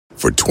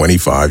For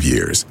 25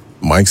 years,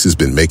 Mike's has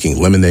been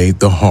making lemonade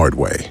the hard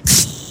way.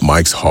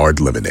 Mike's Hard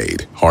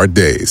Lemonade. Hard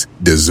days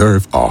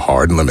deserve a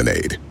hard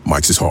lemonade.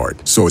 Mike's is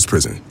hard, so is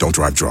prison. Don't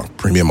drive drunk.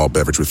 Premium malt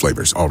beverage with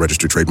flavors. All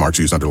registered trademarks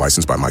used under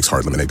license by Mike's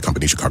Hard Lemonade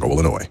Company, Chicago,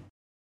 Illinois.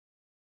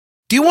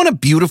 Do you want a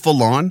beautiful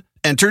lawn?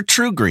 Enter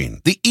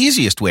TruGreen, the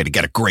easiest way to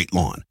get a great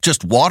lawn.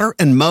 Just water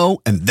and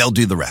mow, and they'll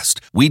do the rest.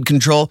 Weed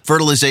control,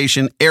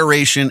 fertilization,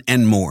 aeration,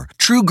 and more.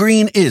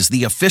 TruGreen is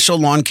the official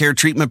lawn care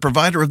treatment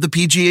provider of the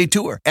PGA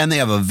Tour, and they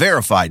have a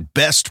verified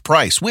best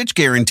price, which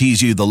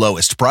guarantees you the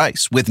lowest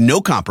price with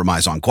no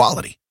compromise on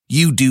quality.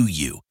 You do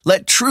you.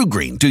 Let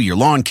TruGreen do your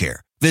lawn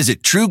care.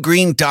 Visit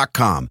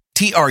TruGreen.com,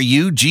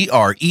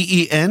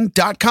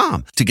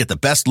 TruGreen.com, to get the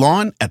best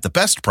lawn at the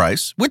best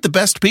price with the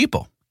best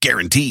people.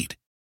 Guaranteed.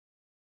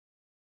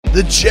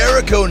 The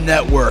Jericho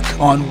Network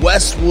on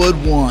Westwood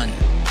One.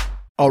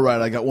 All right,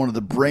 I got one of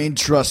the brain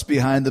trusts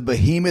behind the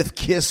behemoth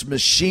Kiss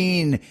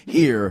machine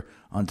here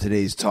on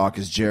today's Talk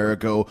is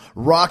Jericho.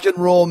 Rock and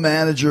roll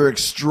manager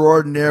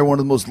extraordinaire, one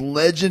of the most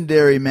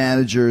legendary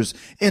managers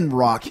in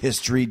rock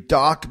history.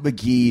 Doc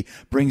McGhee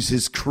brings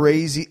his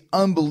crazy,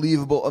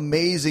 unbelievable,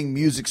 amazing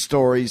music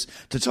stories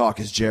to Talk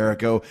is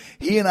Jericho.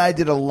 He and I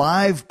did a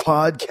live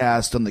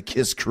podcast on the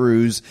Kiss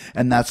Cruise,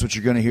 and that's what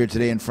you're going to hear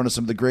today in front of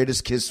some of the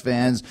greatest Kiss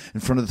fans, in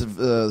front of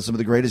some of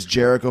the greatest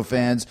Jericho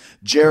fans.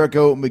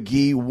 Jericho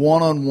McGhee,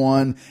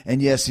 one-on-one,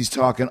 and yes, he's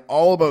talking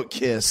all about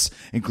Kiss,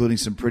 including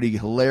some pretty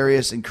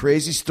hilarious and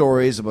crazy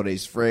stories about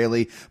Ace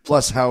Frehley,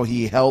 plus how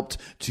he helped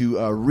to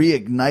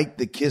reignite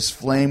the Kiss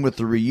flame with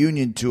the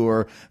reunion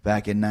tour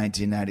back in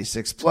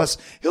 1996. Plus,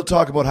 he'll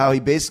talk about how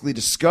he basically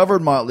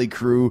discovered Motley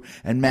Crue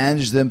and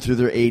managed them through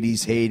their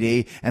 80s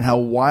heyday, and how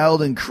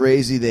wild and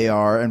crazy they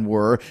are and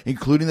were,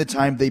 including the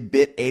time they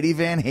bit Eddie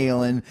Van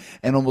Halen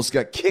and almost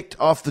got kicked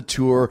off the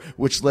tour,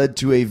 which led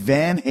to a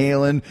Van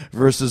Halen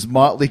versus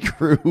Motley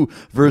Crue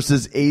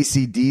versus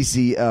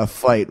AC/DC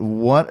fight.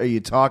 What are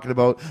you talking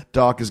about?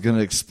 Doc is going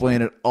to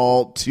explain it all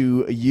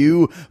to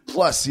you.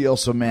 Plus, he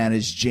also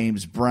managed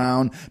James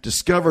Brown,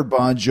 discovered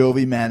Bon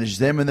Jovi, managed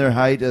them in their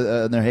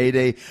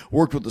heyday,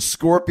 worked with the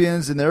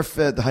Scorpions in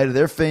the height of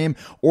their fame,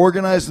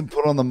 organized and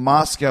put on the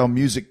Moscow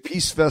Music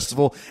Peace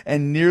Festival,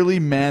 and nearly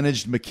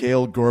managed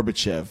Mikhail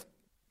Gorbachev.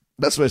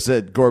 That's what I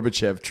said,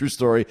 Gorbachev. True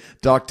story.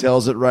 Doc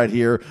tells it right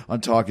here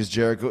on Talk is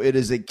Jericho. It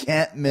is a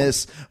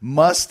can't-miss,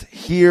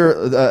 must-hear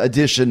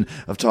edition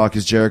of Talk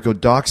is Jericho.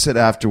 Doc said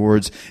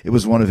afterwards it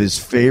was one of his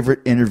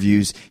favorite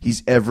interviews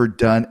he's ever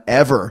done,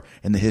 ever,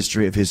 in the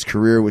history of his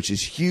career, which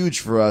is huge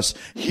for us,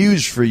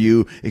 huge for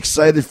you.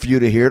 Excited for you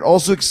to hear it.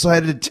 Also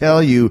excited to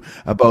tell you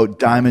about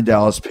Diamond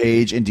Dallas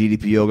Page and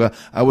DDP Yoga.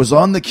 I was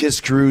on the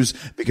Kiss Cruise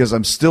because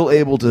I'm still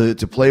able to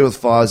play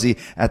with Fozzy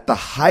at the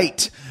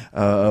height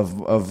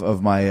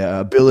of my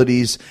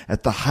abilities,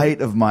 at the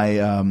height of my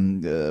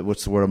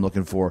what's the word I'm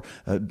looking for,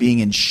 being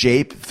in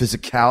shape.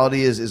 Physicality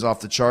is off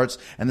the charts,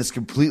 and it's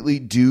completely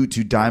due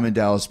to Diamond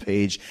Dallas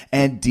Page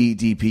and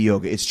DDP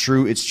Yoga. It's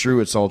true,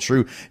 it's all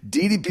true.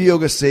 DDP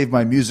Yoga saved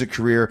my music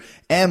career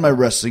and my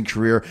wrestling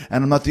career,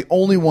 and I'm not the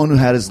only one who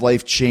had his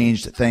life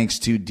changed thanks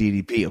to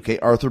DDP. Okay,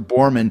 Arthur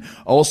Borman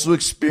also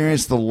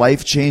experienced the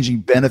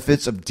life-changing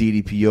benefits of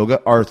DDP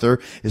Yoga. Arthur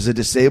is a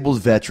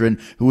disabled veteran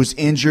who was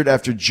injured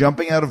after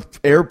jumping out of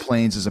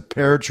airplanes as a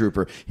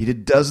paratrooper. He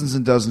did dozens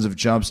and dozens of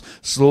jumps.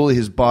 Slowly,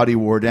 his body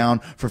wore down.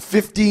 For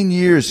 15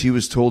 years, he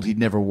was told he'd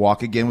never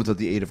walk again without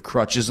the aid of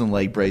crutches and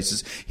leg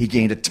braces. He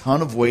gained a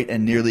ton of weight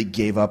and nearly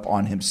gave up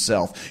on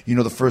himself. You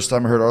know, the first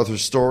time I heard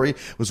Arthur's story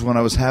was when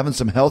I was having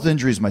some health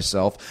injuries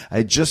myself. I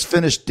had just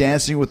finished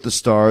Dancing with the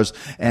Stars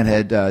and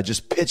had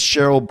just pitched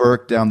Cheryl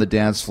Burke down the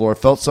dance floor.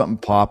 Felt something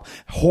pop.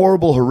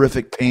 Horrible,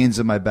 horrific pains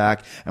in my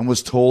back, and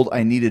was told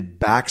I needed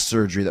back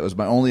surgery. That was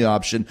my only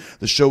option.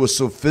 The show was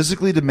so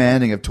physically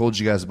demanding. I've told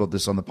you guys about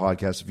this on the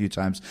podcast a few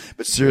times,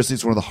 but seriously,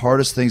 it's one of the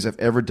hardest things I've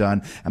ever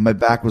done, and my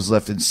back was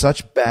left in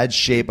such bad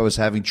shape I was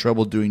having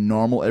trouble doing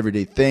normal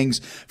everyday things.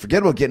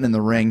 Forget about getting in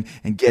the ring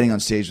and getting on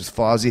stage with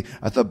Fozzy.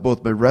 I thought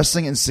both my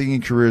wrestling and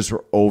singing careers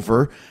were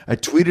over. I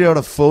tweeted out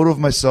a photo of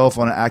myself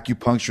on an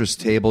acupuncturist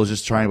table,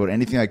 just trying about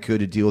anything I could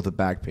to deal with the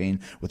back pain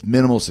with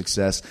minimal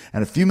success.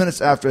 And a few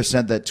minutes after I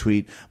sent that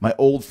tweet, my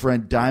old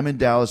friend Diamond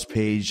Dallas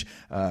Page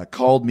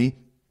called me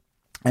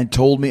and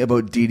told me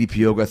about DDP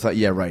Yoga. I thought,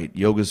 yeah, right.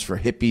 Yoga's for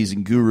hippies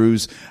and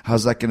gurus.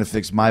 How's that going to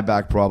fix my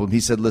back problem? He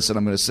said, listen,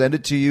 I'm going to send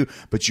it to you,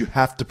 but you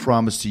have to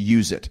promise to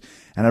use it.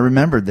 And I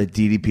remembered that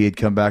DDP had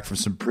come back from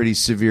some pretty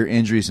severe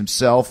injuries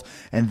himself.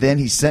 And then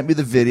he sent me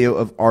the video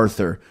of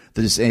Arthur,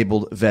 the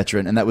disabled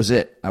veteran. And that was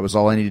it. That was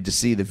all I needed to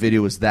see. The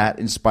video was that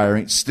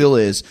inspiring. It still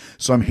is.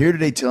 So I'm here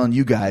today telling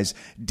you guys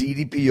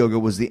DDP Yoga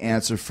was the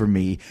answer for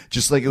me,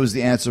 just like it was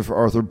the answer for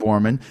Arthur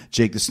Borman,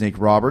 Jake the Snake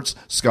Roberts,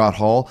 Scott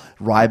Hall,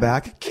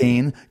 Ryback,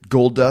 Kane,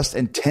 Goldust,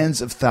 and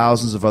tens of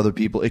thousands of other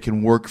people, it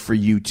can work for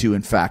you too.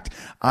 In fact,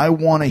 I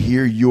want to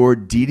hear your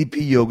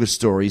DDP yoga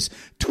stories.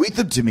 Tweet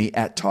them to me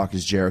at Talk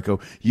is Jericho.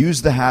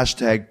 Use the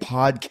hashtag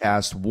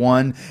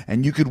podcast1,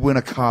 and you could win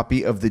a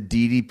copy of the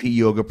DDP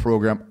yoga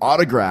program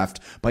autographed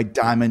by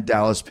Diamond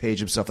Dallas Page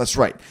himself. That's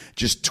right.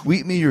 Just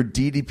tweet me your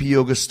DDP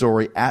yoga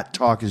story at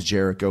Talk is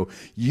Jericho.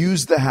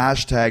 Use the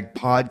hashtag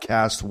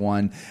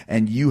podcast1,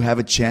 and you have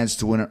a chance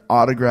to win an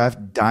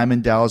autographed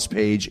Diamond Dallas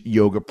Page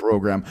yoga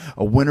program.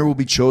 A winner will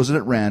be chosen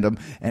at random,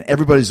 and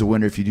everybody's a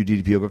winner if you do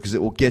DDP yoga because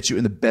it will get you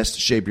in the best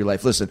shape of your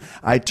life. Listen,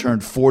 I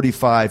turned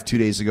 45 2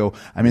 days ago.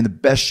 I'm in the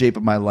best shape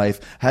of my life.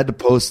 Had to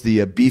post the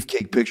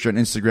beefcake picture on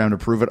Instagram to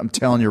prove it. I'm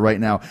telling you right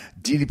now,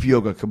 DDP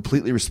yoga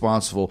completely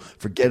responsible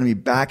for getting me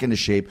back into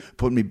shape,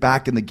 putting me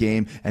back in the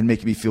game, and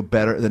making me feel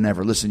better than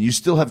ever. Listen, you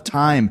still have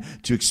time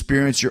to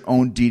experience your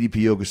own DDP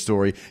yoga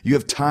story. You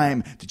have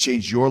time to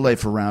change your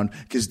life around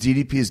because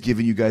DDP has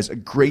given you guys a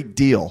great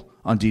deal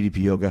on DDP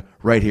Yoga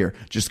right here.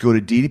 Just go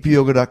to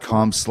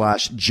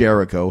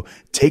ddpyoga.com/Jericho.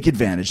 Take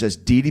advantage. That's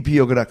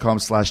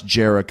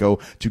ddpyoga.com/Jericho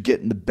to get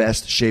in the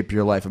best shape of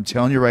your life. I'm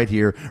telling you right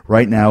here,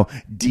 right now,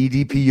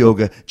 DDP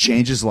Yoga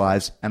changes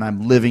lives, and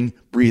I'm living,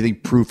 breathing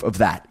proof of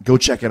that. Go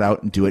check it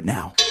out and do it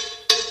now.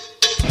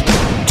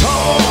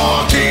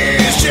 Talk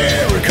is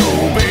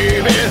Jericho,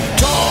 baby.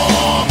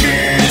 Talk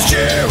is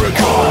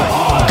Jericho.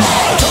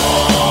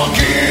 Talk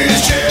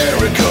is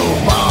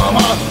Jericho,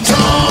 mama.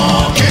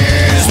 Talk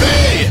is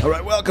me. All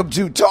right, welcome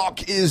to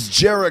Talk is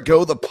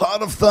Jericho, the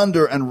pot of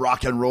thunder and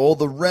rock and roll.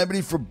 The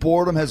remedy for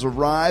boredom has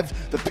arrived.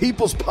 The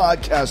People's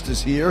Podcast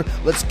is here.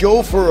 Let's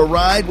go for a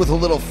ride with a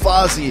little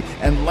Fozzy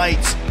and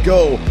Lights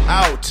Go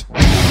Out.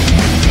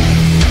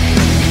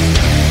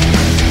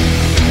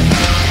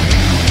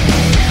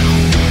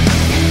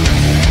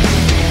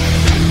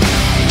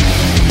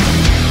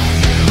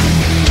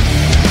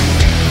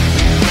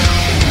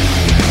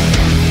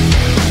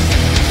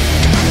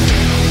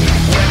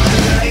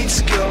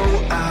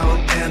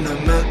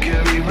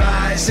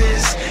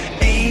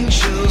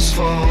 Angels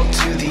fall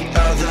to the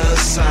other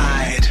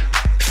side.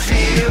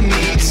 Fear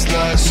meets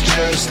lust,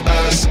 just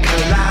us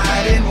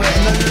colliding.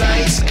 When the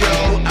lights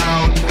go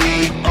out,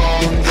 we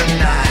own the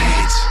night.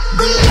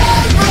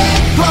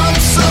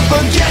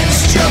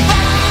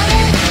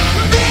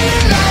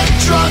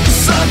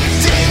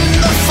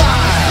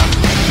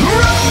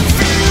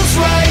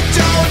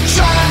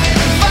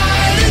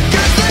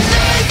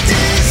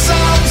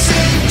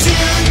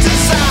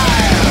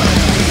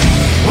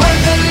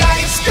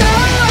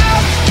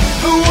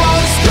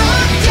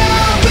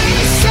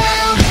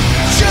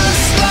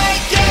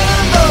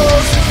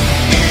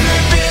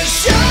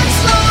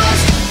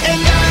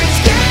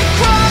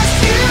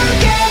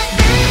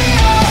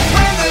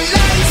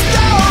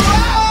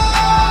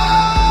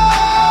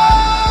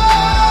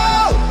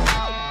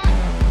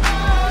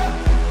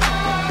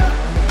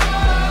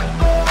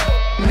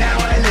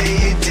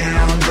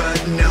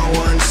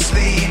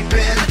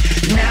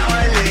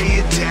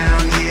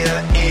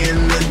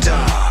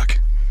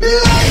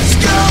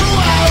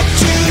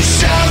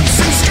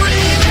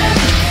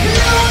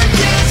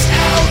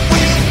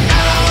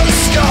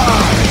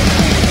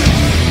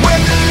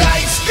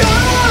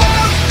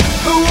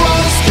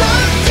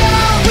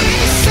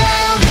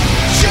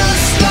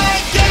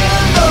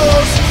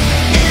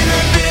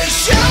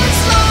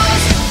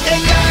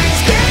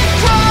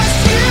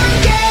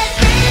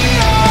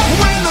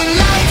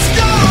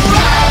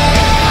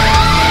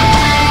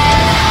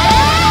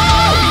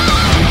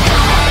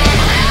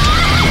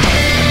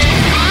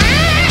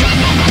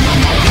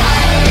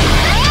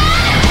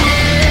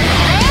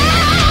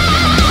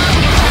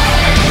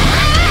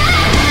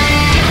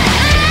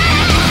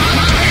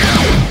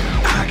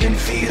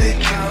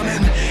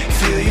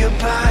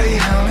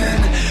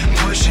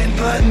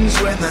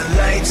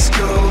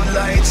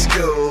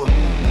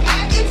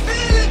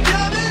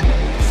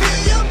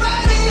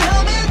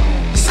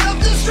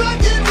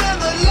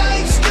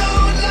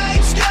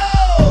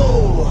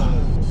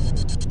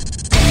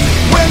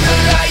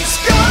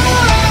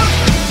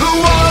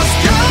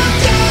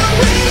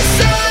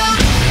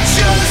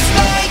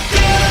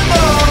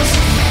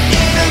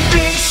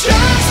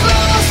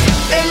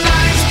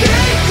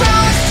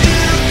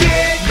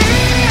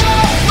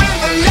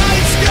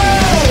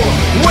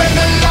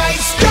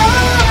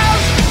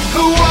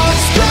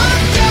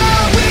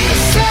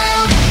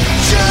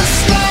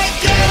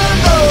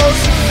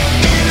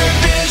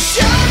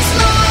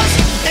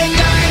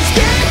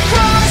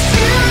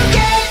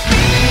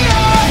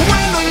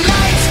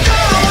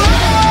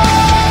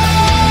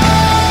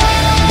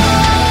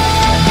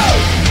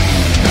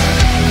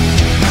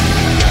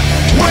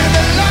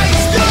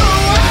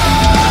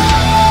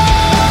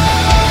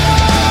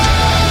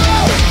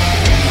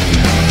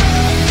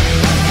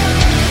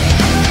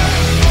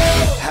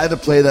 to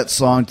play that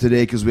song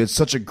today because we had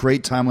such a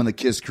great time on the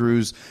Kiss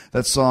cruise.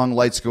 That song,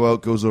 Lights Go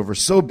Out, goes over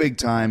so big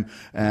time,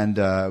 and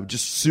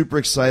just super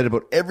excited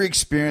about every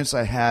experience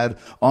I had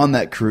on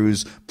that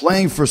cruise,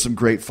 playing for some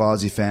great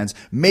Fozzy fans,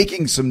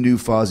 making some new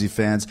Fozzy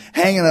fans,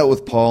 hanging out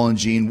with Paul and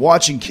Gene,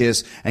 watching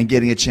Kiss, and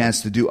getting a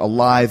chance to do a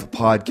live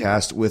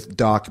podcast with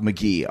Doc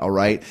McGee, all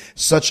right?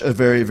 Such a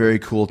very, very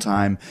cool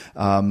time.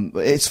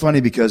 It's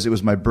funny because it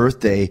was my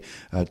birthday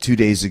 2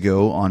 days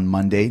ago on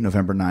Monday,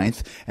 November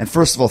 9th, and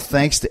first of all,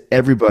 thanks to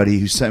everybody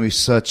who sent me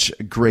such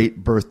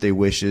great birthday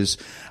wishes.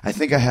 I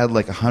think I had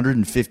like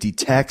 150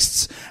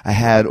 texts. I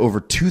had over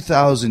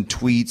 2,000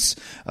 tweets,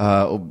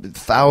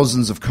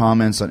 thousands of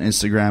comments on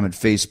Instagram and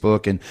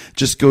Facebook, and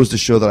just goes to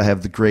show that I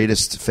have the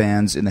greatest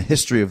fans in the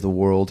history of the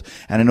world.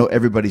 And I know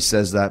everybody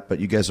says that, but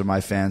you guys are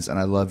my fans, and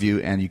I love you,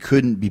 and you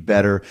couldn't be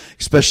better,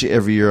 especially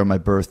every year on my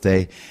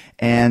birthday.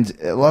 And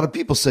a lot of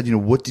people said,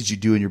 what did you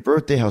do on your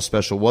birthday? How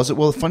special was it?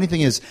 Well, the funny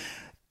thing is,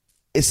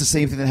 it's the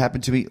same thing that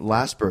happened to me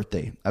last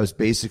birthday. I was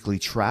basically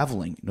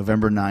traveling.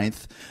 November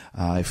 9th,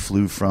 I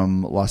flew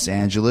from Los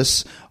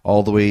Angeles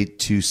all the way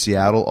to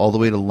Seattle, all the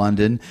way to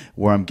London,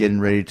 where I'm getting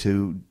ready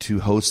to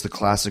host the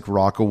Classic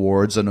Rock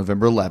Awards on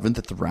November 11th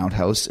at the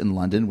Roundhouse in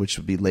London, which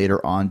will be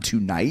later on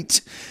tonight.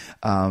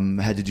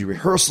 Had to do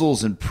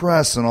rehearsals and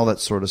press and all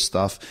that sort of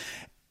stuff.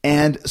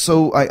 And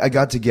so I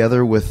got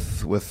together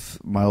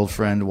with my old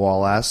friend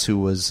Wallace, who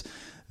was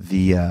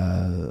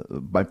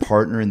my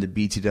partner in the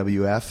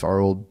BTWF, our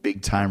old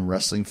big time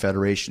wrestling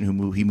federation.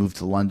 He moved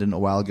to London a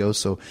while ago,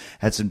 so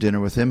had some dinner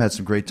with him, had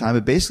some great time,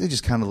 but basically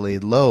just kind of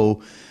laid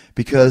low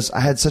because I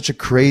had such a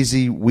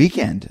crazy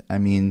weekend. I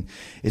mean,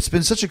 it's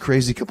been such a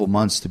crazy couple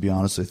months, to be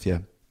honest with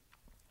you.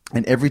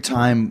 And every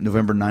time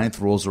November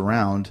 9th rolls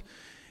around,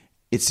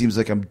 it seems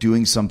like I'm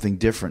doing something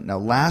different. Now,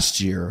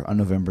 last year on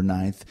November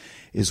 9th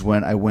is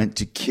when I went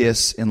to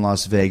Kiss in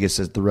Las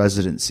Vegas at the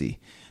residency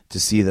to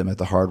see them at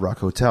the Hard Rock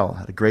Hotel.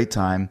 Had a great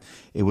time.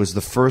 It was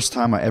the first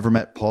time I ever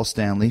met Paul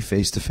Stanley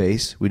face to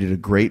face. We did a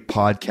great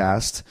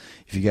podcast.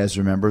 If you guys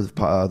remember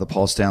the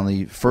Paul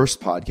Stanley first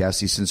podcast,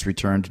 he's since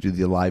returned to do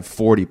the Alive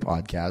 40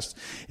 podcast.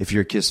 If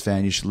you're a Kiss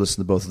fan, you should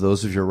listen to both of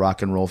those. If you're a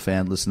rock and roll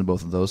fan, listen to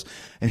both of those.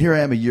 And here I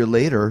am a year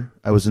later.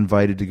 I was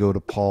invited to go to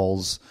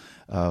Paul's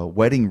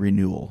wedding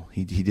renewal.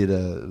 He did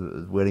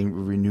a wedding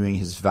renewing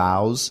his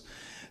vows.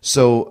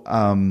 So,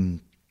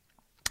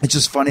 it's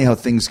just funny how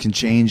things can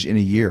change in a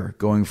year,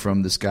 going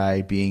from this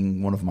guy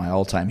being one of my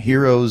all-time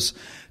heroes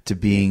to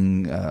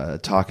being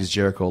Talk is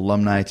Jericho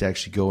alumni to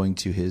actually going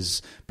to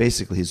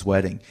basically his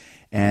wedding.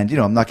 And,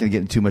 I'm not going to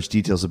get into too much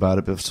details about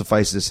it, but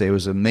suffice it to say, it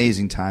was an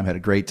amazing time, had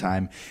a great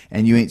time,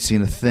 and you ain't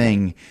seen a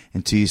thing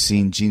until you've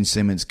seen Gene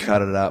Simmons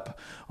cut it up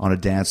on a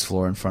dance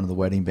floor in front of the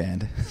wedding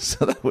band.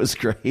 So that was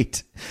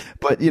great.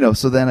 But,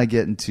 so then I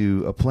get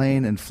into a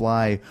plane and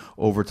fly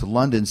over to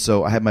London.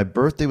 So I had my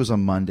birthday was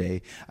on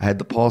Monday. I had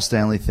the Paul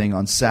Stanley thing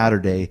on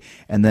Saturday.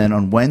 And then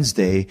on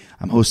Wednesday,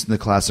 I'm hosting the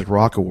Classic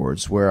Rock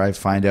Awards, where I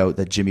find out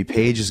that Jimmy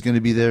Page is going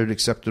to be there to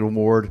accept an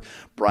award.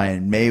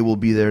 Brian May will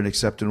be there to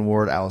accept an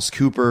award. Alice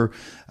Cooper,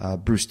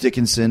 Bruce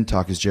Dickinson,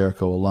 Talk is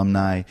Jericho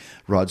alumni.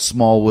 Rod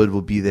Smallwood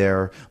will be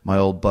there. My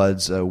old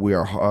buds, We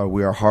Are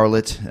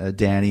Harlot,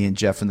 Danny and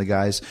Jeff and the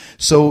guys.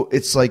 So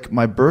it's like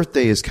my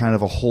birthday is kind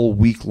of a whole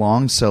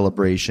week-long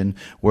celebration,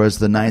 whereas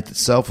the 9th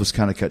itself was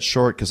kind of cut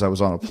short because I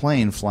was on a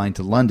plane flying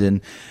to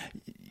London.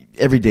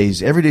 Every day's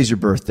your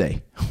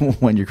birthday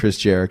when you're Chris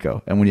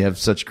Jericho and when you have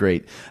such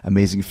great,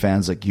 amazing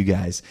fans like you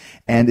guys.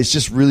 And it's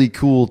just really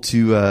cool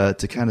to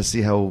kind of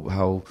see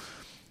how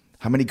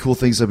many cool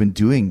things I've been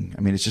doing.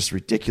 I mean, it's just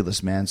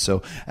ridiculous, man.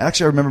 So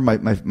actually, I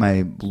remember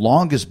my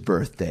longest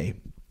birthday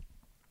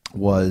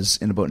was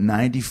in about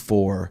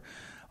 94.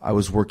 I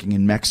was working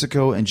in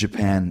Mexico and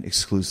Japan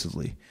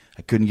exclusively.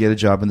 I couldn't get a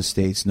job in the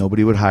States.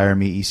 Nobody would hire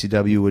me.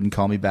 ECW wouldn't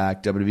call me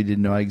back. WWE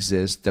didn't know I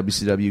exist.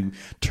 WCW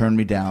turned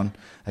me down.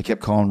 I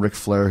kept calling Ric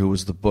Flair, who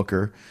was the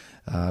booker.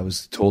 I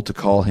was told to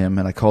call him,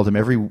 and I called him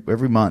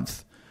every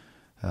month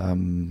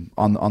on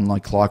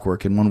like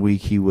clockwork. And one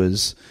week he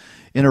was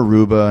in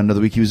Aruba.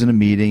 Another week he was in a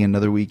meeting.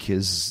 Another week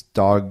his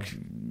dog,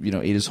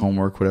 ate his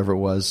homework, whatever it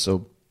was.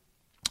 So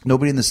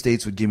nobody in the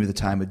States would give me the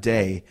time of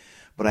day.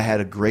 But I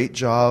had a great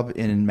job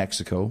in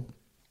Mexico,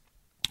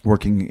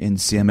 working in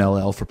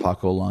CMLL for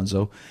Paco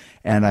Alonso,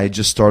 and I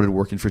just started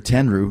working for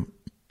Tenryu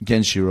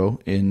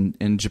Genshiro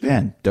in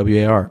Japan,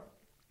 WAR,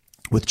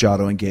 with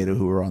Jado and Gato,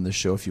 who were on this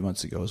show a few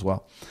months ago as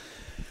well.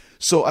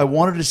 So I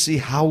wanted to see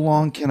how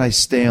long can I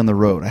stay on the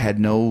road. I had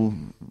no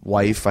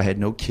wife, I had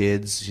no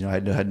kids, I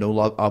had no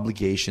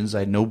obligations, I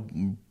had no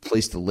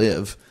place to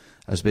live.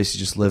 I was basically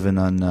just living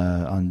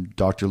on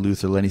Dr.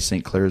 Luther Lenny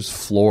St. Clair's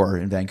floor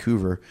in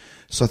Vancouver.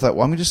 So I thought,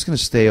 well, I'm just going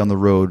to stay on the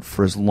road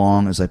for as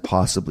long as I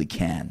possibly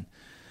can.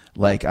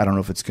 Like, I don't know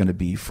if it's going to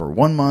be for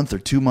 1 month or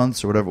 2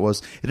 months or whatever it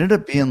was. It ended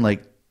up being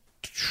like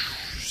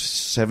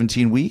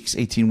 17 weeks,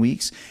 18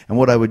 weeks. And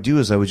what I would do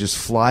is I would just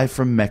fly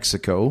from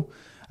Mexico.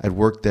 I'd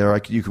work there.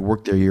 You could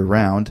work there year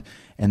round.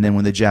 And then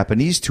when the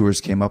Japanese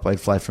tours came up, I'd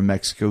fly from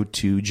Mexico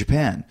to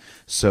Japan.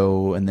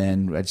 And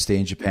then I'd stay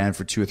in Japan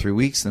for 2 or 3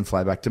 weeks, then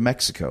fly back to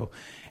Mexico.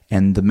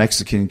 And the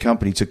Mexican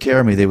company took care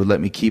of me. They would let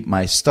me keep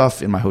my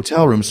stuff in my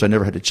hotel room, so I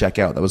never had to check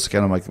out. That was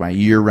kind of like my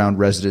year-round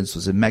residence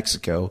was in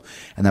Mexico,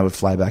 and I would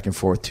fly back and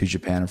forth to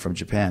Japan and from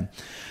Japan.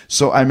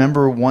 So I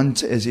remember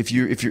if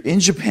you're in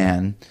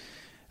Japan,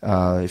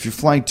 if you're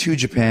flying to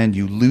Japan,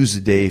 you lose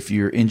a day. If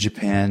you're in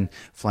Japan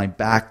flying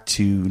back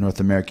to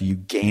North America, you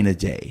gain a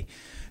day.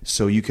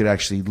 So you could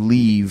actually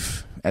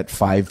leave at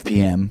 5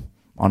 p.m.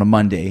 on a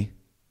Monday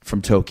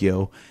from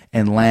Tokyo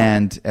and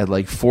land at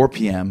like 4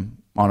 p.m.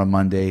 on a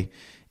Monday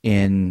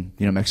in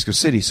Mexico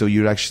City. So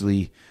you'd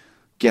actually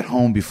get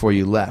home before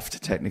you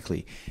left,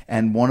 technically.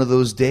 And one of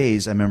those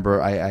days, I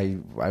remember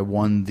I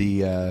won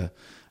the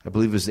I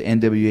believe it was the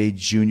NWA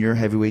Junior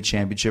Heavyweight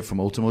Championship from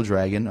Ultimo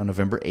Dragon on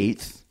November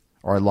 8th,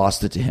 or I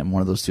lost it to him.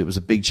 One of those two. It was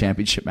a big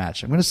championship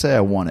match. I'm going to say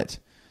I won it.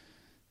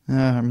 No,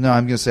 I'm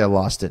going to say I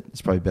lost it.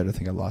 It's probably better to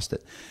think I lost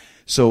it.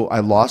 So I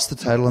lost the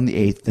title on the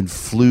 8th, then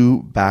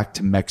flew back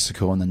to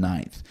Mexico on the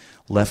 9th.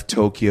 Left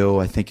Tokyo,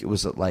 I think it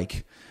was at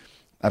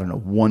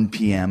 1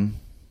 p.m.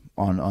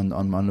 on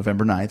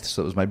November 9th,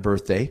 so it was my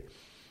birthday,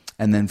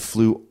 and then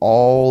flew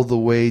all the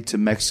way to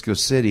Mexico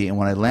City, and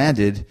when I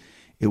landed,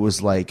 it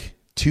was like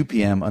 2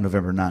 p.m. on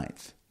November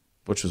 9th,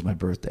 which was my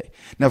birthday.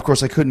 Now, of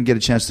course, I couldn't get a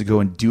chance to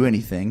go and do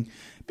anything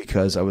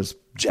because I was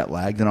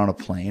jet-lagged and on a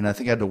plane. I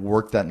think I had to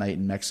work that night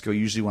in Mexico.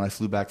 Usually when I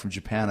flew back from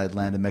Japan, I'd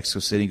land in Mexico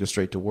City and go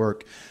straight to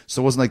work.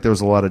 So it wasn't like there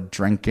was a lot of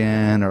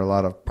drinking or a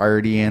lot of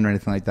partying or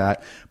anything like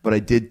that, but I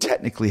did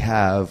technically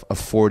have a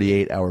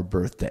 48-hour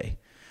birthday,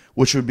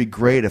 which would be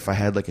great if I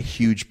had like a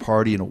huge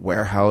party in a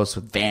warehouse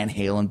with Van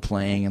Halen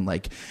playing and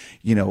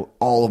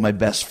all of my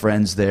best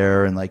friends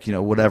there and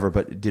whatever,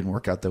 but it didn't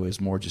work out that way. It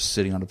was more just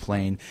sitting on a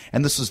plane.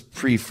 And this was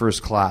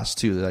pre-first class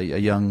too. A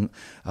young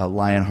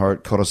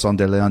Lionheart, Corazon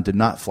de Leon, did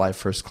not fly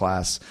first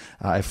class.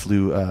 I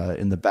flew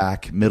in the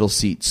back, middle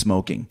seat,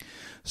 smoking.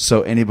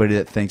 So anybody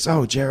that thinks,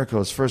 oh,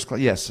 Jericho's first class,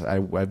 yes,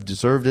 I've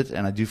deserved it,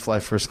 and I do fly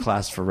first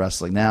class for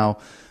wrestling now.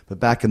 But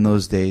back in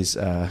those days,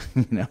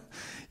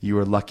 you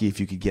were lucky if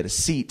you could get a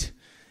seat,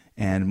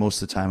 and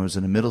most of the time it was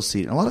in a middle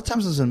seat. And a lot of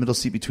times it was in a middle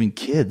seat between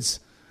kids.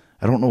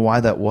 I don't know why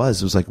that was.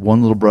 It was like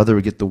one little brother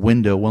would get the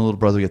window, one little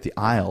brother would get the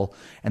aisle,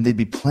 and they'd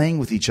be playing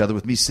with each other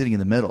with me sitting in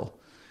the middle.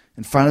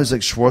 And finally it was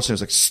like Schwarzenegger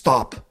was like,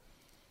 stop.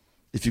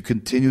 If you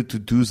continue to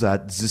do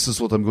that, this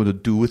is what I'm going to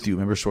do with you.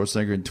 Remember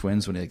Schwarzenegger in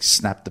Twins when he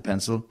snapped the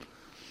pencil?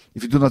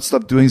 If you do not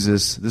stop doing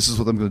this is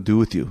what I'm going to do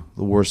with you.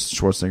 The worst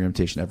Schwarzenegger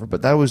imitation ever.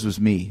 But that was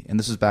me. And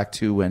this was back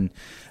to when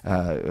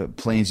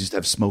planes used to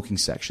have smoking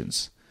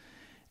sections.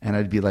 And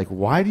I'd be like,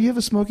 why do you have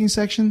a smoking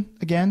section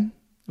again?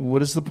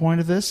 What is the point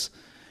of this?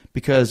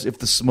 Because if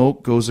the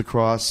smoke goes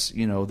across,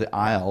 the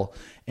aisle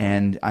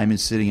and I'm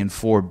sitting in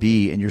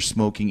 4B and you're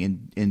smoking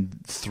in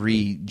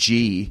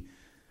 3G,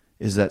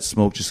 is that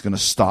smoke just going to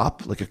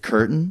stop like a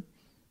curtain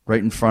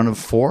right in front of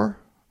 4?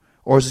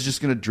 Or is it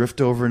just going to drift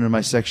over into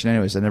my section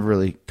anyways? I never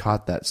really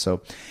caught that.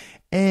 So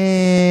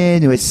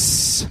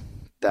anyways,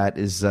 that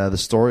is the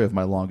story of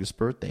my longest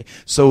birthday.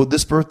 So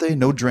this birthday,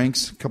 no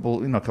drinks, a couple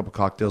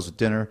cocktails at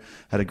dinner.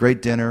 Had a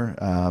great dinner,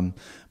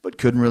 but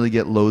couldn't really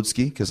get load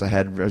ski because I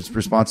had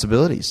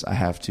responsibilities. I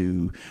have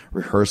to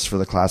rehearse for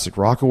the Classic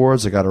Rock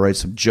Awards. I got to write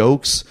some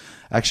jokes.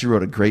 I actually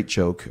wrote a great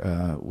joke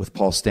with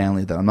Paul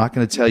Stanley that I'm not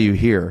going to tell you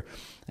here.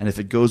 And if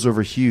it goes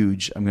over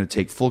huge, I'm going to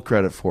take full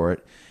credit for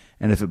it.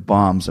 And if it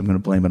bombs, I'm going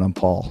to blame it on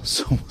Paul.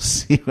 So we'll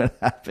see what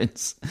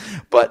happens.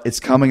 But it's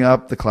coming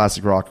up, the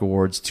Classic Rock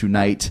Awards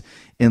tonight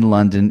in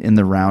London in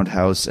the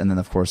Roundhouse. And then,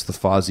 of course, the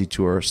Fozzy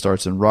Tour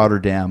starts in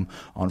Rotterdam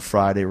on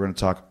Friday. We're going to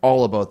talk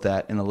all about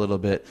that in a little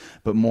bit.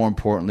 But more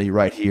importantly,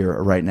 right here,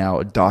 right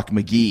now, Doc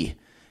McGee,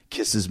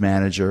 Kiss's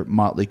manager,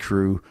 Motley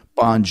Crue,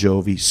 Bon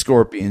Jovi,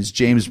 Scorpions,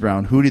 James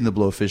Brown, Hootie and the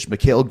Blowfish,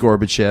 Mikhail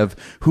Gorbachev.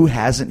 Who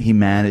hasn't he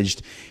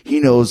managed? He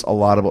knows a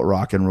lot about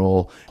rock and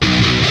roll.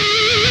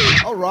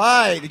 All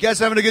right. You guys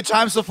having a good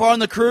time so far on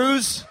the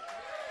cruise?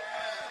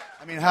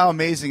 I mean, how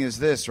amazing is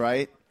this,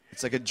 right?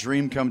 It's like a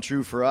dream come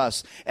true for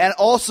us. And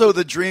also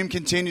the dream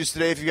continues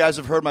today. If you guys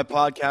have heard my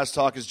podcast,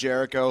 Talk is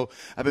Jericho,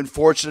 I've been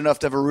fortunate enough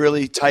to have a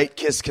really tight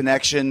Kiss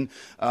connection.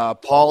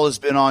 Paul has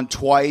been on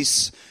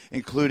twice,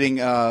 including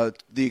the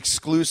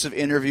exclusive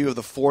interview of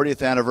the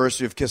 40th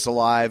anniversary of Kiss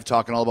Alive,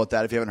 talking all about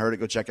that. If you haven't heard it,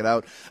 go check it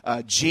out.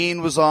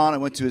 Gene was on. I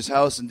went to his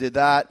house and did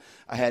that.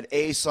 I had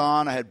Ace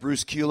on. I had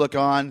Bruce Kulick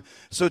on.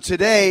 So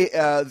today,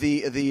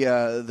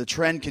 the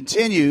trend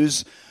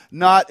continues.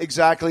 Not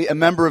exactly a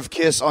member of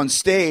Kiss on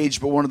stage,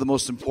 but one of the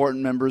most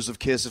important members of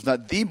Kiss, if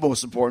not the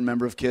most important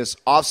member of Kiss,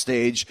 off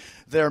stage.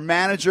 Their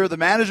manager, the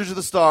manager to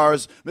the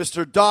stars,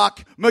 Mr.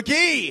 Doc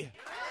McGee.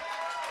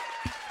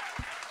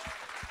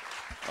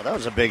 Well, that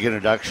was a big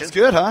introduction. It's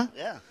good, huh?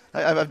 Yeah.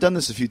 I've done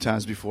this a few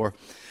times before.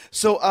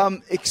 So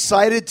I'm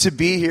excited to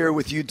be here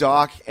with you,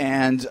 Doc,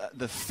 and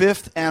the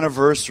 5th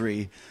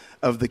anniversary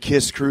of the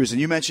Kiss Cruise. And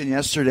you mentioned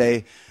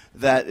yesterday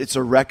that it's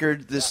a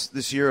record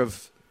this year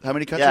of how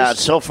many countries? Yeah,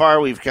 so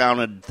far we've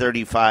counted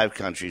 35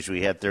 countries.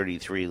 We had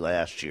 33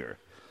 last year,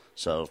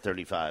 so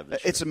 35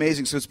 this year. It's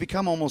amazing. So it's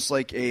become almost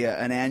like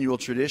an annual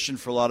tradition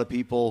for a lot of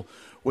people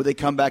where they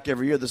come back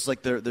every year. This is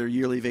like their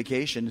yearly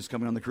vacation is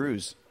coming on the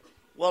cruise.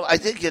 Well, I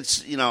think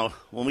it's,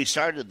 when we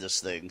started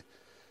this thing,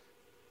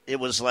 it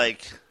was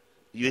like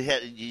you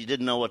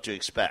didn't know what to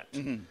expect.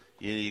 Mm-hmm.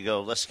 You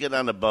go, let's get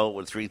on a boat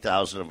with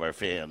 3,000 of our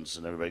fans,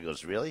 and everybody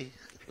goes, really?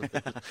 You're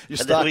And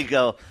stuck. then we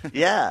go,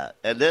 yeah.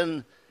 And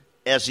then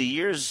as the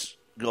years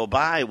go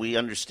by, we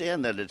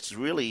understand that it's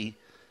really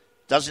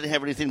doesn't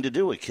have anything to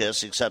do with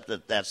KISS, except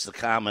that that's the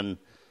common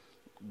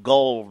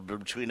goal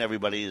between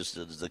everybody is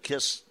the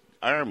KISS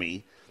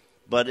Army.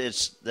 But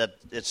it's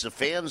the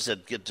fans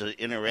that get to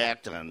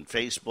interact on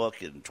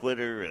Facebook and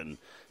Twitter, and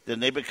then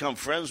they become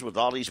friends with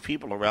all these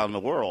people around the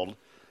world,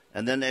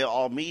 and then they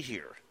all meet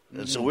here.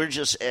 And so we're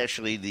just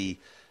actually the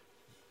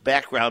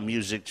background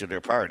music to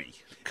their party.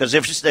 Because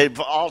if they've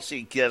all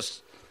seen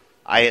KISS,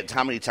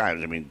 how many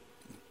times? I mean,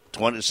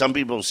 20. Some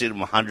people have seen them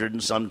 100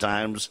 and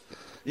sometimes.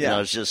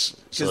 Yeah. It's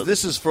just Because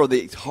this is for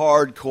the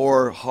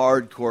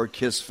hardcore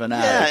KISS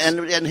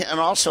fanatics. Yeah, and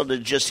also to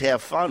just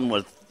have fun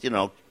with,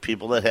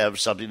 people that have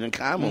something in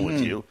common with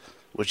you,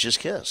 which is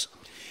KISS.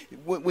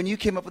 When you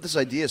came up with this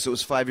idea, so it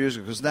was 5 years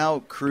ago, because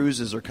now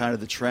cruises are kind of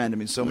the trend. I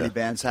mean, so many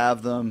bands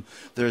have them.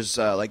 There's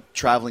like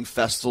traveling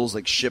festivals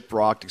like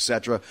Shiprocked,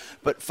 etc.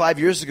 But 5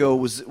 years ago,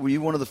 were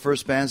you one of the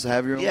first bands to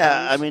have your own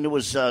Yeah, cruise? I mean, it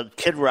was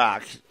Kid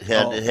Rock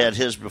had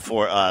his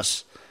before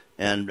us,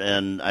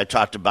 and I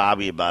talked to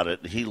Bobby about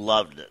it. He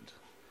loved it,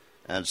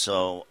 and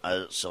so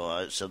I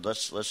said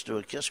let's do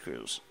a KISS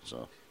cruise.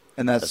 So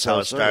And that's how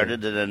it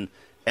started. And then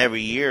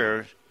every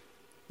year,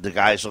 the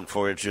guys look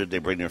forward to it. They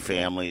bring their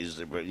families.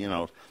 They bring,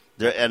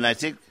 and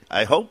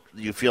I hope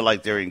you feel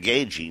like they're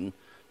engaging.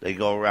 They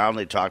go around,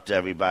 they talk to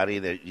everybody.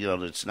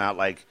 It's not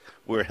like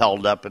we're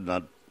held up in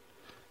the,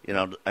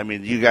 I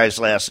mean, you guys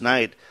last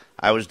night,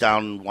 I was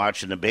down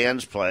watching the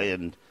bands play,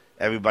 and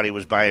everybody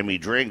was buying me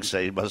drinks.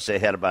 They must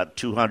have had about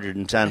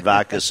 210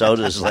 vodka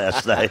sodas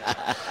last night.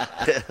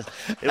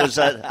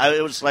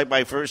 It was like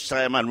my first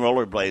time on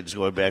rollerblades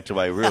going back to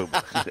my room.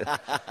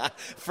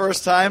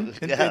 First time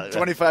in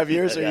 25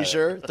 years, are you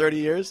sure? 30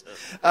 years?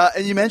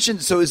 And you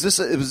mentioned, so was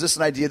this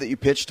an idea that you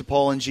pitched to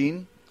Paul and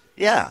Gene?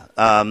 Yeah.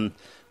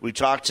 We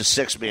talked to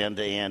Six Man,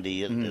 to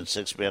Andy, and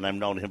Six Man, I've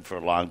known him for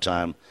a long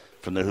time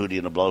from the Hootie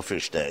and the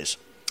Blowfish days.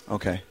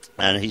 Okay.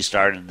 And he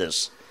started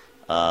this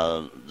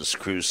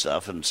cruise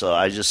stuff, and so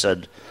I just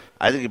said,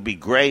 I think it'd be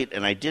great,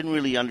 and I didn't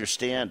really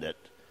understand it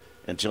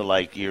until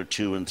like year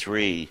 2 and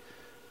 3,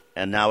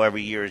 and now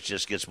every year it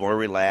just gets more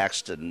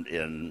relaxed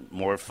and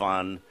more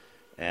fun,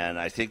 and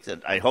I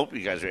hope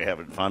you guys are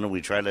having fun, and we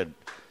try to,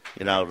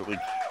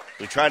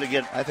 we try to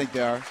get. I think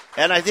they are,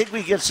 and I think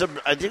we get some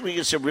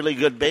really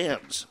good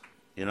bands.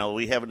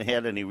 We haven't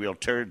had any real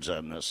turds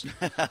on this,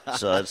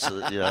 so it's so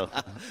well,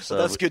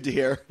 that's good to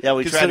hear. Yeah,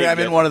 we try considering to I'm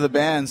in one of the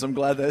bands. I'm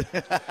glad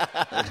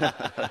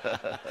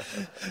that.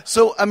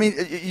 So, I mean,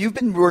 you've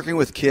been working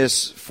with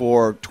KISS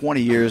for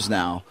 20 years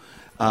now,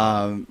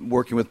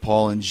 working with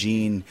Paul and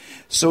Gene.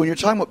 So, when you're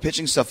talking about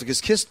pitching stuff, because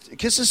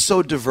KISS is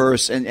so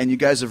diverse, and you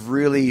guys have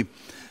really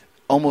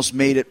almost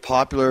made it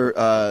popular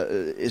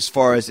as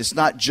far as it's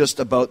not just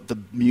about the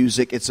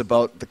music, it's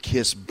about the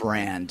KISS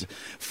brand.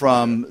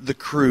 From the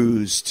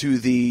cruise to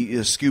the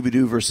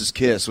Scooby-Doo versus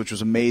KISS, which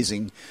was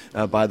amazing,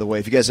 by the way.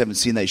 If you guys haven't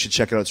seen that, you should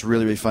check it out. It's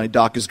really, really funny.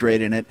 Doc is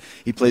great in it.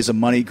 He plays a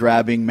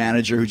money-grabbing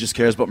manager who just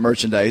cares about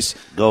merchandise.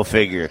 Go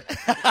figure.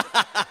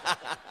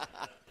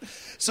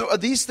 So are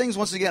these things,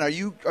 once again, are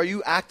you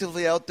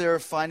actively out there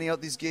finding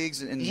out these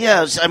gigs?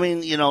 Yes, I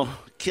mean,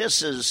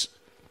 KISS is...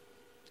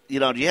 you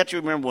have to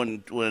remember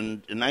when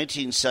in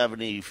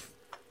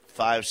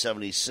 1975,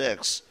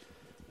 76,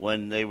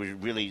 when they were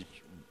really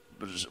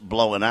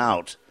blowing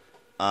out,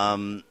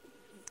 when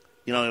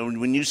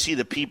you see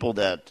the people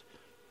that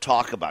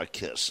talk about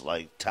KISS,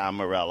 like Tom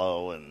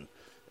Morello and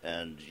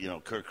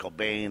Kurt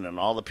Cobain and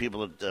all the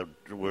people that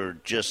were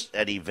just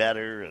Eddie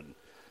Vedder and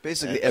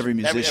basically every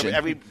musician.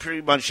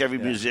 Pretty much every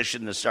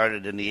musician that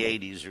started in the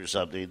 80s or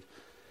something.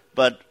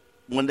 But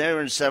when they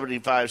were in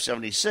 75,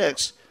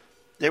 76,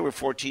 they were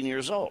 14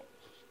 years old.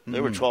 They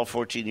were 12,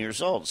 14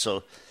 years old.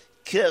 So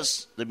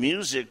KISS, the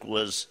music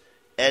was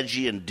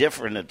edgy and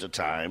different at the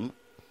time,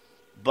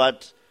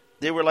 but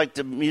they were like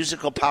the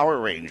musical Power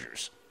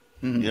Rangers.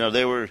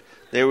 They were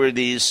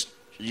these,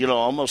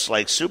 almost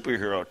like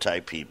superhero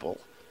type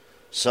people.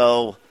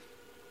 So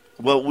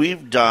what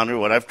we've done, or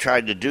what I've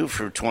tried to do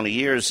for 20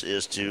 years,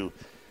 is to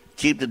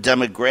keep the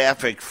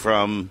demographic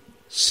from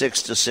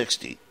 6 to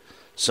 60.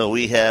 So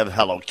we have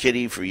Hello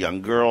Kitty for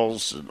young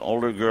girls and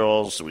older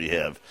girls. We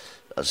have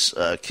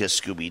KISS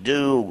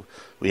Scooby-Doo.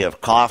 We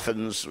have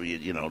coffins. We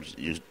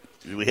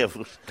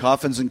have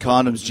coffins and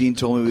condoms. Gene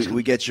told me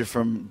we get you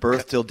from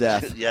birth till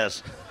death.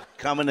 Yes,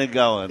 coming and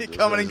going.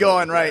 Coming and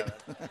going, right?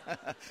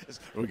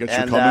 We get you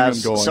coming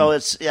and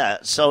going.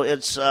 So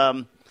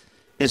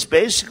it's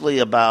basically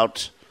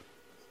about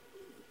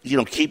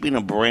keeping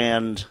a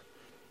brand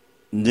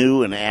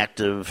new and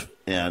active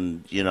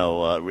and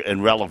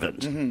and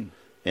relevant.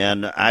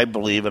 And I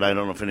believe, and I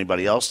don't know if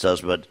anybody else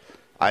does, but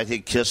I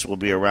think KISS will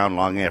be around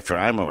long after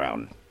I'm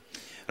around.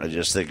 I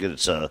just think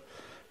it's a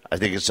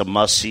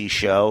must-see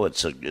show.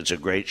 It's a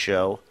great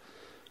show.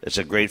 It's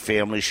a great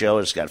family show.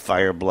 It's got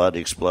fire, blood,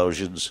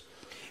 explosions.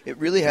 It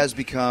really has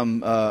become,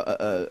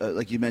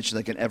 like you mentioned,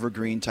 like an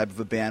evergreen type of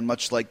a band,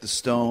 much like the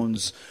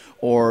Stones,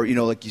 or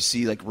like you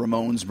see like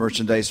Ramones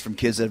merchandise from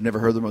kids that have never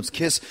heard the Ramones.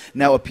 Kiss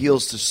now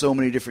appeals to so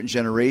many different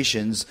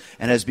generations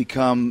and has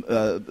become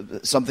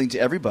something to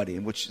everybody,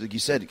 in which, like you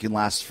said, it can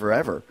last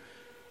forever.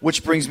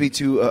 Which brings me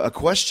to a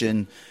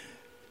question: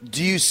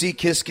 do you see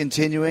Kiss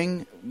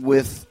continuing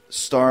with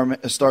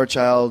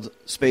Starchild,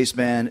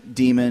 Spaceman,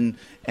 Demon,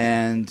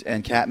 and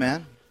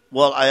Catman?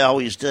 Well, I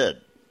always did.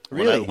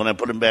 Really? When I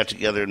put them back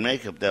together in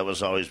makeup, that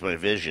was always my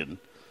vision,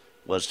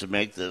 was to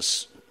make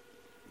this,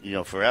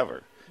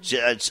 forever. See,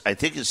 I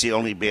think it's the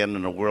only band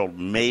in the world.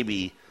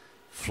 Maybe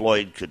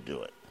Floyd could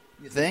do it.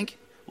 You think?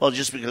 Well,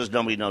 just because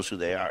nobody knows who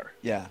they are.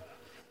 Yeah.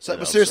 So,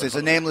 but seriously, it's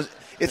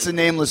a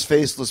nameless,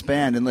 faceless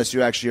band, unless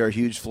you actually are a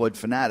huge Floyd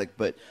fanatic.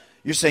 But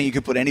you're saying you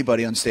could put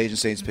anybody on stage and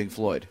say it's Pink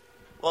Floyd?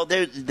 Well,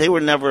 they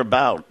were never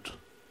about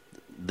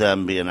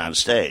them being on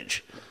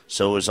stage.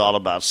 So it was all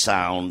about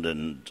sound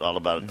and all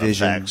about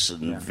effects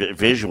and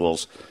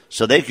visuals.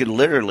 So they could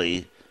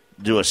literally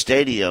do a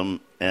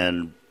stadium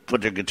and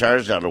put their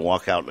guitars down and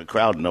walk out in the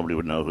crowd, and nobody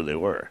would know who they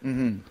were.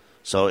 Mm-hmm.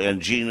 So,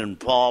 and Gene and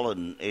Paul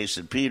and Ace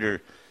and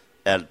Peter,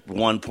 at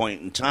one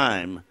point in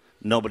time,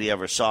 nobody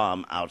ever saw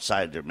them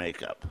outside their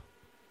makeup.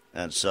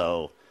 And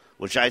so,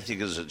 which I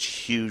think is a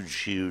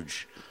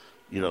huge,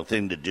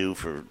 thing to do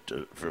for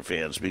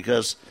fans,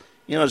 because,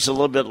 it's a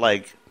little bit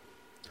like,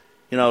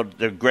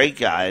 they're great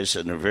guys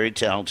and they're very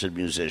talented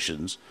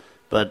musicians,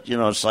 but,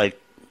 it's like,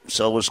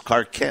 so was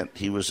Clark Kent.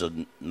 He was a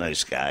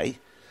nice guy,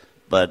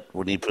 but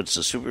when he puts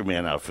the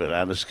Superman outfit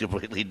on, it's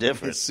completely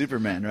different. It's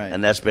Superman, right.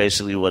 And that's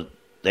basically what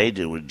they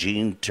do. When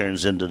Gene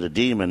turns into the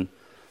Demon,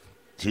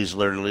 he's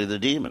literally the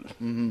Demon.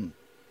 Mm-hmm.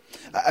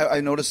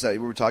 I noticed that we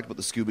were talking about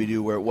the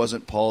Scooby-Doo, where it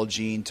wasn't Paul,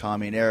 Gene,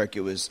 Tommy, and Eric.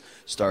 It was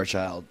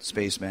Starchild,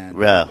 Spaceman,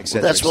 yeah. et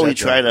cetera, well, that's what we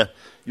try to...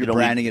 You're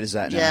branding it as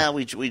that now. Yeah,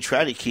 we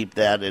try to keep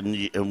that,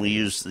 and we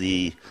use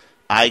the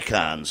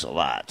icons a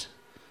lot.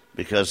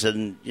 Because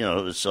then,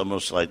 it's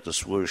almost like the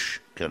swoosh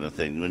kind of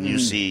thing. When you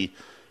see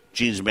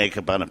Gene's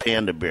makeup on a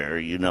panda bear,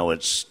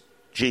 it's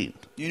Gene.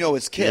 You know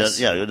it's Kiss.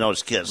 Yeah,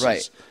 it's Kiss.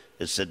 Right.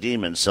 It's the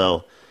Demon.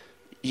 So,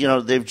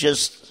 they've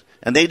just...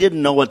 And they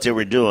didn't know what they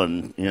were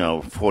doing,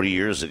 40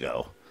 years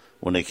ago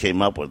when they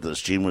came up with this.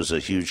 Gene was a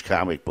huge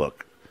comic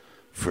book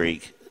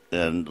freak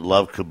and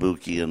loved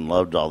Kabuki and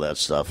loved all that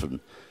stuff, and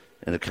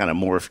it kind of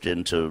morphed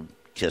into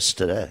Kiss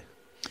today.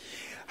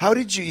 How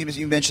did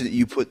you mentioned that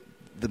you put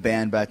the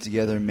band back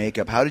together in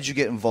makeup. How did you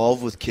get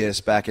involved with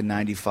Kiss back in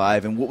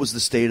 '95, and what was the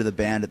state of the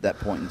band at that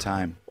point in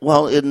time?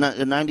 Well, in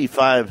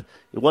 '95,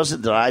 it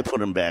wasn't that I put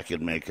them back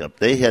in makeup.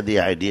 They had the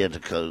idea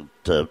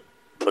to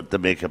put the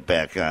makeup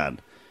back on.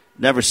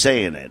 Never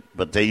saying it,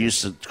 but they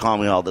used to call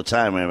me all the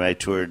time. I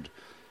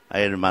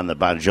had them on the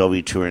Bon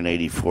Jovi tour in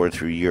 '84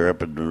 through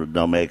Europe, and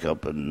no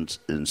makeup and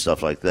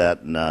stuff like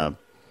that.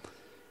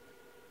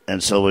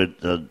 And so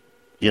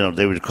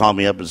they would call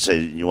me up and say,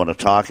 "You want to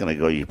talk?" And I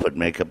go, "You put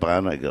makeup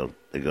on?" They go,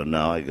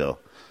 "No." I go,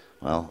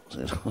 "Well."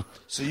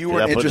 So you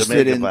weren't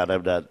interested in?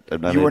 I'm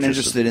not you weren't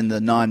interested in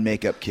the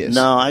non-makeup Kiss?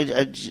 No,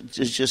 it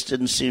just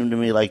didn't seem to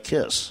me like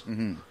Kiss.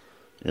 Mm-hmm.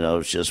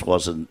 It just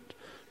wasn't.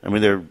 I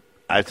mean,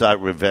 I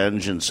thought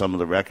Revenge and some of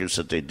the records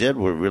that they did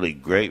were really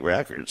great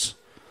records.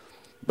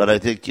 But I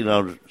think,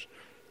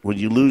 when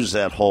you lose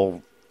that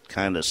whole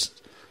kind of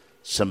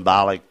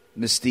symbolic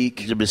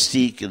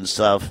mystique and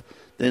stuff,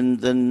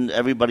 then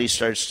everybody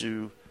starts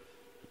to,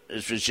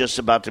 if it's just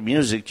about the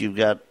music,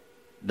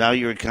 now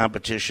you're in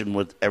competition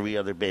with every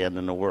other band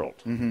in the world.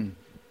 Mm-hmm.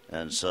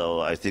 And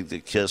so I think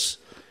that Kiss,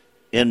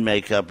 in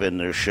makeup and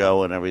their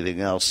show and everything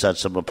else,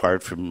 sets them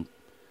apart from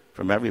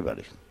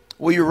everybody.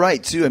 Well, you're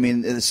right, too. I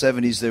mean, in the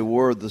 70s, they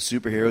were the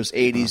superheroes.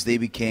 80s, they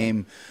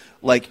became,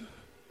 like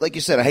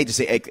you said, I hate to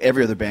say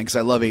every other band because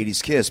I love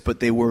 80s Kiss, but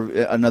they were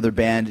another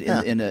band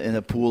in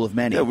a pool of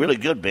many. Yeah, a really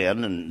good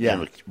band,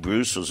 and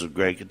Bruce was a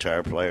great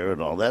guitar player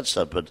and all that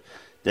stuff. But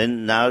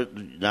then now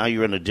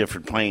you're in a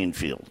different playing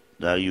field.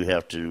 Now you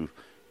have to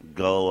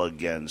go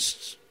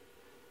against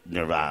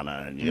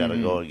Nirvana, and you got to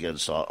go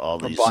against all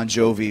these... Bon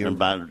Jovi and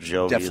Bon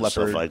Jovi Def and Leppard.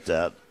 Stuff like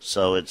that.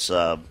 So it's,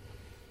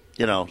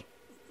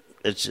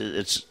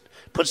 it's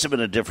puts them in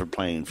a different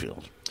playing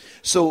field.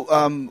 So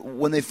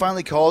when they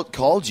finally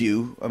called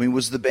you, I mean,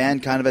 was the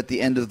band kind of at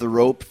the end of the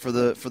rope for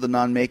the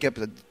non-makeup?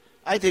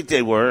 I think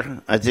they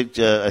were. I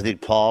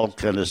think Paul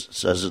kind of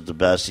says it the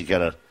best. He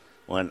kind of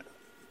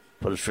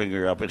put his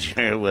finger up in the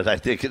air with, I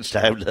think it's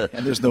time to...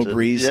 And there's no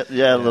breeze. I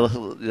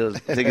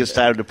think it's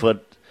time to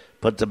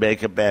put the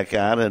makeup back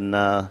on. And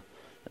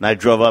I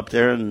drove up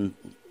there and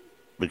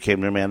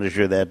became their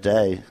manager that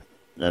day.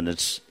 And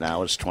it's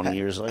 20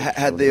 years later.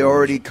 Had they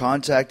already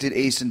contacted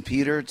Ace and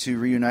Peter to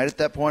reunite at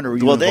that point, or were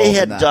you involved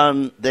in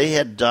that? They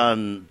had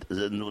done.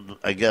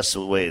 I guess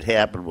the way it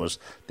happened was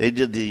they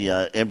did the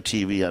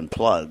MTV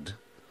Unplugged,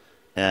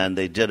 and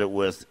they did it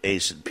with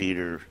Ace and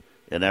Peter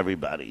and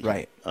everybody.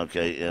 Right.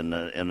 Okay, in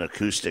an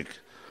acoustic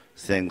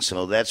thing.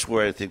 So that's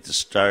where I think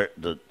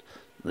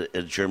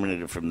it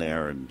germinated from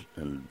there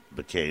and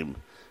became.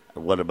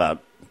 What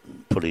about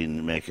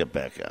putting makeup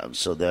back on?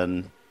 So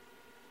then.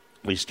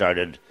 we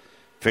started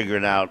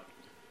figuring out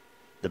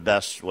the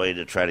best way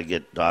to try to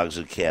get dogs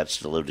and cats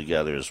to live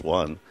together as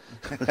one.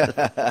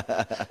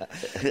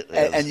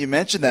 And you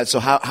mentioned that. So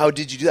how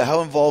did you do that?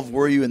 How involved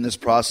were you in this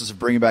process of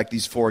bringing back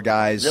these 4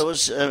 guys? That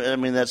was, I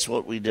mean, that's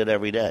what we did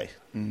every day.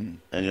 Mm-hmm.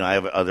 And I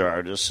have other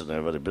artists and I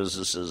have other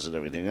businesses and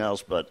everything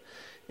else, but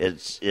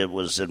it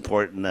was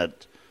important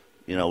that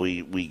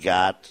we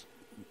got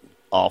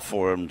all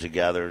 4 of them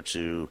together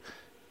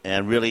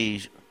and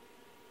really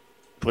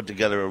put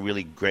together a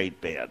really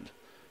great band,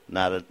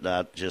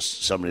 not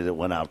just somebody that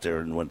went out there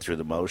and went through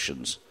the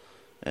motions.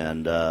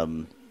 And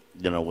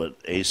with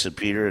Ace and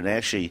Peter, and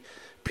actually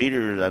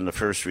Peter on the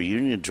first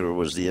reunion tour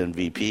was the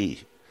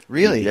MVP.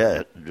 Really?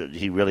 Yeah,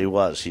 he really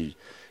was.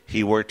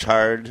 He worked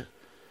hard.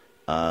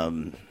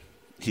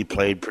 He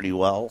played pretty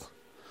well,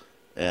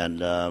 and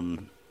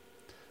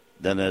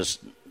then as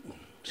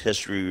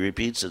history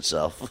repeats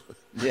itself,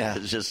 yeah,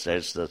 it just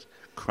starts to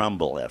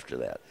crumble after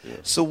that. Yeah.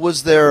 So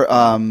was there,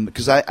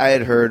 because I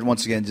had heard,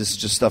 once again,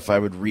 just stuff I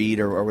would read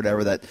or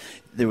whatever, that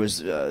there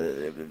was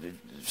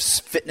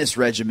fitness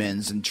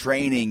regimens and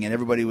training, and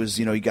everybody was,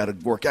 you got to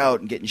work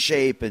out and get in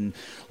shape, and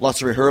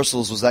lots of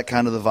rehearsals. Was that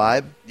kind of the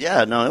vibe?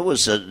 Yeah, no, it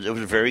was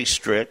very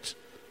strict,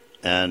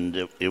 and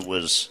it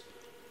was,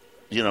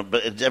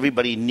 but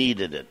everybody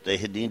needed it. They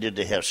needed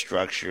to have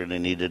structure, and they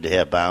needed to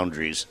have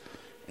boundaries.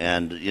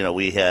 And,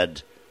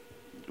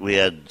 we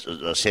had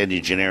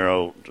Sandy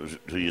Gennaro,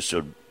 who used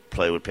to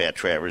play with Pat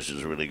Travers,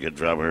 who's a really good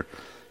drummer.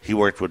 He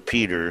worked with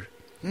Peter.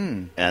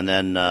 And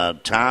then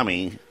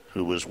Tommy,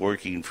 who was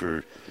working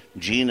for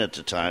Gene at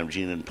the time,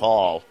 Gene and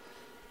Paul,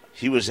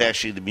 he was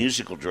actually the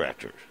musical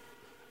director.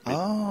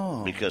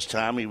 Oh. Because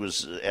Tommy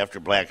was, after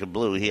Black and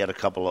Blue, he had a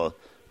couple of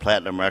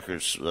platinum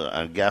records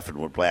on Geffen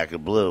with Black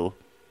and Blue.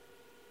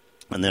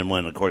 And then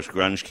when, of course,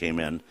 grunge came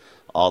in,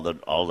 all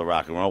the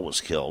rock and roll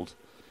was killed.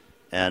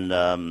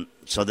 And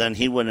so then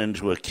he went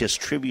into a Kiss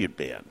tribute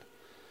band,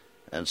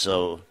 and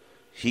so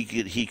he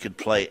could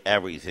play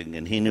everything,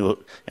 and he knew.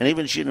 And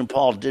even Gene and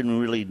Paul didn't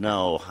really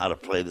know how to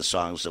play the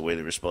songs the way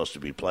they were supposed to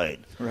be played.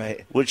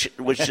 Right. Which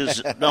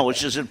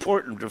is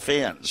important to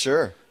fans.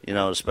 Sure.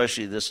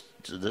 Especially this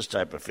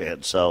type of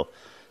fan. So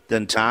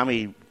then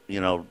Tommy,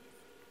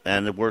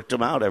 and it worked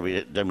him out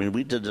every. I mean,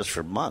 we did this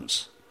for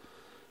months,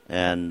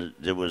 and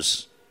it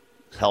was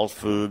health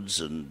foods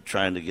and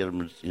trying to get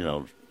them,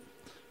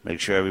 make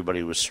sure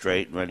everybody was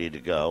straight and ready to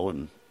go,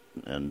 and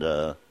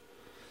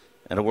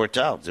it worked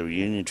out. The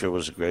reunion tour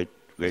was a great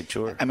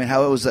tour. I mean,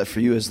 how was that for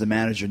you as the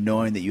manager,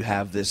 knowing that you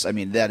have this? I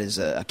mean, that is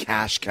a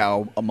cash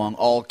cow among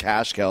all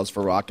cash cows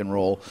for rock and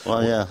roll.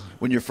 Well, yeah.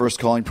 When you're first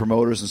calling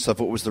promoters and stuff,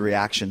 what was the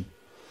reaction?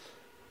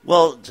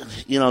 Well,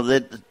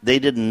 they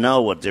didn't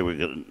know what they were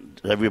going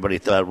to. Everybody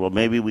thought, well,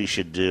 maybe we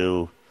should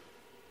do.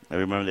 I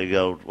remember they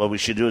go, what we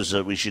should do is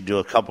we should do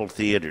a couple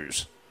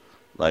theaters,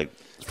 like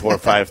 4 or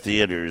 5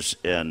 theaters,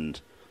 and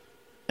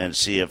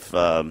see if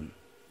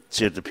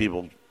the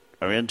people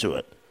are into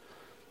it.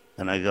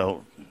 And I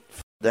go,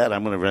 that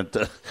I'm going to rent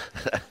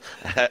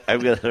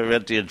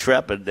the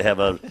Intrepid to have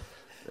a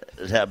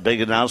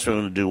big announcement.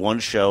 I'm going to do one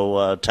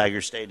show,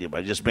 Tiger Stadium.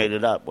 I just made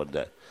it up one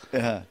day.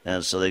 Yeah.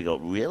 And so they go,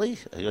 really?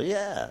 I go,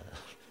 yeah.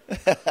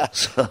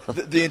 So,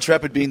 the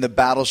Intrepid being the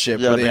battleship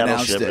where they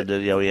announced it.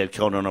 And, we had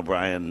Conan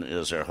O'Brien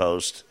as our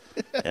host,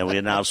 and we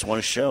announced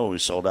one show. We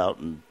sold out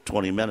in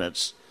 20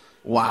 minutes.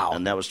 Wow.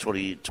 And that was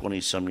 20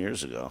 some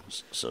years ago.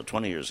 So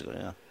 20 years ago,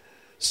 yeah.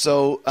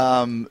 So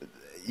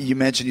you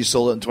mentioned you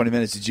sold it in 20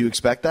 minutes. Did you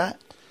expect that?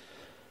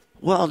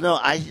 Well, no,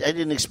 I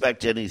didn't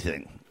expect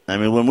anything. I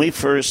mean, when we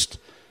first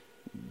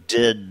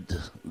did,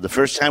 the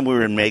first time we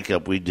were in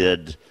makeup, we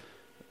did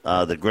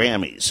the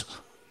Grammys.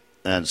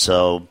 And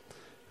so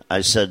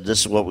I said,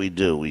 this is what we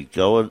do. We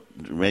go and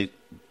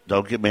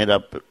don't get made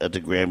up at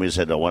the Grammys.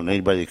 I don't want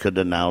anybody that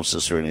couldn't announce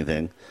this or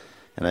anything.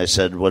 And I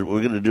said, what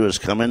we're going to do is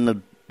come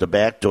in the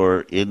back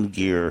door in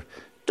gear.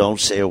 Don't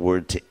say a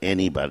word to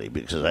anybody,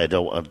 because I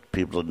don't want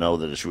people to know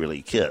that it's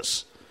really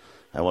Kiss.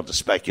 I want the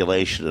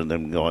speculation and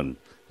them going,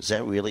 is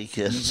that really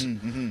Kiss?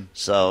 Mm-hmm, mm-hmm.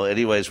 So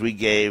anyways, we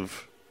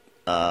gave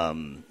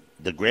the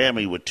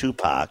Grammy with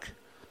Tupac.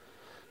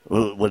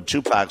 When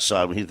Tupac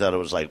saw him, he thought it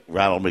was like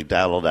Ronald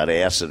McDonald on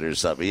acid or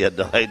something. He had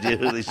no idea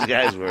who these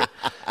guys were.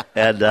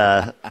 And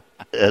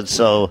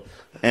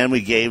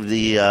we gave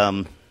the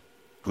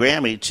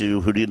Grammy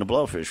to Hootie and the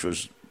Blowfish,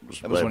 was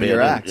one of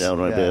your acts. Yeah, one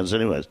of my bands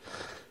anyways.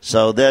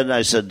 So then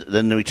I said,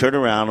 then we turn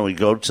around and we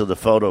go to the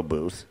photo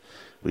booth.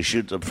 We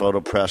shoot the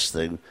photo press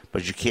thing,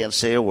 but you can't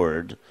say a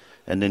word.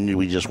 And then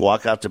we just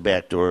walk out the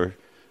back door,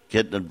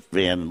 get in the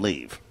van, and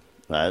leave.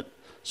 Right?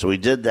 So we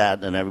did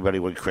that, and everybody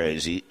went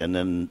crazy. And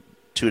then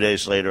 2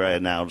 days later, I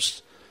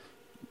announced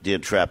the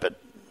Intrepid,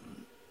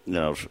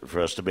 for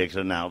us to make an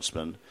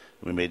announcement.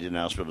 We made the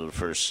announcement of the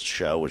first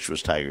show, which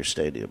was Tiger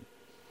Stadium.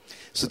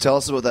 So tell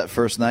us about that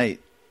first night.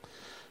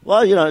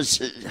 Well,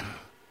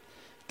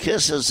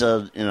 Kiss is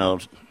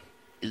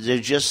they're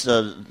just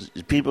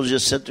people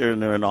just sit there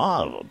and they're in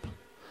awe of them.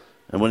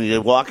 And when they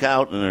walk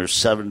out and they're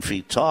 7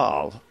 feet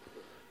tall,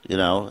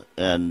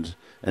 and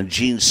And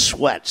Gene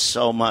sweats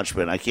so much,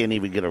 man, I can't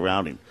even get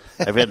around him.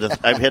 I've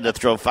had to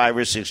throw 5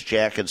 or 6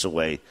 jackets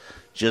away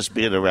just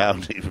being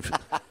around him.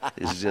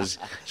 He's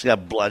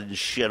got blood and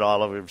shit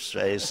all over his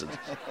face.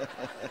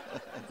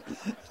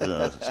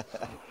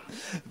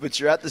 But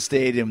you're at the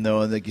stadium,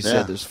 though, and like you Yeah.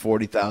 said, there's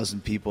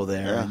 40,000 people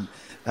there.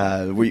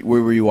 Yeah. And, where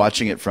were you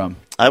watching it from?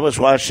 I was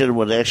watching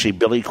with actually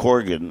Billy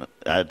Corgan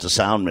at the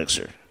sound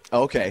mixer.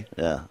 Okay.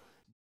 Yeah.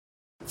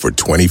 For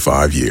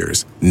 25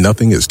 years,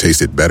 nothing has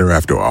tasted better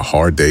after a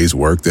hard day's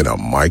work than a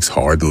Mike's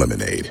Hard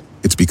Lemonade.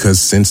 It's because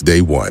since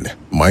day one,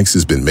 Mike's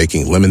has been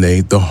making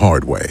lemonade the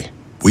hard way.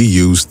 We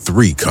use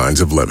 3 kinds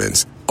of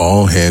lemons,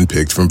 all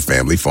hand-picked from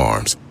family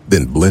farms,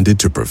 then blended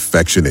to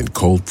perfection and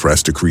cold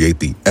pressed to create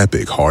the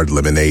epic hard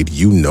lemonade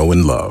you know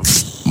and love.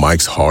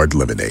 Mike's Hard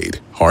Lemonade.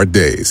 Hard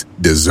days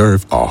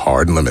deserve a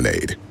hard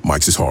lemonade.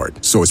 Mike's is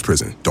hard, so is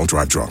prison. Don't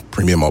drive drunk.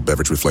 Premium malt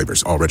beverage with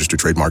flavors. All registered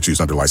trademarks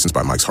used under license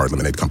by Mike's Hard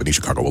Lemonade Company,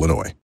 Chicago,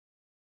 Illinois.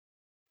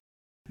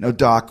 Now,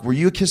 Doc, were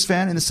you a Kiss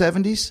fan in the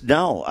 70s?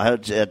 No,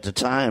 at the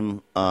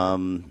time,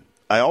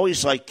 I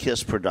always liked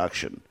Kiss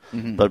production.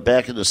 But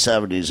back in the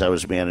 70s, I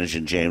was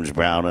managing James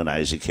Brown and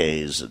Isaac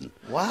Hayes and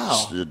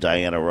Wow.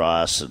 Diana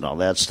Ross and all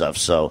that stuff.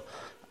 So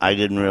I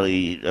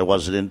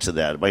wasn't into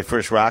that. My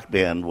first rock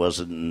band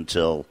wasn't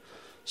until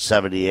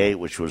 78,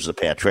 which was the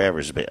Pat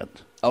Travers Band.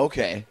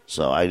 Okay.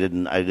 So I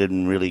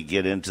didn't really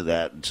get into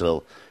that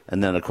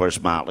and then of course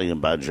Motley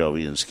and Bon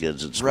Jovi and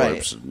Skids and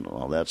Scorps and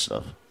all that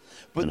stuff.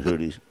 But and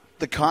Hootie.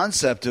 The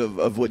concept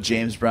of what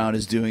James Brown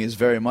is doing is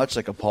very much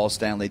like a Paul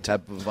Stanley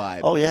type of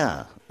vibe. Oh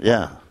yeah,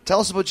 yeah. Tell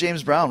us about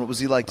James Brown. What was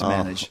he like to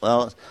manage?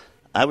 Well,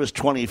 I was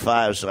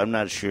 25, so I'm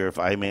not sure if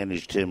I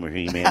managed him or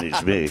he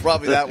managed me.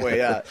 Probably that way,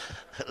 yeah.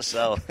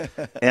 So,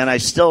 and I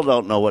still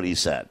don't know what he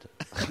said.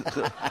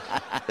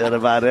 And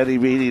about any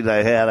meeting I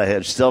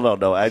had, still don't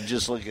know. I'm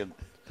just looking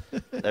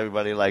at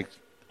everybody like,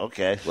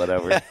 okay,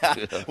 whatever.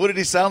 What did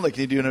he sound like?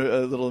 Can you do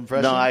a little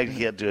impression? No, I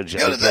can't do a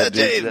job. Go to that,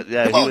 Dave.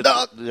 Yeah, Come on,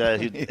 Doc. Yeah,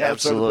 Yeah,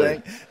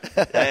 absolutely.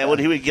 sort of And when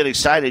he would get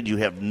excited, you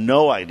have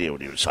no idea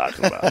what he was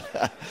talking about.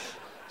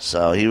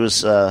 So he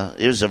was a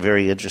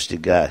very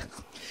interesting guy.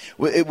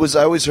 I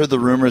always heard the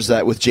rumors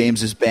that with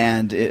James's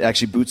band,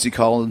 actually Bootsy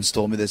Collins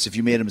told me this, if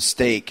you made a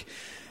mistake,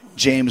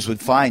 James would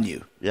fine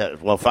you. Yeah,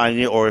 well, fine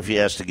you, or if he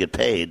has to get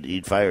paid,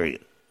 he'd fire you.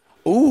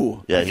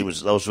 Ooh. Yeah,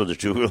 those were the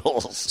 2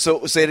 rules.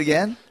 So say it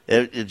again?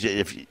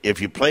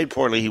 If you played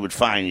poorly, he would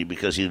fine you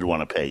because he didn't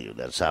want to pay you.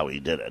 That's how he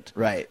did it.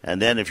 Right. And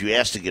then if you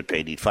asked to get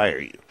paid, he'd fire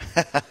you.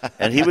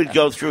 And he would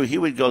go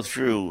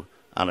through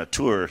on a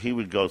tour, he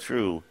would go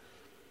through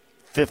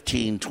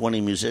 15,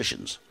 20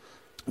 musicians.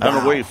 I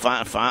don't know where he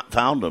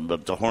found them,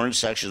 but the horn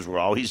sections were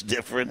always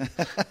different.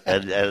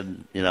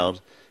 and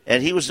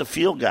he was a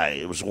feel guy.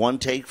 It was one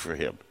take for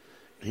him.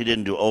 He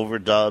didn't do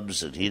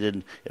overdubs,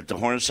 and if the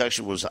horn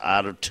section was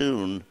out of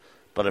tune,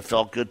 but it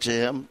felt good to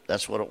him,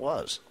 that's what it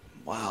was.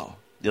 Wow.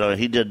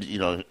 He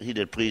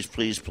did Please,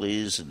 Please,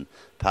 Please, and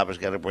Papa's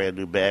Got a Brand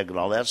New Bag and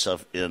all that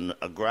stuff in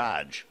a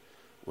garage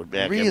with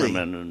Mac Really?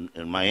 Emmerman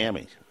in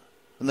Miami.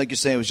 And like you're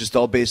saying, it was just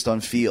all based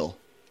on feel.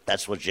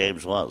 That's what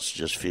James was,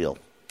 just feel.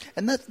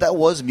 And that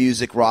was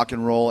music, rock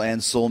and roll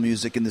and soul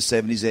music in the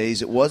 70s,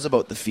 80s. It was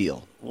about the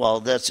feel.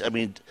 Well,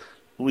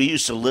 we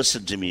used to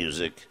listen to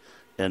music,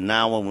 and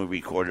now when we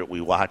record it, we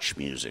watch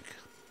music.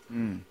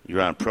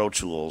 You're on Pro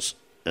Tools,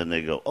 and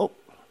they go, oh,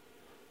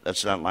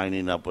 that's not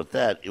lining up with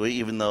that,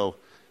 even though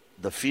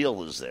the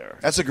feel is there.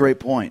 That's a great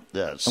point.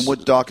 Yes. And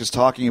what Doc is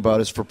talking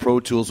about is for Pro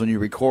Tools, when you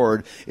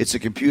record, it's a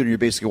computer. You're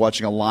basically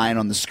watching a line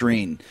on the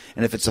screen.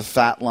 And if it's a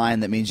fat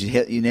line, that means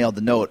you nailed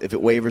the note. If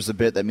it wavers a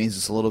bit, that means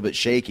it's a little bit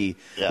shaky,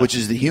 which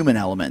is the human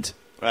element.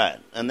 Right.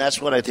 And that's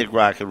what I think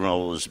rock and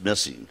roll is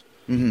missing.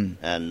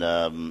 Mm-hmm. And,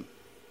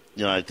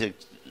 I think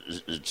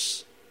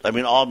it's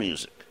all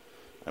music.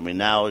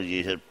 Now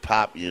you hit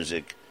pop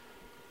music.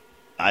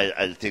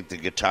 I think the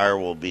guitar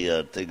will be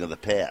a thing of the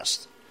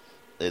past.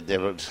 They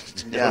don't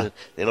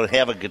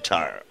have a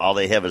guitar. All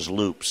they have is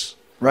loops,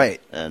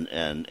 right?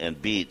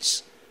 And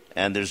beats,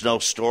 and there's no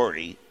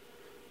story.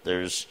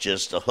 There's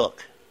just a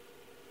hook.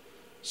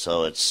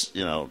 So it's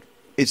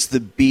it's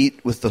the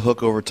beat with the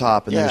hook over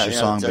top, and there's your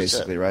song that's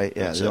basically, it. right?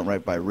 Yeah, That's they don't it.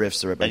 write by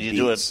riffs; they write by and you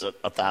beats. do it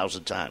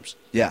 1,000 times.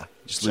 Yeah,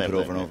 just loop Same it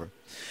over thing, and yeah.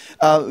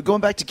 over. Going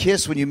back to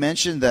Kiss, when you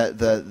mentioned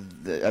that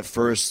at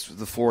first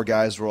the 4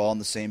 guys were all on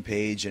the same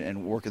page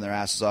and working their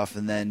asses off,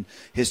 and then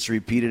history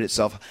repeated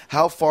itself,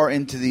 how far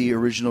into the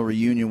original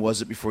reunion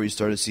was it before you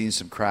started seeing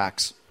some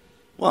cracks?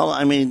 Well,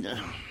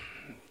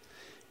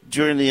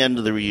 during the end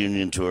of the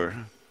reunion tour,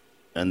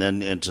 and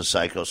then into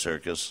Psycho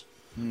Circus,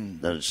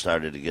 then it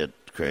started to get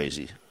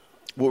crazy.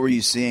 What were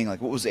you seeing?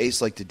 Like, what was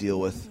Ace like to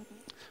deal with?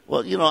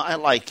 Well, I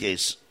like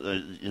Ace,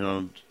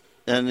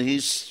 and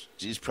he's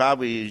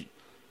probably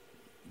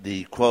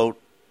the, quote,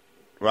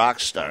 rock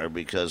star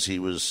because he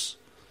was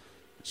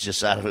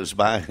just out of his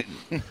mind.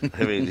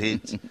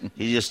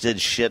 He just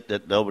did shit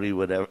that nobody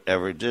would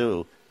ever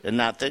do and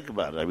not think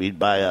about it. He'd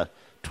buy a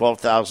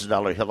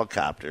 $12,000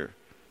 helicopter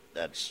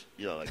that's,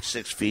 like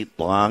 6 feet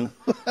long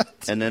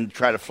and then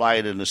try to fly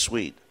it in a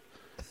suite.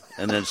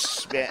 and then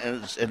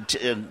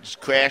and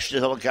crashed the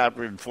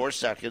helicopter in 4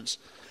 seconds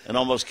and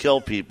almost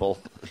killed people.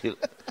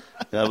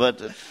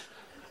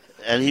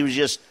 And he would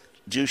just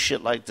do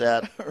shit like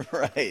that,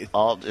 right?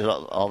 All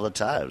the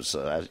time.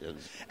 So,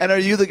 and are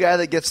you the guy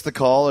that gets the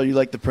call? Are you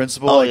like the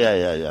principal? Oh like,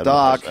 yeah.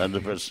 Doc, I'm the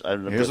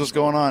here's what's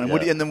going on.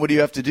 Yeah. And then what do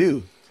you have to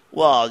do?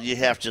 Well, you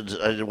have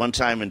to. One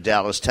time in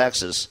Dallas,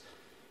 Texas,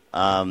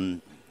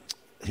 him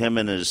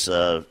and his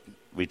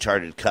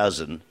retarded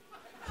cousin,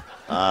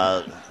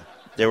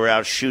 they were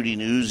out shooting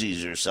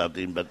Uzis or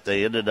something, but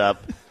they ended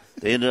up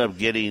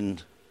getting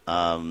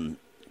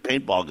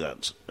paintball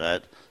guns,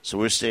 right? So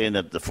we're staying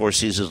at the Four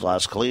Seasons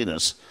Las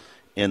Colinas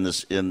in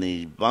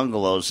the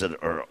bungalows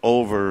that are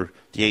over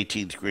the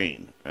 18th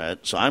green, right?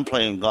 So I'm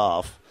playing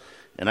golf,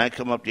 and I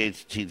come up the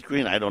 18th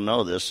green. I don't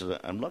know this. And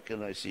I'm looking,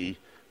 and I see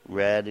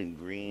red and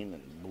green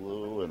and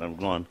blue, and I'm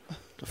going,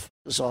 the f***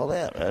 is all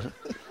that, right?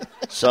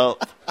 So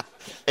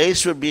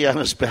Ace would be on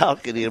his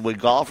balcony, and when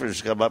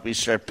golfers come up, he'd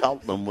start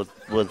pelting them with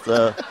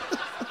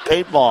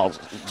paintballs,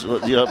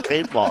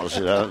 paintballs,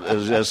 It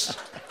was just...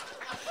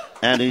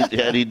 And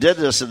he did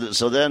this, and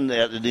so then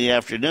in the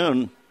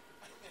afternoon,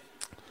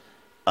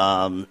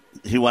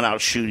 he went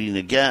out shooting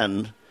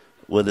again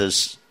with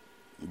his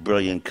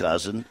brilliant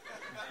cousin.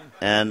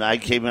 And I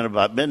came in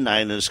about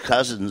midnight, and his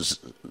cousin's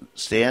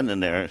standing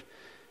there,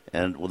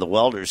 and with a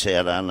welder's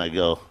hat on. I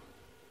go,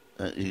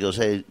 he goes,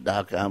 "Hey,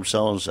 Doc, I'm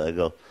so-and-so." I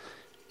go,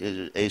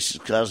 "Ace's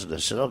cousin." I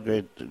said, "Oh,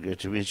 great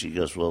to meet you." He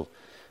goes, "Well,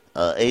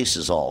 Ace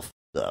is all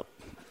f***ed up."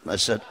 I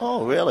said,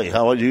 "Oh, really?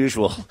 How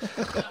unusual."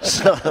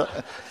 So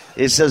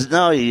he says,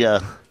 "No, he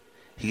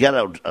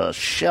got a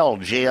shell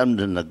jammed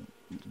in the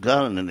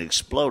gun and it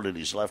exploded.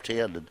 He's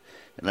left-handed,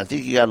 and I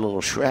think he got a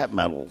little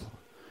shrapnel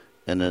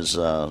in his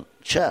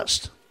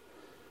chest."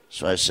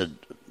 So I said,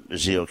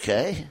 "Is he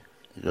okay?"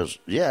 He goes,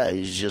 "Yeah,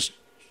 he's just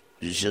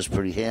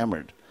pretty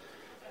hammered."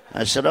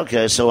 I said,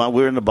 "Okay." So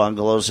we're in the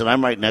bungalows, and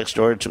I'm right next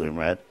door to him,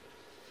 right?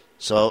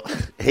 So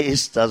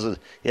Ace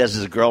he has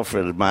his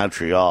girlfriend in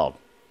Montreal,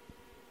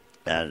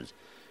 and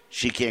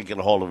she can't get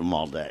a hold of him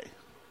all day.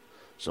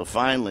 So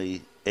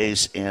finally,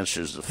 Ace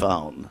answers the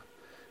phone,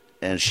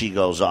 and she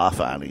goes off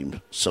on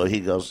him. So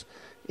he goes,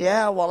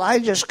 "Yeah, well, I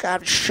just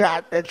got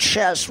shot in the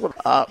chest with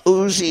a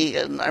Uzi,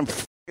 and I'm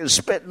f***ing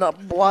spitting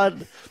up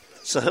blood."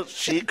 So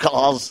she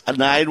calls a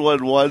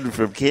 911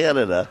 from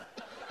Canada,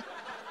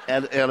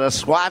 and a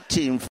SWAT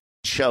team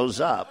shows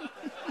up.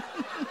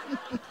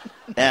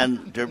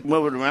 And they're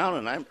moving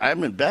around, and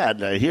I'm in bed,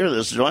 and I hear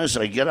this noise,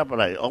 so I get up,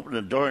 and I open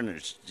the door, and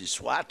there's the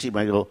SWAT team.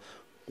 I go,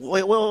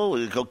 wait,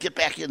 go get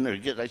back in there.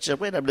 I said,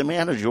 "Wait, I'm the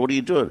manager. What are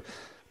you doing?"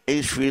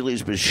 "Ace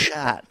Frehley's been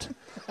shot."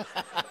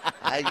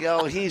 I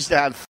go, "He's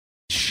not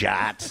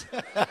shot.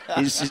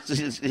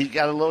 He's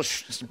got a little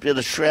bit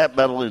of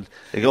shrapnel." And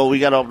they go, "We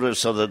got to open it,"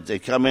 so that they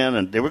come in,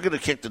 and they were going to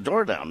kick the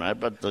door down, right?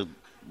 But the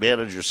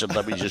manager said,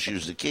 "Let me just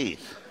use the key."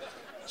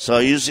 So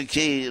I used the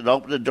key and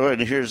opened the door,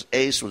 and here's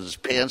Ace with his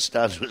pants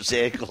down to his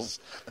ankles,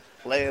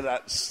 laying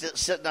out,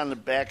 sitting on the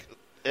back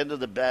end of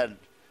the bed,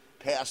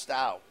 passed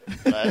out.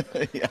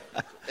 Right? Yeah.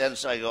 And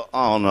so I go,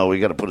 "Oh no, we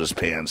got to put his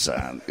pants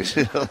on."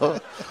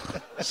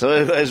 So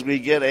anyways, we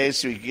get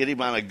Ace, we get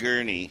him on a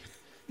gurney,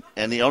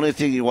 and the only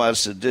thing he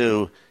wants to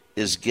do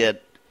is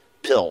get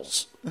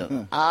pills.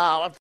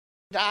 I'm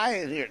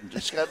dying here.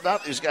 He's got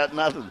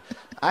nothing.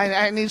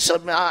 I need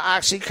some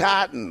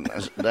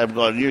Oxycontin. I'm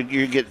going,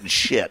 you're getting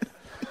shit.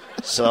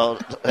 So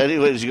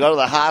anyways, you go to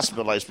the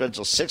hospital. I spent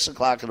till 6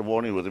 o'clock in the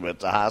morning with him at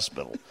the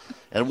hospital,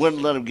 and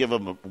wouldn't let him give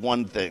him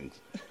one thing,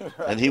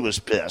 and he was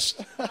pissed.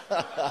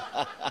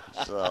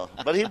 So,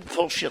 but he'd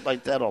pull shit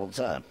like that all the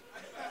time.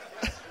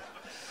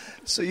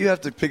 So you have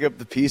to pick up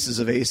the pieces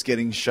of Ace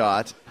getting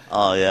shot.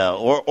 Oh yeah,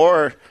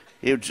 or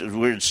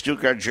we're in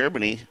Stuttgart,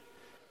 Germany,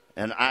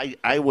 and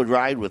I would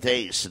ride with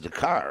Ace in the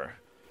car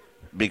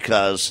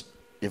because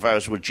if I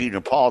was with Gene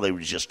or Paul, they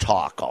would just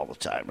talk all the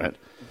time, right?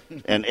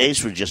 And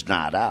Ace would just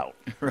nod out.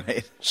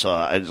 Right. So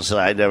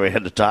I never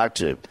had to talk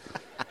to him.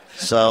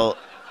 So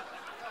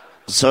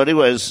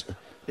anyways,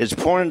 it's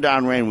pouring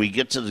down rain. We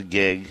get to the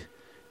gig,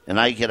 and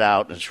I get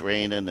out, and it's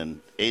raining, and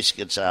Ace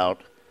gets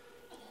out.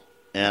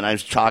 And I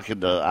was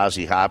talking to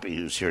Ozzy Hoppy,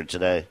 who's here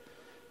today,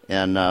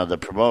 and the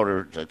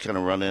promoter to kind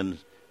of run in, and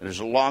there's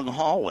a long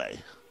hallway.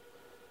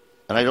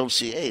 And I don't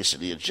see Ace,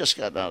 and he had just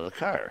gotten out of the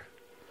car.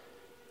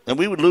 And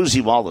we would lose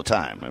him all the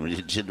time. I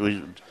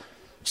mean,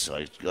 so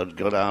I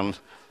go down,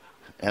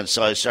 and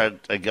so I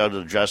go to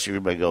the dressing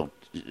room. I go,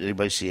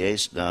 "Anybody see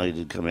Ace?" "No, he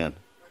didn't come in."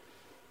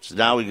 So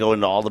now we go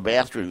into all the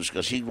bathrooms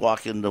because he'd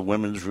walk in the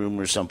women's room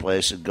or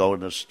someplace and go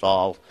in the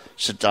stall,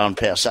 sit down,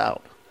 pass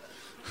out.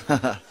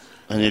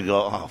 And you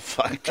go, "Oh,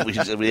 fuck, we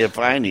didn't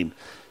find him."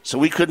 So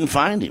we couldn't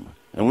find him.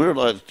 And we were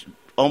like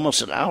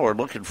almost an hour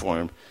looking for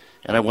him.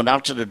 And I went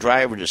out to the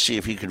driver to see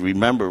if he could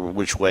remember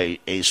which way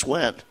Ace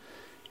went.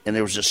 And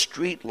there was a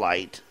street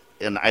light,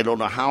 and I don't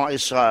know how I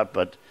saw it,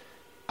 but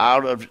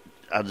out of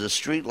the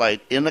street light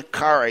in the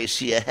car, I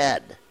see a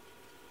head,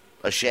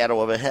 a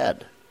shadow of a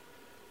head.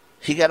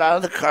 He got out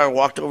of the car,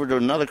 walked over to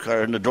another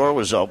car, and the door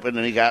was open,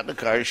 and he got in the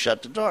car and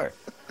shut the door.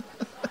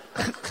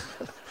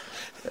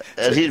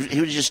 And he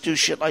would just do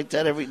shit like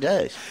that every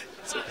day.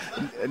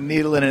 A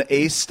needle in an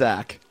Ace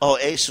stack. Oh,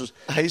 Ace was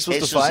How are you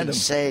supposed Ace to find him? was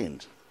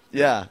insane.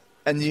 Yeah.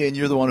 And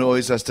you're the one who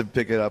always has to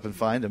pick it up and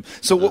find him.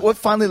 So what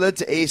finally led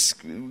to Ace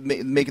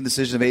making the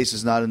decision of Ace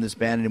is not in this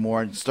band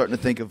anymore and starting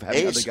to think of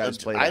having other guys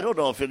play I that? don't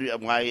know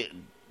why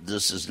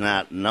this is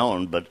not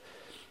known, but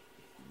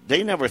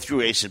they never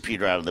threw Ace and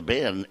Peter out of the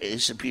band.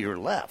 Ace and Peter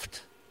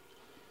left.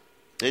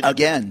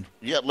 Again.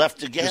 Yeah,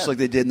 left again. Just like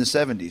they did in the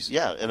 70s.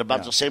 Yeah, in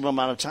about the same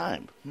amount of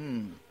time.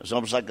 It's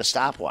almost like a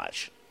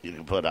stopwatch you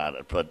can put on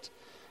it. But,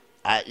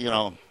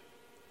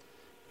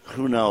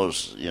 who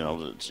knows?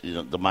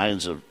 The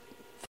mind's a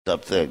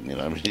up thing.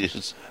 I mean,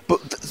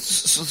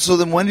 so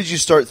then when did you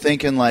start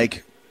thinking,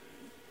 like,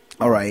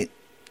 all right,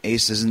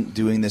 Ace isn't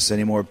doing this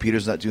anymore,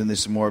 Peter's not doing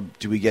this anymore,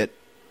 do we get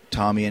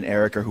Tommy and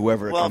Eric or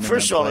whoever? Well,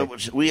 first of all,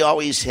 Tommy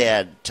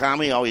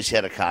always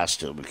had a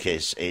costume in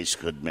case Ace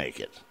couldn't make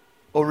it.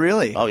 Oh,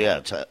 really? Oh,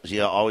 yeah. He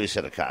always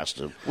had a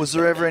costume. Was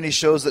there ever any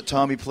shows that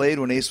Tommy played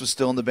when Ace was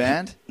still in the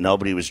band?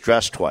 Nobody was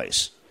dressed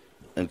twice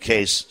in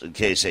case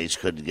Ace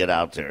couldn't get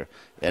out there.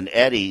 And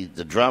Eddie,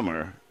 the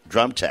drummer,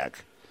 drum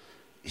tech,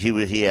 he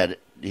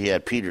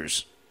had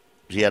Peter's.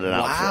 He had an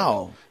outfit.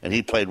 Wow. And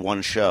he played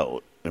one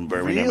show in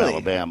Birmingham, Really?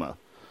 Alabama.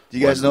 Do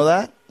you guys know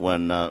that?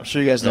 I'm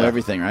sure you guys know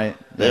everything, right?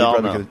 They You all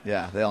probably know.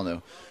 Yeah, they all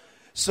know.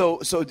 So,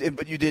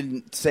 but you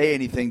didn't say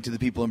anything to the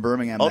people in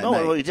Birmingham that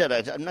night? No, he did.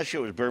 I'm not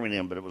sure it was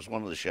Birmingham, but it was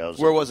one of the shows.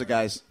 Where was it,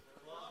 guys?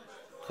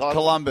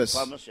 Columbus.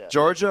 Yeah.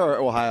 Georgia or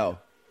Ohio?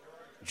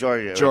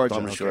 Georgia.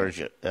 Okay.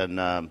 Georgia. And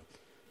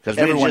because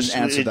Everyone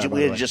answered that, by we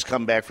the had way. just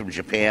come back from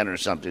Japan or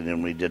something,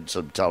 and we did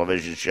some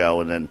television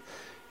show, and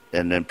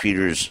then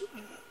Peter's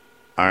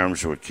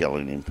arms were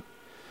killing him,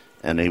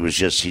 and he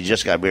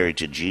just got married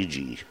to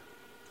Gigi.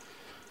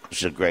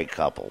 It's a great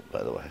couple,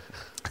 by the way.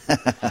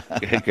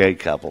 Great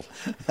couple.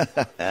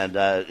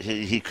 And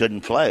he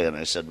couldn't play, and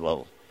I said,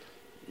 well,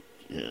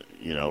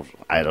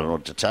 I don't know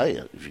what to tell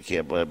you. If you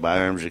can't play, my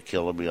arms are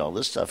killing me, all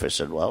this stuff. I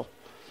said, well,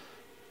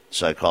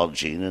 so I called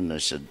Gene, and I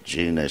said,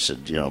 Gene,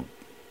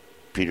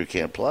 Peter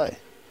can't play.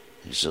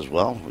 He says,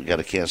 well, we got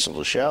to cancel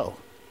the show.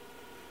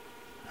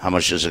 How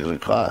much is it going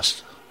to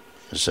cost?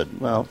 I said,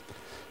 well,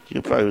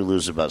 you'll probably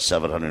lose about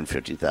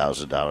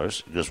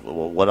 $750,000. He goes,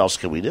 well, what else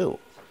can we do?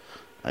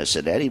 I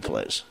said, Eddie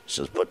plays. He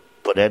says, put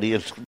Eddie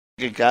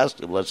in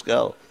costume. Let's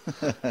go.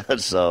 And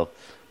so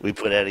we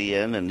put Eddie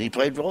in, and he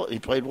played well. He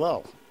played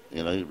well.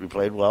 He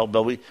played well,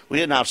 but we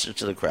announced it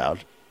to the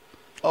crowd.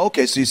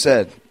 Okay, so you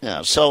said.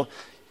 Yeah, so,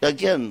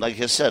 again, like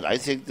I said, I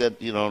think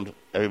that,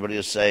 everybody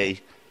will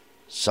say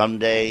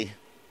someday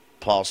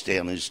Paul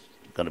Stanley's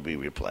going to be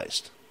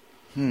replaced.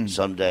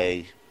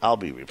 Someday I'll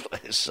be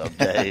replaced.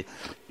 Someday,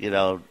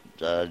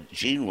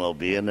 Gene will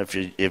be. And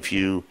if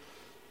you're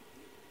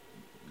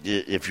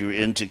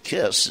into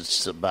Kiss,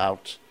 it's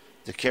about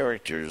the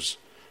characters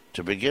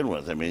to begin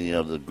with. I mean,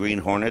 the Green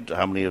Hornet,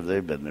 how many have they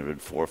been? There been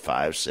 4,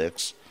 5,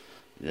 6.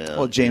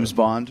 Well, James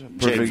Bond,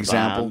 perfect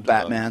example. Bond,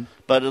 Batman.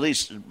 But at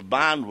least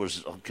Bond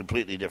was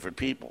completely different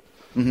people.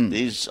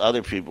 These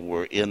other people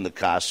were in the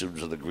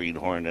costumes of the Green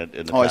Hornet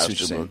and the I see what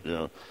costume. you're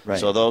saying. Of, Right.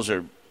 So those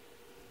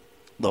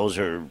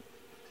are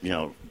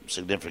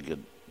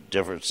significant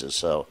differences.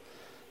 So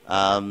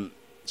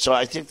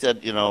I think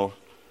that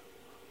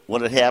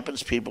when it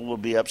happens, people will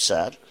be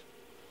upset.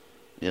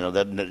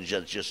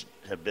 That just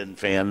have been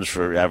fans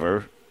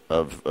forever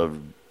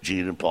of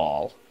Gene and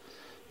Paul,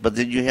 but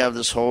then you have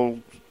this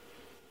whole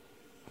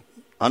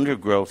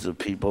undergrowth of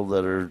people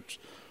that are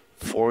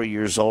 4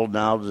 years old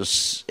now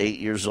to 8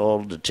 years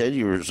old to 10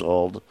 years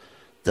old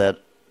that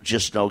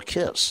just know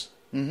Kiss.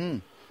 Mm-hmm.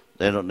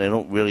 They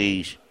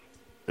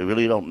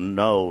really don't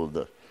know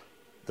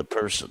the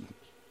person.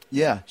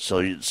 Yeah.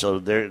 So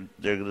they're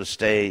going to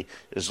stay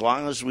as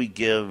long as we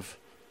give.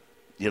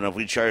 If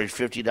we charge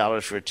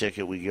 $50 for a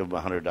ticket, we give them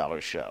a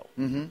 $100 show.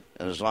 Mm-hmm.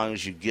 And as long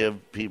as you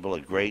give people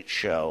a great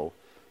show,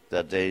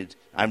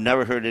 I've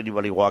never heard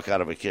anybody walk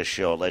out of a Kiss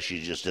show unless you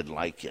just didn't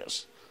like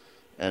Kiss,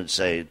 and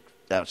say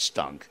that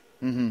stunk.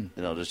 Mm-hmm.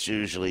 That's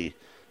usually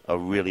a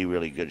really,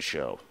 really good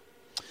show.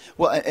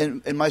 Well,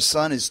 and my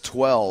son is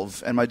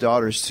 12, and my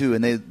daughter's 2,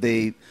 and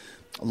they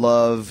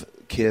love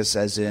Kiss,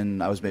 as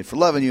in I Was Made for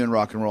Loving You and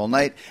Rock and Roll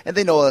Night, and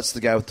they know that's the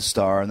guy with the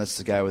star, and that's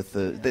the guy with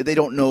they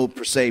don't know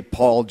per se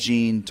Paul,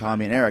 Gene,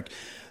 Tommy, and Eric.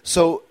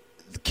 So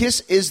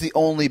Kiss is the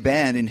only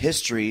band in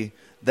history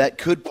that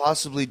could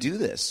possibly do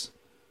this.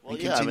 Well,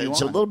 yeah,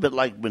 it's a little bit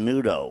like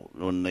Menudo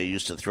when they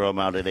used to throw them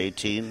out at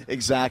 18.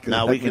 Exactly.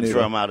 Now we can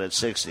throw them out at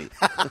 60.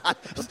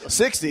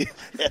 60?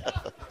 Yeah.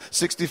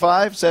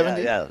 65,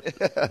 70? Yeah.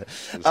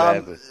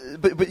 Exactly.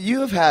 But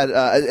you have had,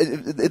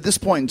 at this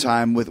point in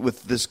time,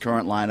 with this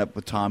current lineup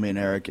with Tommy and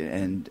Eric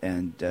and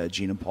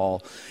Gene and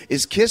Paul,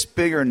 is Kiss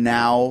bigger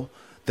now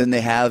than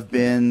they have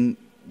been?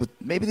 With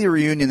maybe the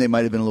reunion, they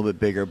might have been a little bit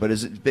bigger, but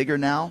is it bigger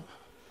now?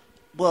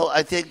 Well,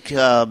 I think,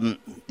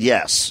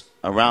 yes.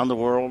 Around the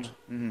world,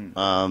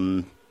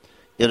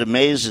 it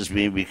amazes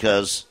me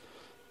because,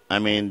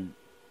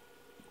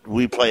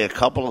 we play a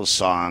couple of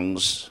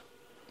songs,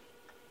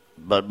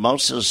 but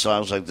most of the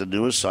songs, like the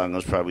newest song,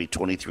 was probably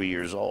 23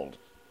 years old.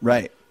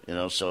 Right.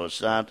 So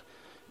it's not,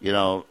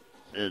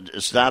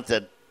 it's not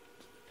that.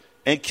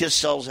 And Kiss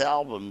sells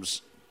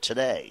albums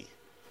today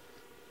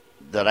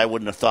that I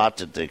wouldn't have thought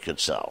that they could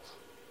sell.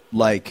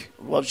 Like?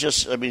 Well,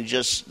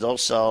 they'll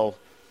sell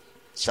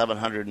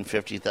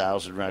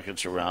 750,000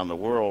 records around the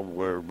world,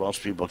 where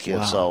most people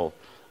can't sell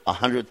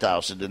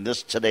 100,000 in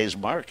today's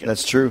market.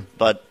 That's true.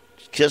 But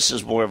Kiss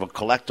is more of a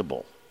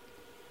collectible,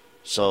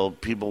 so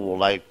people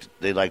like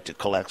to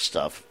collect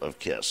stuff of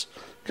Kiss,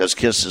 because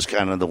Kiss is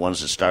kind of the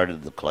ones that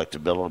started the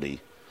collectability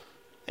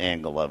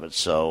angle of it.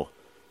 So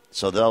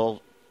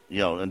they'll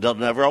and they'll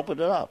never open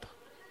it up.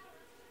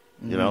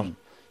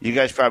 You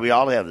guys probably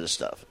all have this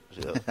stuff.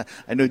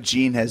 I know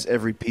Gene has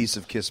every piece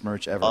of Kiss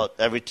merch ever.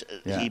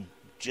 He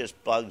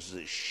just bugs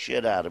the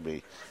shit out of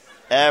me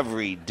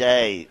every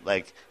day.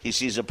 Like, he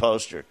sees a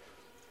poster.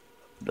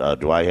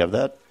 Do I have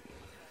that?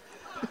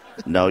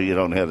 No, you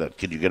don't have that.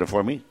 Can you get it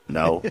for me?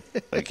 No,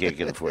 I can't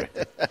get it for you.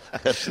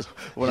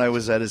 When I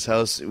was at his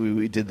house,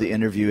 we did the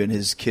interview in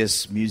his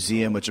Kiss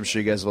museum, which I'm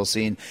sure you guys have all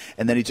seen.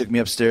 And then he took me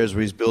upstairs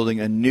where he's building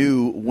a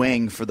new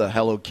wing for the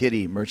Hello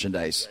Kitty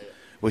merchandise,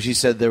 which he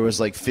said there was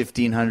like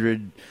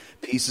 1,500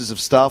 pieces of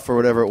stuff or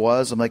whatever it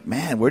was. I'm like,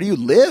 man, where do you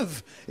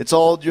live? It's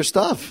all your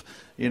stuff,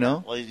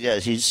 Well, yeah,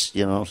 he's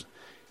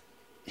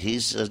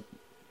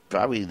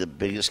probably the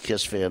biggest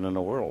Kiss fan in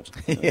the world.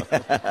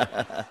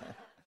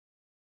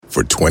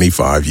 For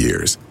 25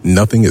 years,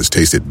 nothing has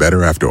tasted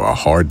better after a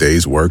hard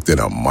day's work than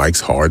a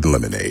Mike's Hard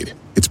Lemonade.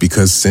 It's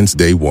because since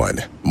day one,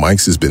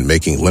 Mike's has been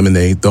making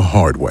lemonade the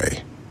hard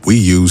way. We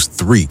use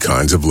 3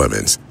 kinds of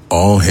lemons,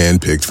 all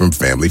hand-picked from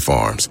family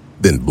farms,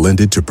 then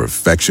blended to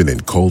perfection in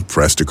cold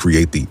press to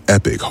create the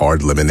epic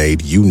hard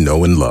lemonade you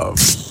know and love.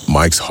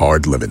 Mike's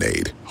Hard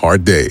Lemonade.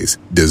 Hard days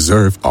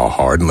deserve a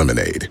hard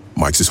lemonade.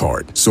 Mike's is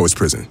hard, so is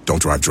prison.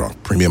 Don't drive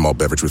drunk. Premium malt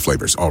beverage with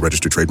flavors. All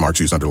registered trademarks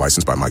used under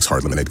license by Mike's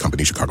Hard Lemonade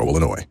Company, Chicago,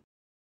 Illinois.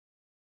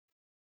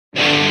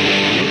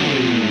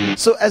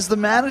 So as the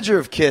manager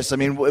of Kiss, I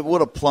mean,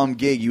 what a plum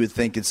gig. You would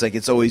think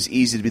it's always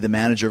easy to be the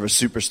manager of a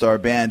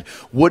superstar band.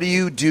 What do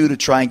you do to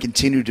try and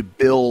continue to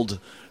build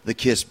the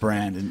Kiss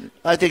brand? And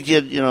I think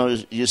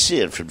you see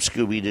it from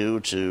Scooby-Doo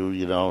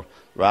to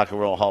Rock and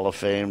Roll Hall of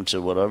Fame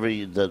to whatever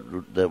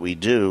that we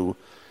do.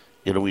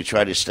 We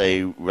try to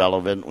stay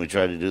relevant. We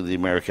try to do the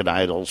American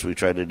Idols. We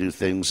try to do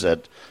things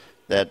that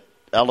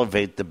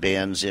elevate the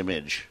band's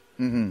image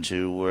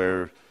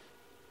to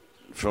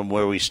from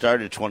where we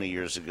started 20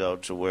 years ago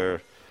to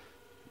where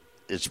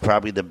it's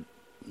probably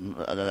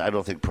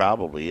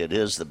it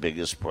is the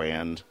biggest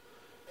brand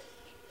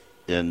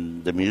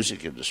in the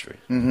music industry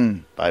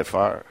by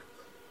far.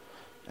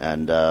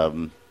 And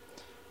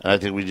I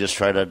think we just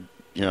try to,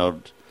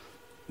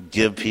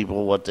 give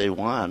people what they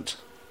want,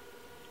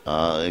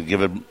 and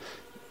give it,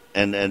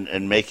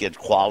 and make it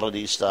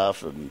quality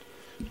stuff. And,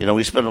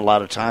 we spend a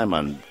lot of time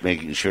on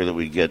making sure that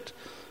we get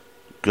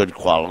good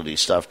quality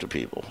stuff to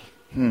people.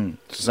 So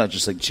it's not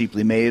just like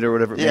cheaply made or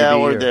whatever it may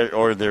be,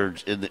 or they're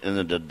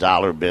in the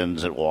dollar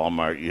bins at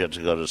Walmart. You have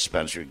to go to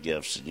Spencer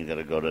Gifts, and you got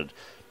to go to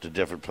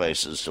different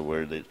places to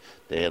where they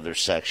have their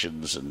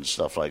sections and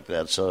stuff like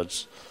that. So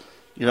it's,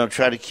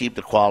 try to keep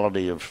the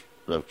quality of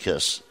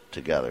Kiss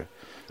together.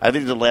 I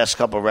think the last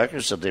couple of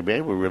records that they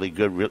made were really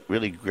good,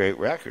 really great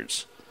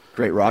records.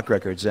 Great rock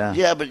records, yeah.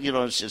 Yeah, but,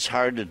 it's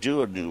hard to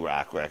do a new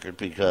rock record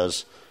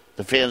because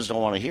the fans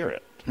don't want to hear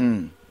it.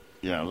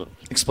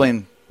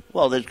 Explain.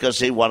 Well, because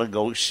they want to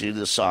go see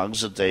the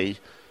songs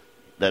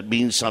that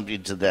mean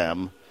something to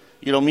them.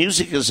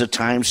 Music is a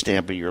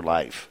timestamp of your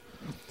life.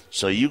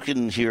 So you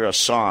can hear a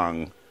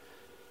song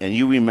and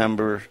you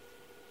remember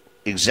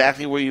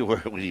exactly where you were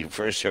when you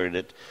first heard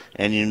it,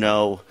 and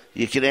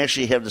you can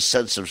actually have the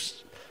sense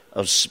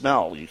of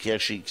smell. You can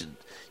actually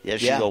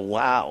go,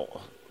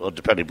 wow. Well,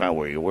 depending upon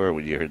where you were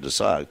when you heard the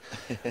song.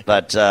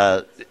 But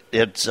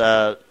it's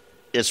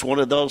one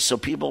of those, so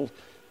people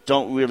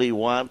don't really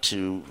want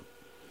to.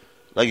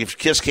 Like if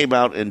Kiss came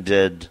out and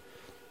did,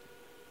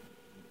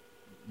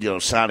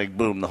 Sonic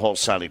Boom, the whole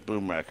Sonic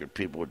Boom record,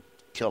 people would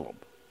kill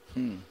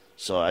them.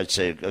 So I'd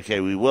say, okay,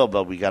 we will,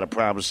 but we got to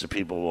promise that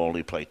people will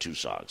only play 2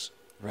 songs.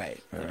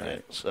 Right.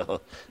 Okay.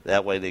 So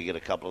that way they get a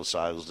couple of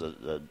songs,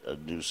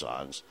 new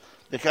songs.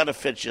 They kind of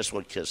fit just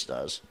what Kiss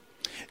does.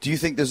 Do you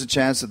think there's a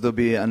chance that there'll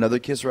be another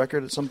Kiss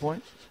record at some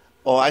point?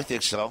 Oh, I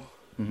think so.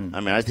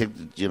 I mean, I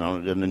think,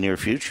 in the near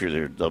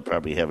future, they'll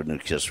probably have a new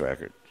Kiss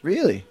record.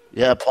 Really?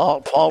 Yeah,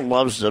 Paul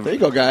loves to. There you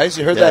go, guys.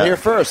 You heard that here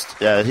first.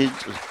 Yeah,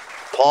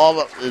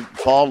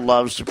 Paul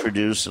loves to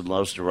produce and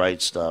loves to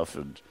write stuff,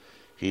 and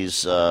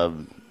he's,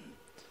 and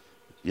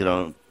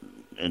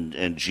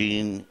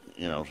Gene,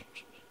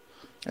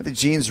 I think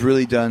Gene's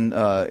really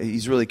done.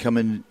 He's really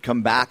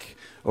come back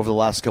over the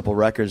last couple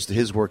records.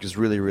 His work is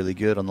really, really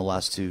good on the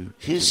last 2.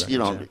 He's, he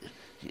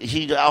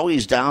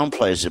always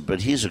downplays it,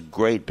 but he's a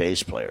great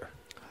bass player.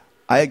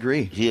 I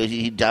agree.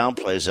 He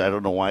downplays it. I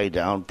don't know why he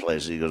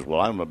downplays it. He goes, well,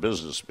 I'm a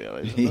businessman.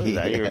 I said,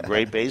 no, you're a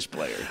great bass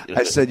player.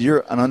 I said,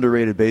 you're an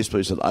underrated bass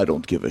player. He said, I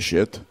don't give a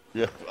shit.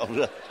 Yeah.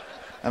 And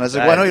I was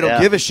like, well, I know you don't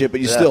give a shit,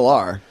 but you still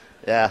are.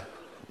 Yeah.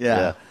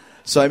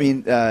 So, I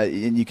mean,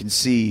 and you can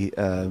see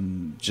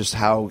just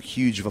how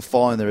huge of a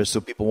following there is. So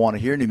people want to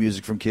hear new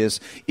music from Kiss,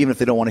 even if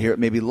they don't want to hear it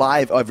maybe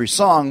live every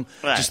song.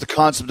 Right. Just the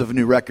concept of a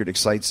new record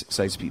excites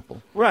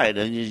people. Right,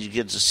 and you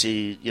get to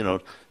see,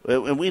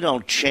 and we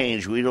don't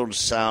change. We don't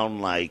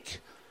sound like,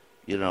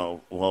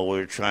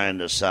 we're trying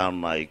to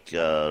sound like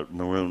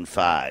Maroon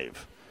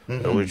 5.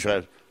 Mm-hmm. We're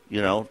trying,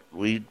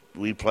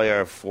 we play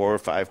our 4 or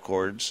 5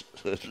 chords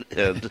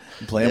and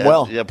play them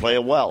well. Yeah, play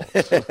them well.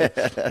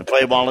 And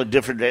play them all in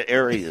different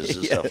areas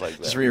and stuff like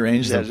that. Just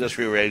rearrange them. Yeah, just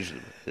rearrange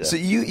them. Yeah. So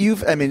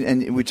you've,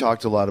 and we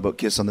talked a lot about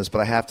Kiss on this, but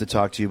I have to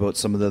talk to you about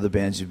some of the other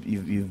bands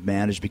you've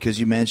managed, because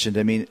you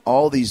mentioned,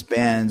 all these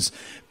bands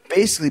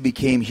basically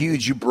became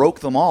huge. You broke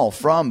them all,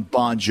 from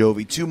Bon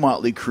Jovi to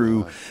Motley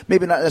Crue.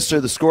 Maybe not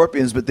necessarily the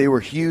Scorpions, but they were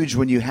huge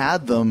when you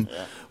had them.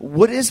 Yeah.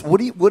 What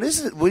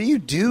do you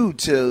do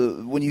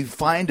to when you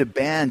find a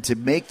band to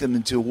make them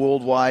into a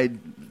worldwide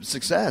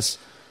success?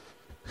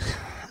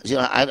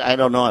 I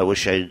don't know. I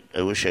wish I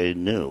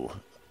knew.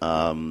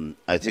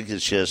 I think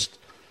it's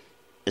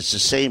the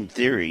same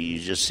theory.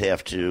 You just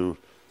have to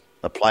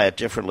apply it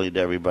differently to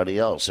everybody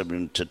else. I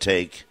mean, to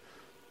take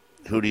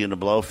Hootie and the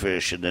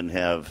Blowfish and then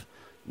have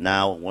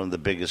now one of the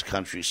biggest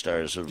country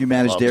stars of. You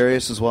managed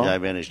Darius as well? Yeah, I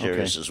managed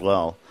Darius as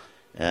well,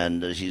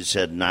 and he's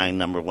had 9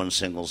 #1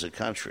 singles in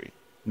country.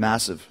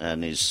 Massive.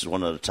 And he's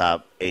one of the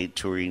top 8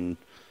 touring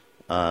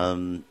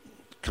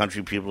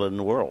country people in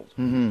the world.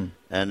 Mm-hmm.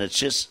 And I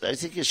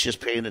think it's just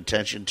paying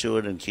attention to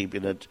it and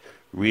keeping it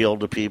real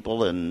to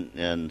people.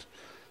 And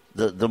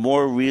the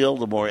more real,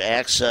 the more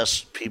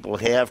access people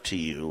have to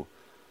you.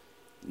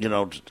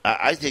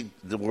 I think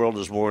the world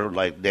is more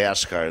like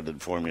NASCAR than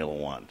Formula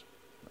One.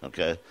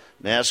 Okay?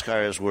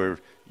 NASCAR is where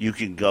you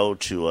can go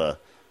to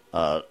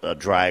a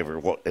driver,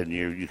 and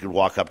you can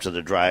walk up to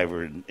the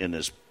driver in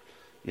his,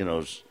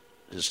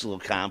 this little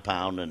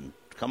compound and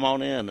come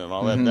on in and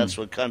all that. Mm-hmm. That's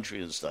what country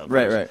and stuff is.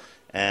 Right.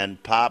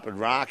 And pop and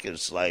rock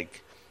is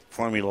like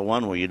Formula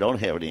One, where you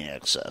don't have any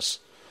access.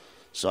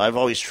 So I've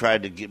always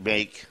tried to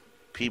make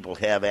people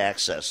have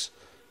access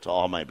to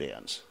all my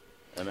bands.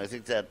 And I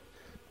think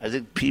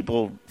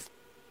people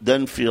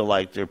then feel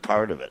like they're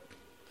part of it.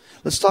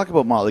 Let's talk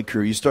about Motley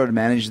Crue. You started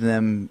managing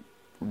them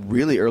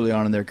really early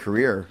on in their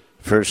career.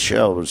 First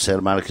show was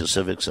Santa Monica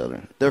Civic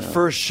Center. Their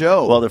first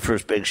show? Well, their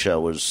first big show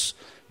was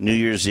New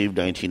Year's Eve,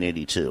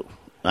 1982.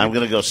 I'm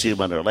going to go see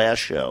them on their last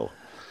show.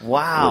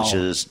 Wow. Which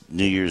is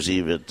New Year's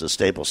Eve at the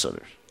Staples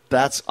Center.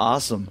 That's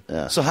awesome.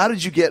 Yeah. So how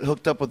did you get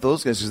hooked up with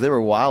those guys? Because they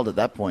were wild at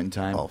that point in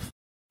time. Oh,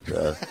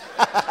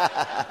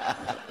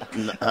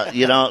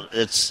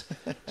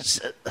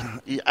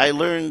 I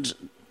learned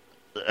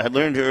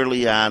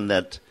early on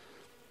that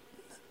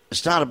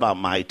it's not about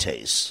my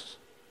taste,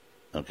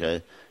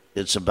 okay?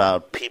 It's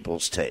about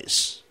people's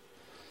tastes.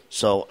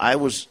 So I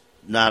was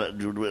not,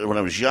 when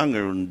I was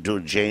younger and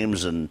doing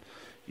James and,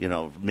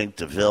 Mick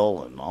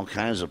DeVille and all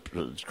kinds of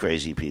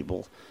crazy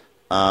people,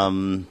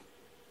 but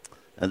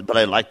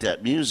I liked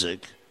that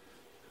music.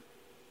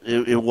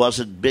 It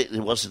wasn't big. It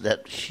wasn't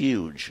that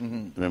huge. Mm-hmm.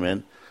 You know what I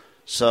mean?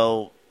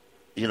 So,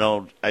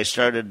 I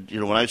started.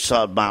 When I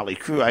saw Motley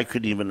Crue, I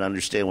couldn't even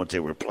understand what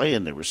they were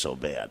playing. They were so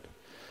bad.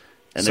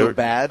 And so they were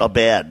bad? Oh,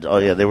 bad. Oh,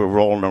 yeah. They were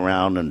rolling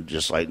around and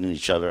just lighting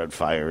each other on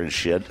fire and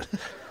shit.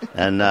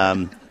 And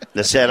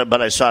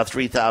but I saw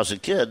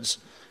 3,000 kids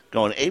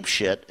going ape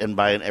shit and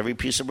buying every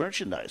piece of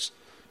merchandise.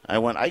 I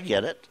went, I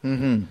get it.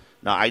 Mm-hmm.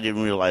 Now, I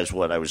didn't realize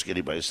what I was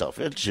getting myself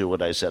into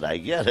when I said I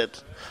get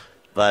it.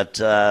 But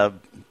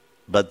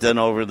then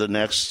over the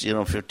next,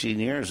 15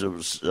 years, it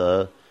was,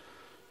 it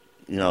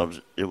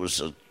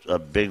was a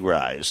big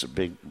rise,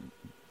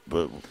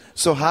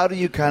 So how do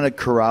you kind of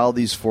corral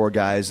these 4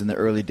 guys in the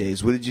early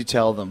days? What did you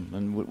tell them,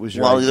 and what was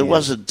your idea? there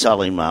wasn't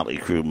telling Motley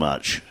Crue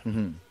much.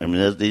 Mm-hmm. I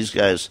mean, these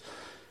guys,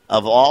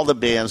 of all the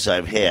bands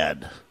I've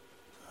had,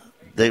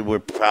 they were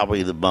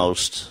probably the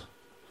most,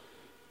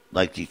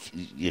 like,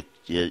 you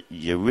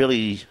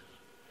really,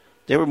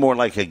 they were more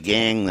like a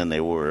gang than they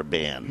were a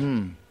band.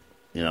 Mm.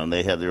 And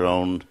they had their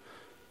own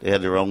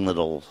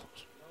little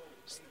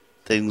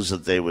things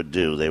that they would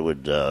do. They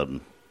would,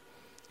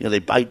 they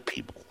bite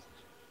people.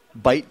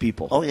 Bite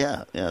people? Oh,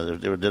 yeah. Yeah,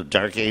 they were the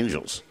Dark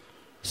Angels.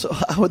 So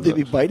how would they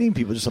be biting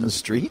people, just on the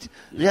street?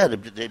 Yeah,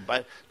 they'd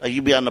bite. Like,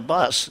 you'd be on the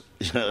bus,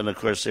 and, of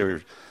course, they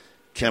were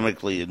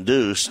chemically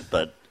induced,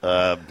 but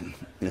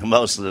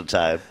most of the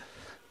time.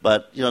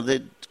 But,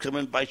 they'd come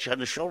and bite you on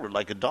the shoulder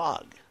like a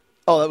dog.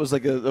 Oh, that was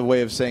like a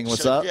way of saying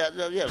what's up? Yeah,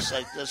 it's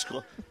like, that's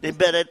cool. They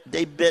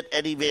bit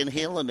Eddie Van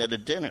Halen at a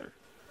dinner.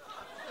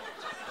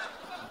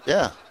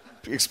 Yeah.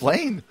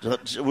 Explain.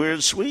 We're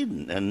in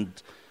Sweden, and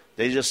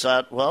they just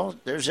thought, well,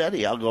 there's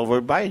Eddie. I'll go over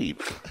and bite him.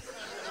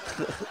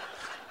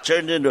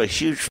 Turned into a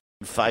huge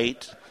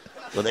fight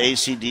with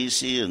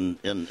AC/DC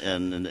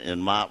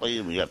and Motley,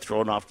 and we got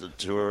thrown off the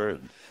tour.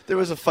 There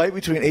was a fight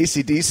between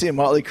AC/DC and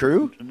Motley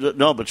Crue?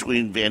 No,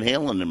 between Van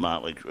Halen and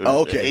Motley Crue.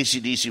 Oh, okay.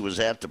 AC/DC was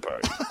at the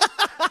party.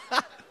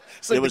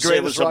 Like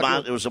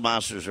it was a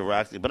Monsters of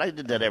Rock thing, but I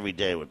did that every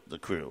day with the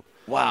crew.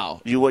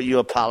 Wow. You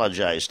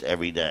apologized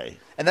every day.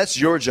 And that's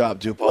your job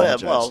to Well,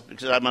 apologize.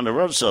 because I'm on the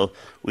road, so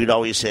we'd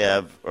always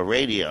have a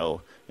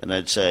radio, and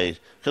I'd say,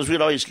 because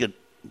we'd always get,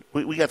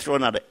 we got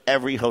thrown out of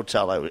every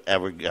hotel I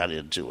ever got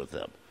into with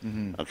them.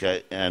 Mm-hmm.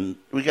 Okay, and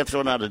we got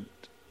thrown out of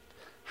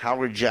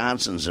Howard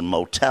Johnson's and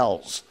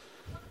motels,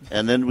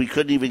 and then we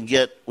couldn't even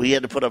we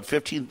had to put up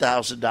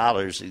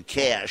 $15,000 in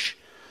cash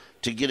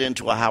to get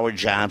into a Howard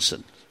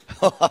Johnson.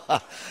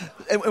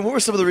 And what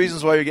were some of the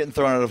reasons why you're getting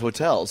thrown out of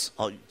hotels?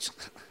 Oh,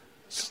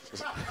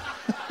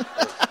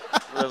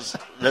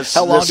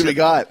 How long do we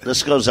got?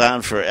 This goes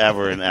on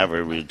forever and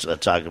ever. We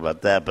talk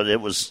about that, but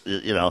it was,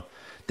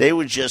 they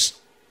were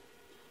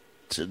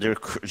they're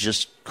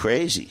just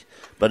crazy.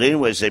 But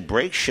anyways, they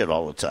break shit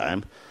all the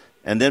time,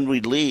 and then we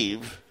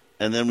leave,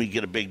 and then we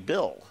get a big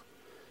bill.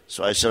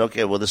 So I said,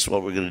 okay, well, this is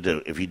what we're going to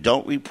do. If you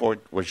don't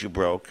report what you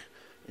broke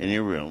in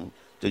your room,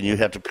 then you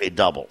have to pay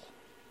double.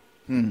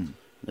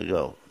 They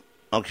go,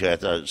 okay, I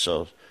thought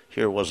so.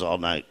 Here it was all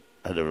night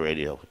at the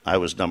radio. I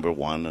was number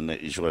one, and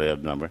each one had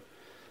a number.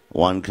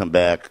 One, come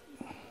back.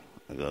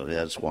 I go,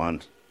 yeah, it's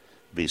one.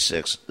 Be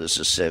 6. This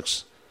is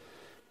 6.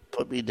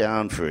 Put me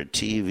down for a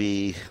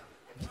TV,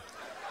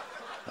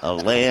 a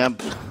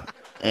lamp,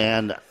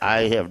 and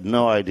I have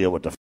no idea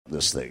what the f***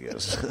 this thing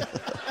is.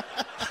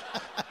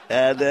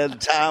 And then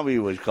Tommy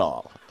would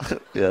call,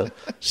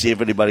 see if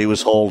anybody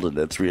was holding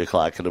at 3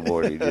 o'clock in the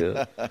morning.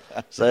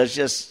 So it's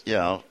just,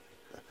 it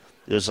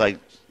was like,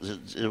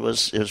 it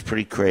was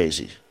pretty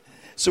crazy.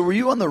 So were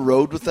you on the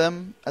road with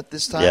them at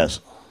this time? Yes.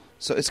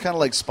 So it's kind of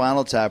like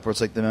Spinal Tap, where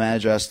it's like the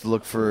manager has to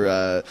look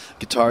for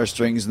guitar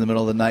strings in the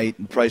middle of the night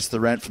and price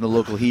the rent from the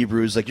local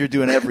Hebrews. Like, you're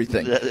doing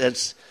everything.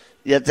 At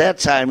that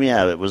time,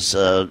 it was,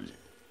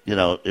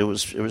 it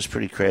was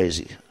pretty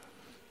crazy.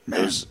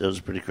 It was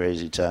a pretty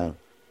crazy time.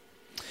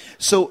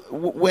 So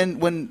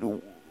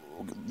when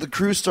the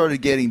crew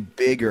started getting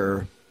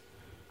bigger,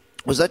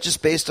 was that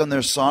just based on their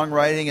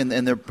songwriting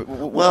and their?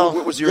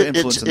 What was your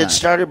influence in that? It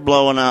started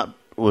blowing up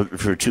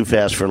for Too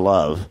Fast for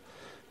Love.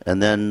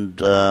 And then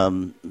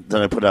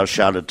I put out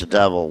 "Shout At the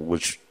Devil,"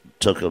 which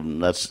took them.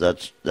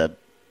 That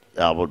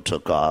album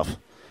took off,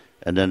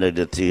 and then they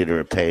did "Theater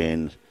of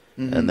Pain,"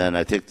 and then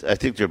I think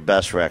their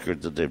best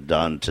record that they've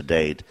done to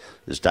date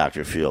is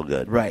 "Dr.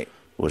 Feelgood," right?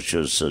 Which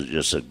was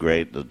just a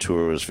great. The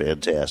tour was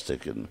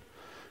fantastic, and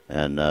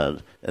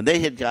they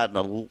had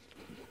gotten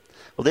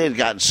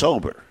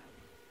sober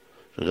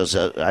because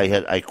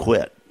I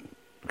quit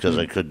because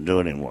I couldn't do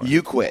it anymore.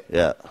 You quit,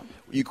 yeah.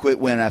 You quit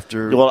when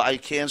after? Well, I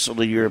canceled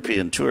the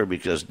European tour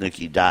because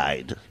Nicky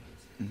died,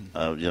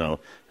 and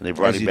they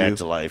brought him back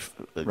to life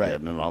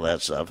again and all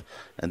that stuff.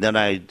 And then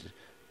I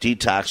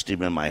detoxed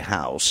him in my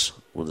house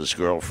with his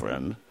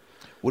girlfriend.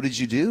 What did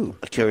you do?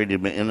 I carried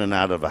him in and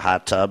out of a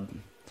hot tub,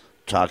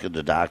 talking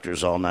to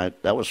doctors all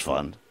night. That was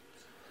fun.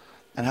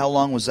 And how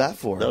long was that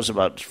for? That was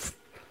about 4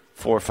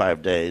 or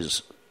 5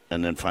 days.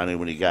 And then finally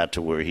when he got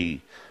to where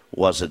he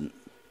wasn't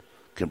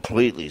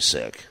completely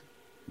sick,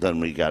 then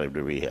we got him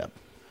to rehab.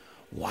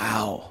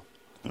 Wow.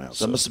 Yeah,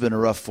 so that must have been a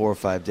rough 4 or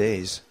 5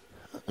 days.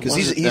 Because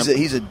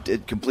he's a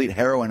complete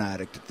heroin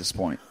addict at this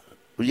point.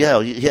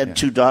 Yeah, he had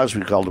 2 dogs.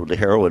 We called them the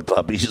heroin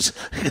puppies.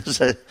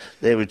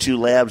 They were 2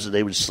 labs, and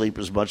they would sleep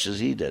as much as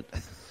he did.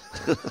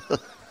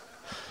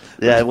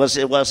 Yeah, it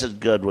wasn't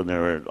good when they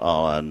were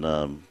all on.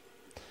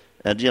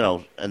 And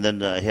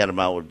then I had them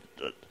out with.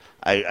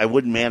 I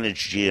wouldn't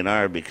manage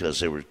GNR because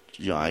they were.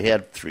 I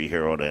had 3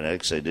 heroin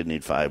addicts. I didn't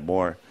need 5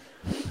 more.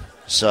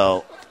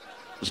 So.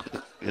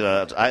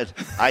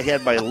 I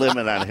had my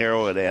limit on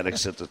heroin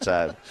addicts at the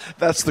time.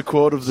 That's the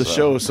quote of the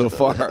show so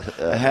far.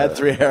 I had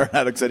 3 heroin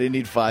addicts. I didn't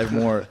need 5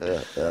 more.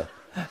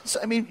 So,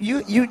 I mean,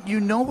 you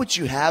know what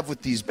you have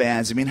with these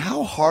bands. I mean,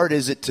 how hard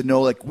is it to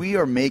know, like, we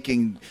are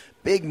making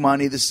big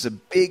money. This is a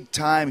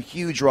big-time,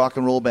 huge rock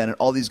and roll band, and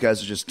all these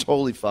guys are just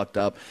totally fucked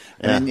up.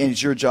 And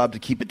it's your job to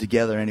keep it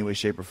together in any way,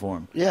 shape, or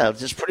form. Yeah,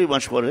 that's pretty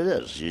much what it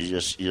is. You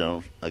just,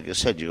 like I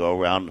said, you go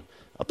around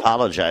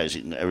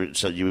apologizing.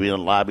 So you be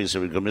in lobbies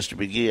and we go, Mr.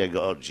 McGee. I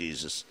go, oh,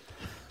 Jesus.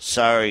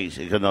 Sorry.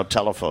 You go, no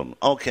telephone.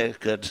 Okay,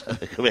 good.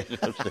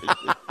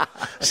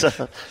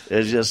 So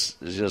it's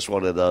just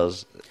one of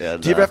those.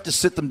 And, do you ever have to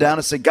sit them down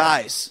and say,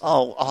 guys?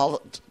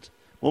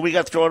 When we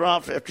got thrown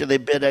off after they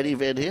bid Eddie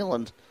Van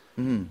Halen,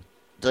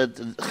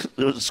 it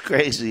was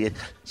crazy.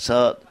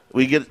 So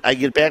I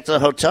get back to the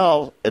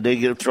hotel, and they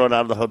get thrown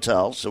out of the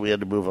hotel, so we had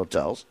to move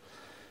hotels.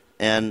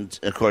 And,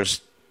 of course,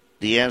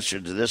 the answer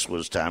to this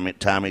was Tommy.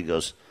 Tommy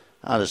goes,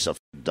 this is a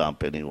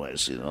dump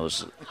anyways.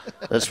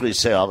 That's what he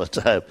say all the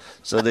time.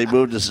 So they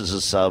moved us to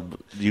some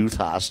youth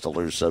hostel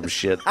or some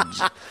shit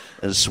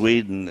in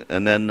Sweden.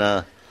 And then,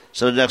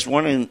 so the next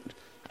morning,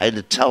 I had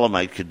to tell him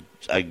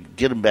I'd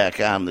get him back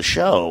on the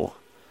show,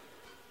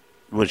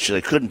 which they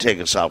couldn't take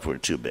us off. We were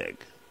too big.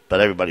 But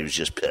everybody was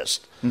just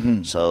pissed.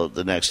 Mm-hmm. So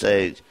the next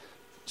day,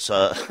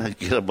 I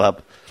get him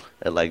up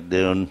at like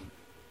noon.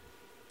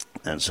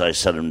 And so I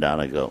set him down.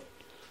 I go,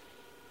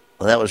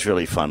 well, that was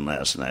really fun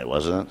last night,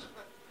 wasn't it?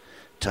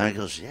 Tommy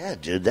goes, yeah,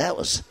 dude, that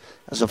was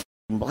a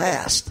f***ing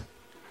blast.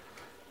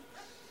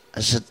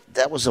 I said,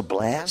 that was a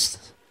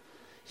blast?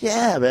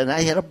 Yeah, man,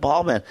 I hit a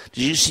ball, man.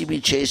 Did you see me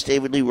chase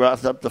David Lee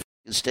Roth up the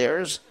f***ing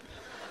stairs?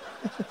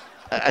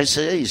 I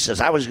said, he says,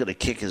 I was going to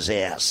kick his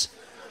ass.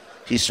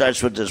 He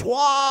starts with this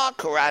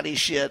karate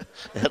shit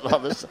and all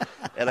this,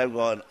 and I'm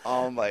going,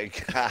 oh my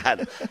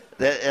God.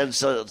 And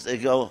so they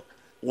go,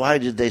 why,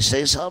 did they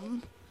say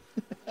something?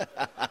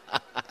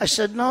 I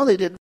said, no, they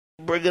didn't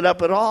bring it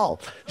up at all.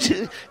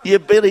 You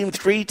bit him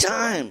 3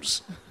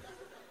 times.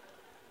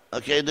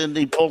 Okay, then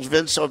he pulls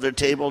Vince on their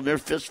table, and they're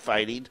fist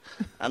fighting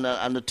on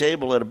the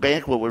table at a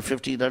banquet with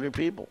 1,500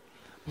 people.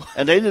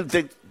 And they didn't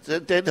think,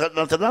 they thought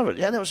nothing of it.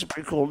 Yeah, that was a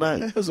pretty cool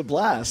night. It was a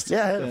blast.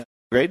 Yeah.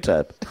 Great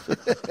time.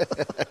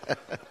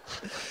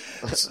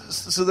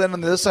 So then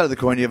on the other side of the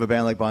coin, you have a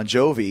band like Bon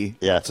Jovi.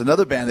 Yeah. It's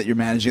another band that you're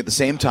managing at the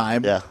same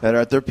time Yeah. that are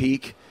at their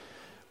peak.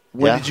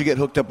 When Yeah. did you get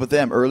hooked up with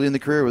them? Early in the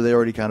career, or were they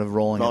already kind of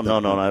rolling?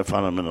 No. I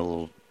found them in a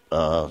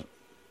little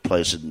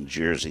place in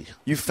Jersey.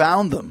 You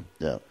found them.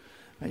 Yeah.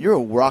 Man, you're a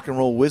rock and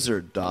roll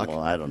wizard, Doc. Well,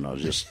 I don't know.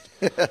 Just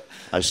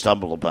I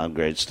stumble upon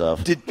great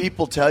stuff. Did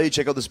people tell you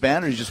check out this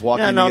band, or you just walked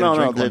Yeah, in no. and get a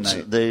drink one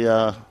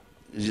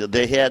night?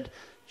 They had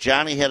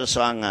Johnny had a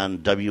song on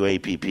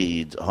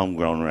WAPP,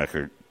 homegrown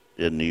record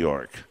in New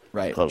York,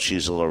 Right. called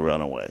 "She's a Little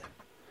Runaway,"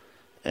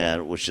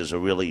 and which is a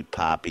really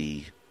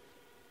poppy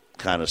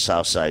kind of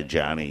Southside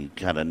Johnny,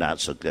 kind of not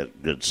so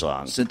good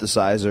song.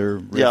 Synthesizer.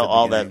 riff Yeah, at the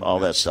all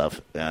beginning. that stuff.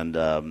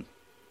 And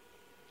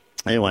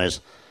anyways,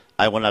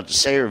 I went out to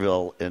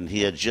Sayreville, and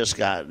he had just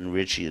gotten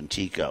Richie and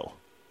Tico,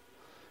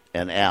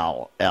 and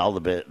Al,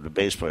 the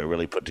bass player,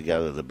 really put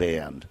together the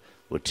band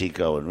with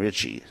Tico and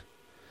Richie,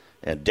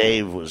 and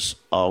Dave was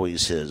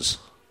always his,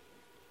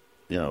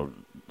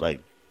 like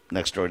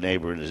next door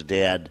neighbor, and his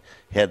dad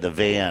had the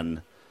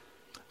van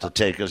to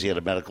take, because he had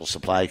a medical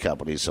supply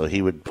company, so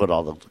he would put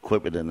all the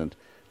equipment in and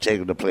take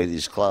them to play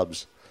these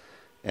clubs.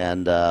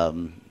 And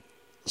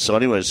so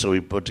we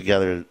put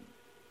together,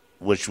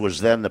 which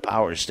was then the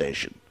Power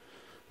Station.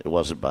 It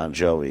wasn't Bon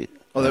Jovi.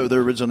 Oh, their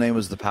original name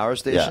was the Power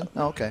Station?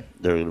 Yeah. Oh, okay.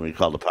 They were going to be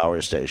called the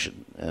Power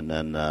Station. And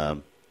then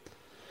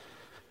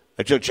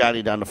I took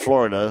Johnny down to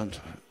Florida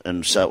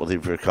and sat with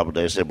him for a couple of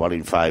days. They bought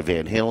him 5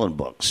 Van Halen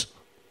books.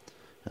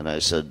 And I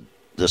said,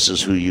 this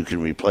is who you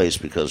can replace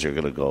because they're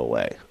going to go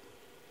away.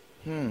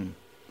 And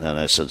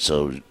I said,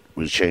 so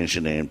we changed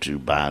the name to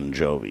Bon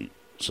Jovi.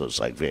 So it's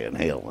like Van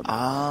Halen,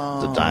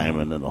 the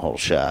diamond and the whole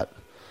shot.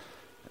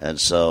 And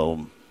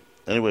so,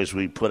 anyways,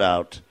 we put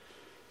out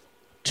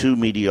 2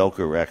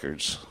 mediocre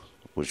records,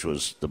 which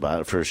was the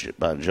first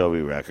Bon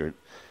Jovi record,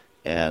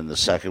 and the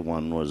second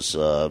one was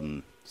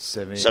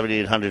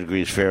 7800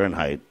 Degrees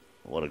Fahrenheit.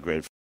 What a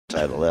great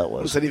title that was.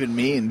 What does that even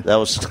mean? That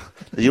was,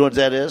 you know what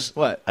that is?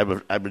 What?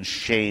 I've been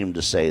ashamed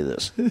to say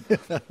this.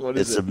 What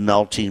is It's it? the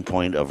melting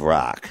point of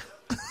rock.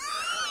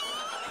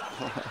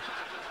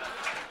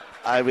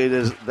 I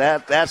mean,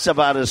 that's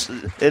about as.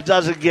 It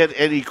doesn't get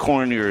any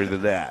cornier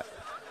than that,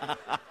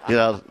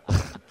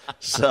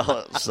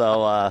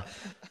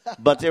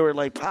 but they were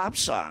like pop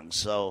songs.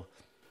 So,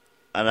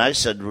 and I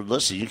said,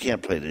 "Listen, you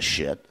can't play this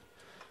shit,"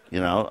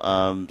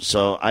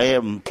 So I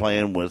am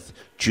playing with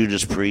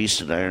Judas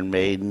Priest and Iron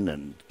Maiden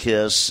and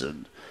Kiss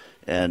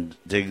and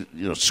they,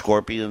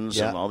 Scorpions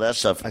Yeah. and all that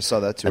stuff. I saw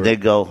that too. And they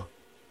go,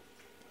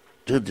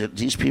 "Dude,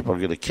 these people are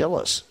going to kill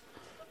us."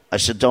 I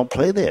said, don't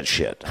play that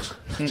shit.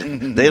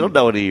 They don't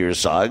know any of your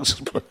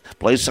songs.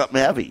 Play something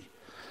heavy.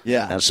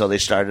 Yeah. And so they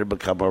started to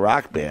become a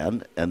rock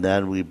band, and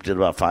then we did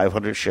about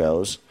 500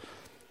 shows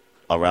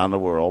around the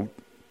world.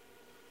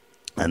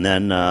 And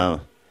then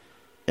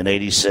in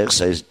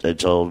 86, I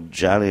told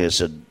Johnny, I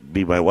said,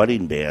 be my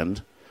wedding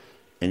band,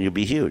 and you'll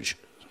be huge.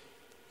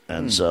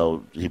 And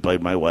so he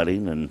played my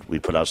wedding, and we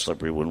put out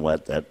Slippery When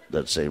Wet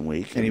that same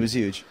week. And he was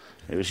huge.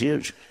 It was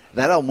huge.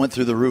 That album went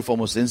through the roof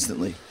almost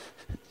instantly.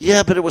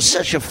 Yeah, but it was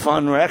such a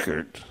fun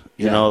record.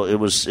 It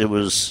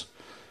was.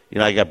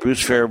 I got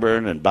Bruce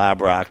Fairbairn and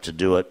Bob Rock to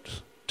do it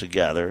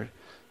together.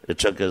 It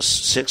took us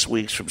 6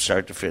 weeks from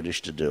start to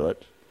finish to do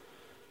it.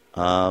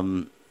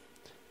 And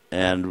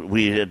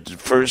we had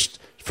first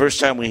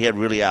time we had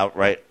really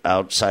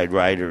outside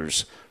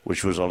writers,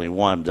 which was only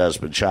one,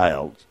 Desmond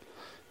Child,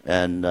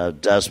 and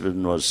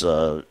Desmond was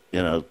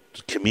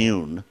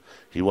commune.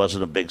 He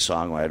wasn't a big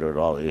songwriter at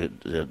all. He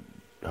had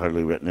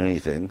hardly written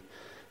anything,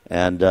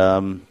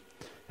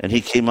 and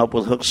he came up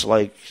with hooks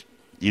like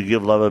 "You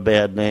Give Love a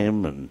Bad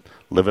Name" and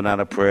 "Living on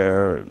a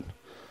Prayer." And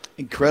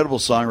Incredible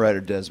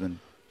songwriter, Desmond.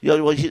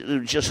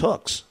 just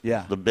hooks.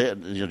 Yeah. The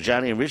band,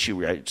 Johnny and Richie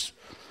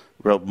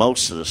wrote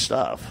most of the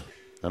stuff,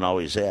 and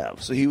always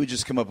have. So he would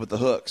just come up with the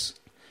hooks.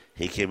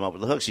 He came up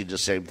with the hooks. He did the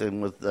same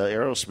thing with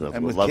Aerosmith.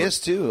 And with Love Kiss,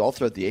 too, all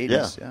throughout the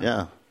 80s.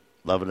 Yeah.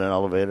 Love in an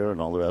Elevator and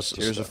all the rest of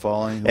the Tears stuff. Are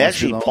Falling. Who Wants to Be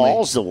Actually, Lonely?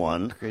 Paul's the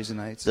one Crazy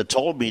Nights. that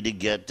told me to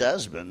get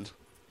Desmond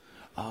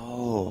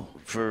Oh.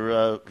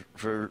 for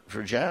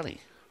Johnny.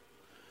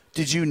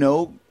 Did you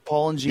know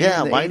Paul and Gene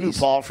Yeah, in the I knew 80s?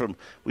 Paul from.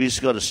 We used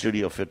to go to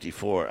Studio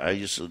 54. I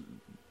used to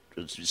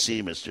see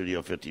him at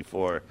Studio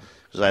 54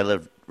 because I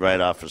lived right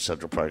off of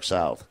Central Park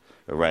South,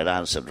 or right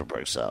on Central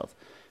Park South,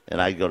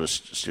 and I'd go to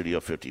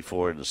Studio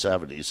 54 in the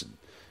 70s,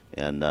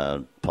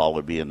 and Paul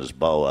would be in his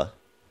boa,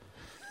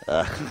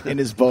 In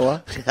his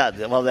boa.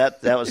 Yeah, well,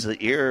 that was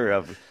the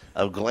era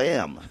of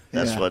glam.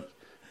 That's Yeah.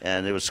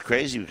 and it was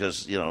crazy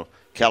because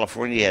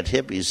California had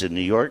hippies and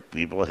New York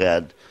people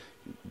had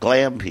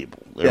glam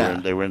people.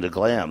 They were into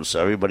glam,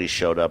 so everybody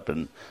showed up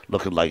and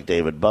looking like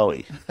David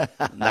Bowie.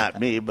 Not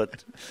me,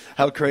 but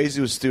How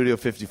crazy was Studio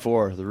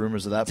 54? The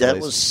rumors of that that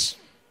place. was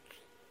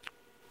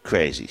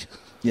crazy.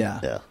 Yeah.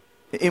 Yeah.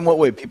 In what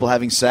way? People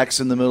having sex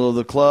in the middle of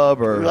the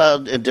club, or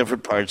Well, in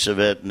different parts of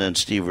it, and then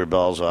Steve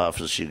Rebell's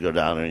office, you go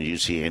down there and you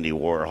see Andy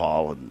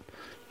Warhol and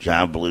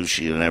John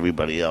Belushi and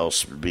everybody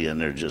else would be in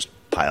there, just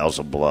piles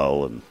of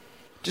blow, and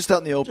just out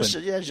in the open?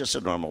 just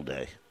a normal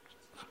day.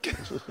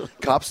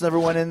 Cops never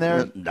went in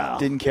there. No.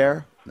 Didn't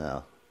care.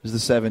 No, It was the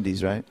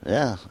 70s, right?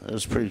 yeah, it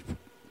was pretty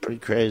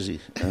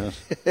crazy.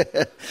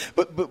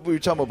 But we were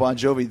talking about Bon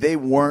Jovi. They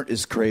weren't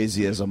as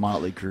crazy as a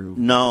Motley Crue.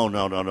 No.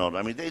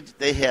 I mean,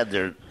 they had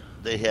their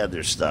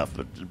stuff,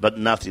 but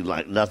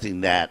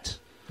nothing that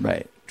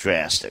Right.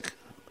 drastic.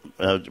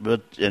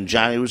 And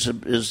Johnny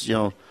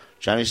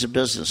Johnny's a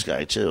business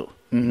guy too,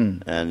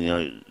 and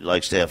he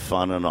likes to have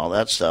fun and all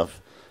that stuff.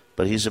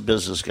 But he's a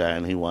business guy,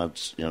 and he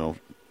wants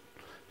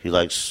he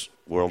likes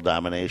world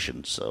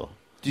domination. So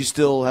Do you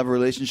still have a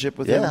relationship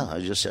with him? yeah,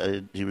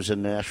 he was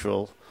in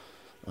Nashville.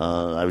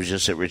 I was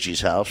just at Richie's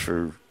house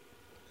for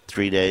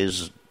 3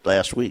 days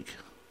last week.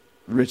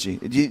 Richie.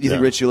 Do you Yeah.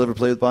 think Richie will ever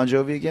play with Bon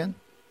Jovi again?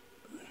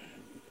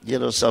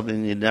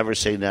 Something you never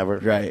say never.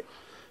 Right.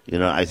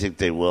 I think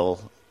they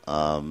will.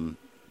 I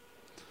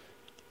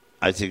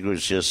think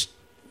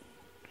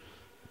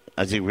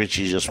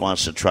Richie just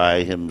wants to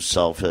try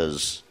himself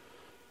as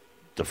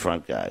the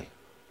front guy.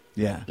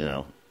 Yeah.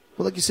 Well,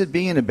 Well, like you said,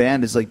 being in a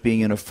band is like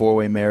being in a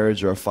 4-way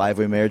marriage or a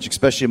 5-way marriage,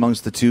 especially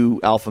amongst the two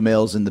alpha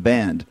males in the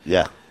band.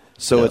 yeah.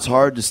 So Yeah. it's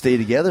hard to stay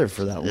together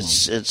for that long.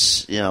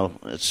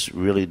 It's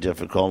really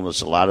difficult, and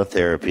it's a lot of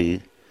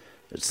therapy.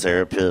 It's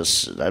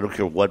therapists. I don't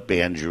care what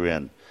band you're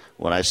in.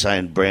 When I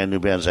sign brand new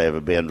bands, I have a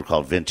band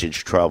called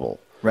Vintage Trouble.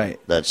 Right.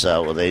 That's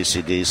out with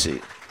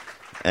AC/DC.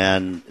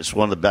 And it's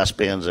one of the best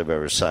bands I've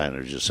ever signed.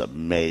 They're just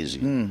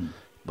amazing.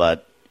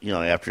 But,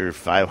 after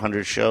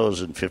 500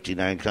 shows in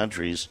 59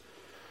 countries,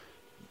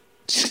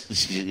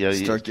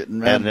 Start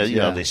getting and around,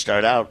 yeah. they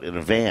start out in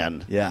a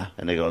van. Yeah.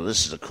 And they go,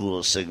 this is the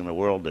coolest thing in the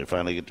world. They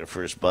finally get their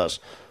first bus.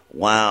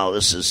 Wow,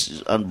 this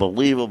is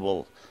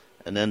unbelievable.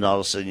 And then all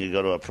of a sudden you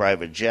go to a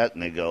private jet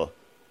and they go,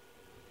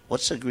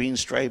 what's a green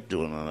stripe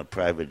doing on a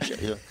private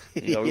jet?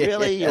 You go,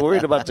 really? You're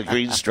worried about the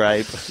green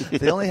stripe?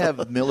 They only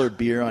have Miller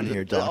beer on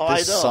here, Doc. Oh,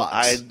 This I know. sucks.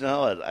 I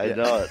know it. I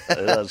know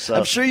it. So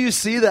I'm sure you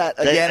see that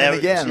again and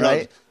again,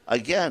 right?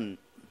 Again,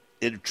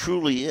 it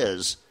truly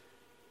is.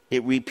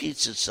 It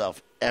repeats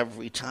itself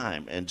every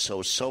time, and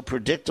so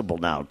predictable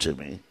now to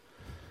me.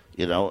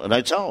 And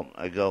I tell them,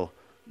 I go,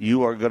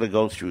 you are going to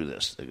go through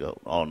this. They go,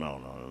 oh, no,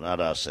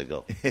 not us. I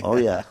go, oh,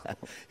 yeah.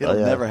 It'll Oh,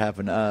 yeah. never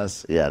happen to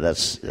us. Yeah,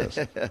 yes.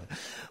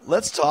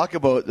 Let's talk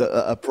about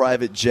a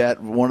private jet,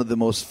 one of the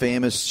most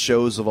famous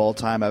shows of all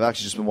time. I've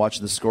actually just been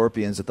watching the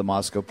Scorpions at the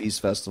Moscow Peace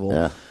Festival.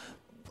 Yeah.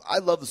 I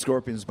love the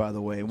Scorpions, by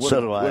the way.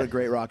 So do I. What a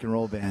great rock and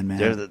roll band,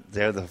 man.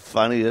 They're the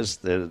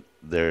funniest. They're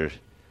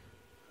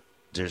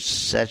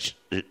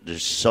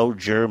so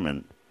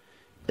German.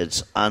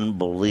 It's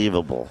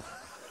unbelievable.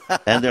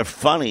 And they're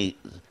funny,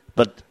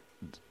 but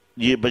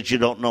you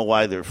don't know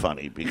why they're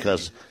funny,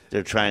 because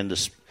they're trying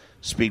to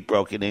speak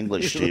broken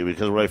English to you.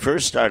 Because when I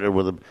first started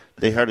with them,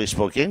 they hardly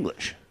spoke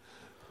English.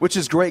 Which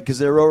is great because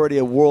they're already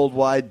a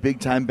worldwide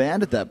big-time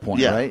band at that point,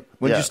 Yeah. right?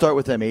 When did Yeah. you start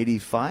with them,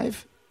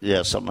 85?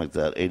 Yeah, something like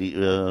that. 80.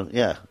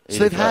 Yeah. So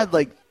they've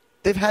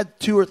 85. had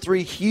 2 or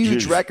 3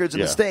 huge records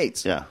in the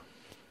States. Yeah.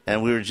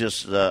 And we were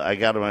just, I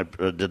got them, I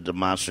did the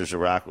Monsters of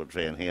Rock with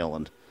Van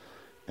Halen.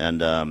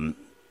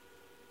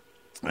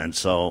 And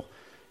so,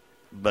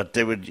 but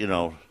they would,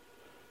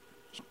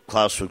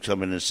 Klaus would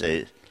come in and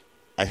say,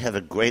 I have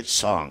a great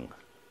song.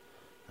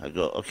 I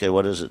go, okay,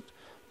 what is it?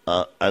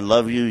 I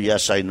love you,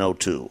 yes, I know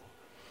too.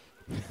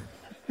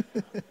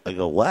 I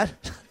go, what?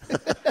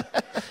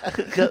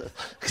 Because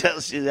I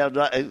said,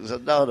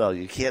 no,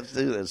 you can't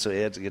do that. So he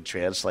had to get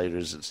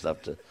translators and stuff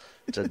to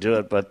do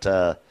it. But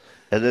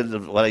and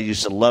then what I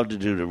used to love to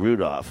do to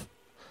Rudolph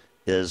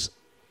is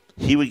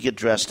he would get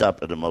dressed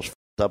up in the most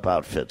f***ed up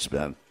outfits,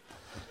 man.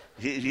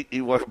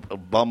 He wore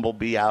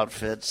bumblebee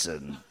outfits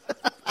and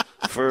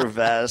fur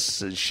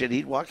vests and shit.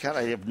 He'd walk out.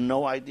 I have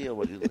no idea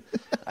what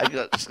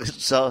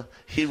so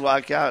he'd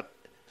walk out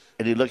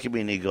and he'd look at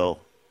me and he'd go,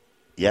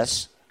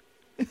 yes?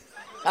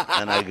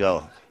 And I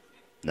go,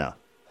 no.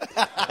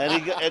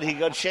 And he'd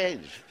go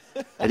change.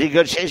 And he'd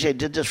go change. I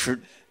did this for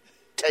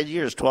 10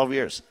 years, 12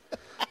 years.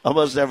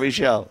 Almost every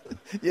show.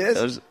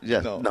 Yes?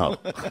 No.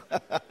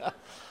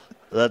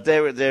 But they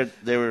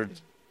were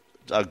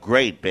a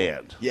great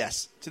band.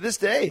 Yes. To this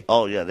day.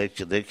 Oh yeah, they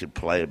could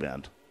play,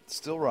 man.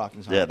 Still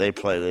rocking. Yeah, they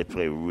play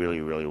really,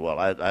 really well.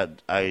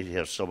 I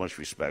have so much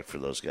respect for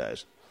those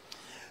guys.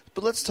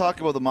 But let's talk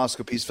about the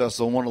Moscow Peace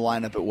Festival and what a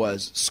lineup it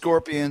was.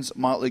 Scorpions,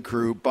 Motley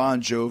Crue, Bon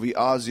Jovi,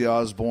 Ozzy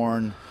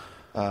Osbourne,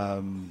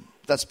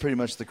 that's pretty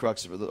much the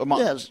crux of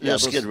it.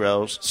 Skid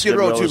Row. Skid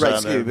Row too, right?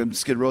 on there.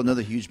 Skid Row,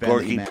 another huge band. that you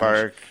Gorky managed.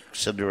 Park,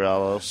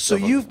 Cinderella. So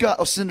you've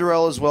got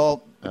Cinderella as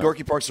well.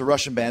 Gorky Park's a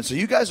Russian band. So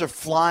you guys are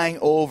flying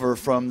over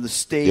from the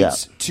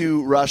States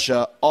to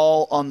Russia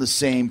all on the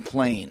same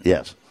plane.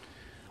 Yes.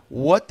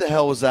 What the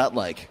hell was that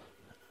like?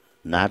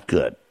 Not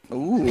good.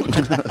 Ooh.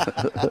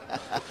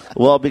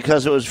 Well,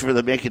 because it was for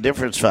the Make a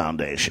Difference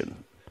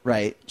Foundation.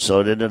 Right.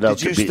 So it ended up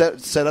Did you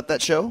set up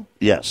that show?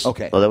 Yes.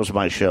 Okay. Well, that was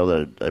my show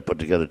that I put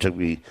together.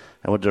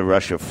 I went to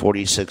Russia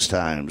 46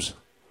 times.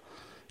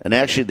 And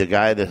actually, the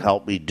guy that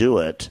helped me do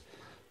it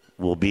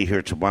will be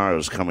here tomorrow.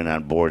 Is coming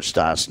on board,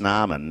 Stas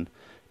Naman,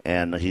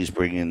 and he's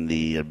bringing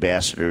the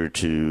ambassador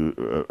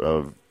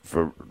to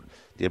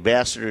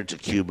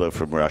Cuba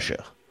from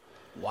Russia.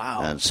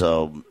 Wow. And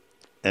so,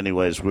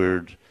 anyways,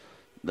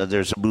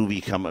 there's a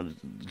movie coming,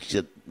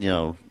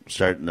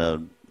 starting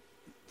to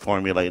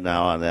formulate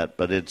now on that.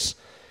 But it's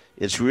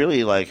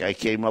really like I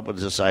came up with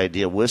this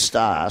idea with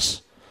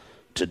Stas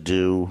to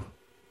do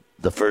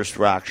the first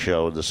rock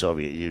show in the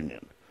Soviet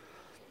Union.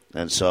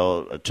 And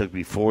so it took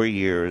me 4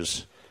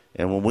 years.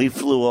 And when we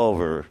flew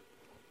over,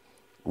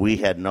 we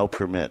had no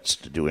permits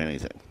to do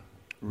anything.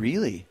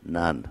 Really?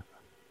 None.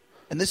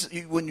 And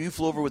when you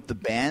flew over with the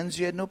bands,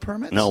 you had no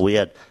permits? No,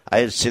 I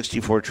had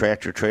 64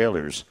 tractor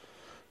trailers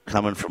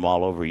coming from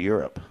all over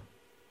Europe.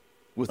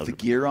 With the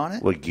gear on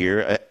it? With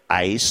gear,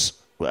 ice.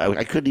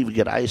 I couldn't even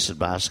get ice in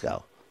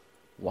Moscow.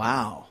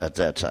 Wow. At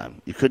that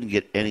time. You couldn't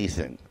get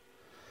anything.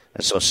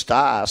 And so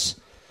Stas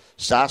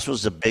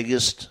was the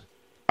biggest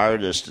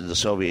artist in the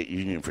Soviet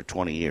Union for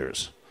 20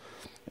 years.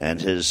 And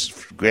his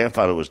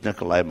grandfather was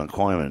Nikolai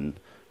McCoyman,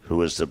 who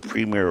was the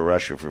premier of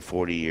Russia for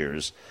 40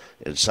 years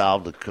and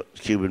solved the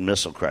Cuban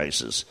Missile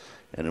Crisis.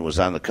 And it was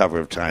on the cover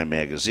of Time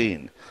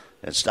magazine.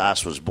 And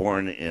Stas was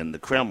born in the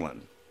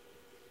Kremlin.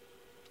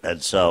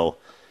 And so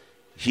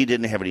he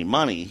didn't have any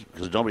money,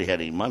 because nobody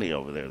had any money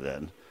over there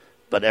then.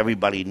 But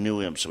everybody knew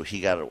him, so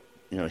he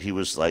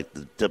was like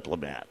the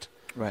diplomat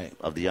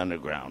of the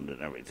underground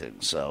and everything.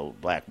 So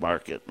black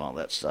market and all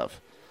that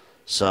stuff.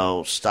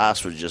 So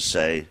Stas would just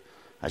say,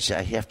 I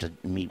have to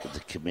meet with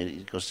the committee.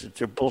 He goes,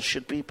 they're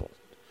bullshit people.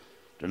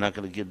 They're not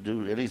going to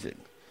do anything.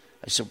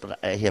 I said, but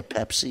I have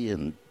Pepsi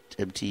and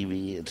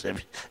MTV,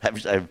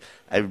 and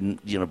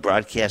I'm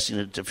broadcasting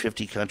it to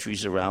 50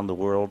 countries around the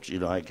world.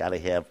 I got to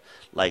have,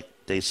 like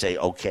they say,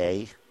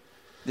 okay.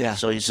 Yeah.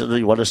 So he said, "Do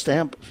you want a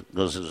stamp?"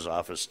 Goes to his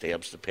office,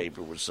 stamps the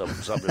paper with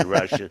something in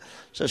Russian.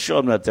 So show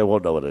them that they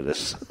won't know what it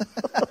is.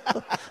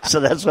 So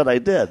that's what I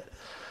did.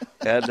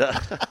 And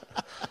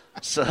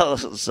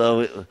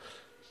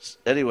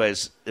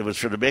anyways, it was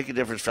for the Make a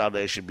Difference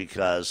Foundation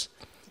because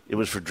it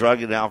was for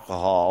drug and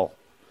alcohol.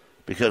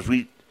 Because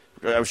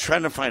I was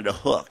trying to find a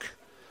hook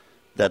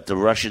that the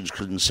Russians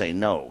couldn't say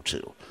no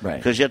to. Right.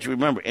 Because you have to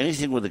remember,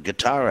 anything with a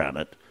guitar on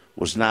it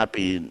was not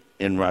being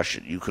in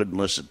Russian. You couldn't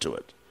listen to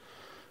it.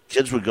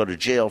 Kids would go to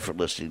jail for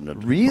listening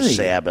to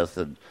Sabbath.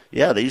 And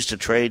they used to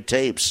trade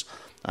tapes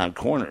on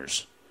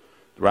corners.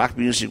 Rock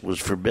music was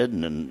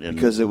forbidden.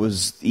 Because it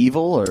was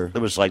evil, or?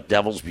 It was like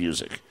devil's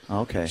music.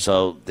 Okay.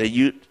 So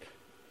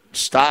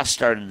Stas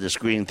started this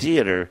Green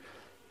Theater,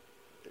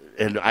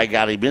 and I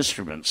got him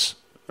instruments.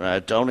 I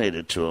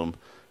donated to him,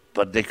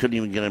 but they couldn't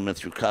even get him in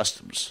through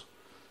customs.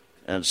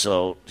 And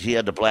so he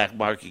had the black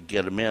market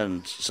get him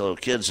in. So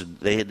kids,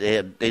 they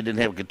didn't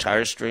have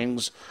guitar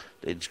strings.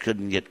 They just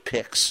couldn't get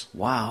picks.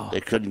 Wow.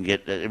 They couldn't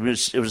get it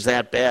was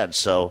that bad.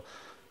 So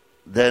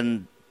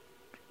then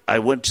I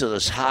went to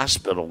this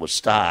hospital with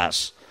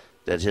Stas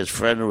that his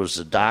friend was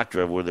the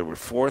doctor of, where there were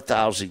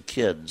 4,000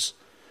 kids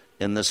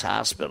in this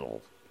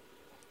hospital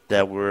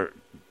that were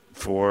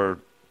for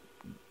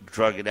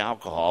drug and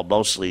alcohol,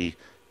 mostly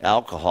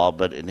alcohol,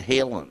 but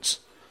inhalants.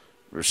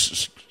 Were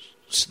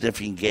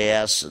sniffing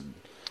gas and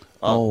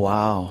oh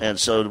wow! And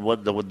so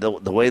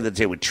the way that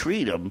they would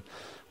treat them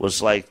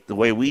was like the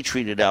way we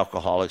treated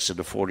alcoholics in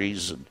the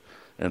 40s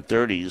and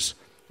 30s.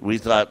 We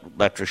thought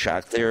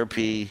electroshock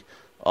therapy,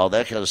 all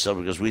that kind of stuff,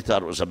 because we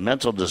thought it was a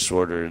mental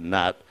disorder and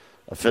not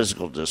a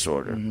physical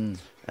disorder. Mm-hmm.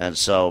 And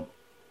so,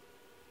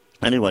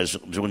 anyways,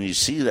 when you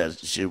see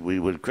that, we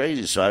went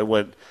crazy. So I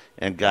went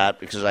and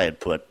because I had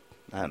put,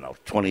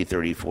 20,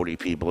 30, 40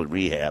 people in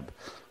rehab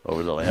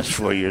over the last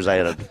 4 years. I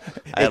had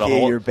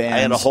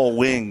a whole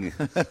wing.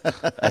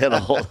 I had a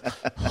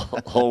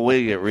whole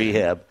wing at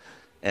rehab.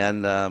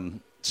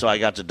 And so I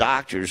got the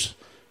doctors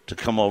to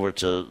come over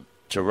to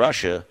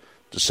Russia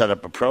to set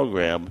up a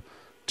program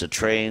to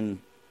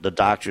train the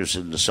doctors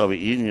in the Soviet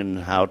Union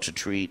how to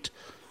treat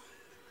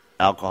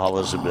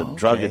alcoholism and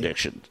drug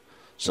addiction.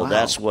 So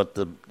that's what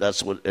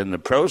in the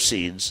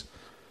proceeds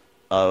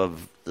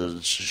of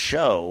the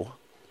show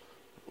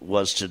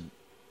was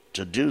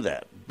to do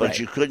that. But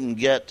you couldn't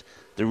get,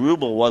 the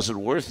ruble wasn't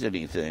worth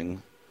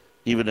anything,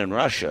 even in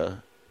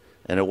Russia,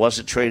 and it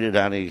wasn't traded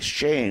on the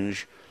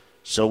exchange,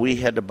 so we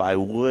had to buy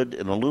wood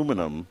and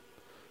aluminum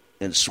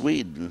in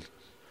Sweden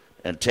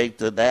and take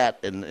that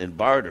in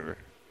barter.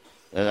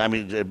 And I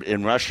mean,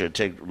 in Russia,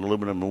 take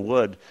aluminum and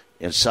wood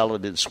and sell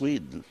it in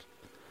Sweden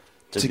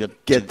to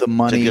get the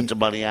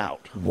money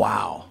out.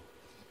 Wow.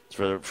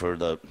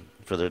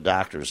 for their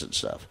doctors and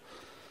stuff.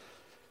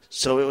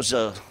 So it was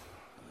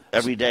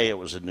every day it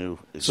was a new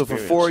experience. So for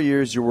 4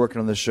 years you're working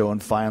on the show,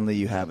 and finally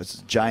you have it's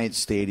a giant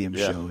stadium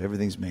Yeah. show.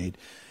 Everything's made.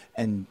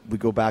 And we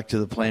go back to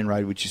the plane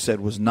ride, which you said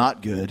was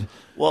not good.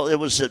 Well, it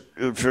was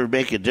for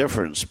Make a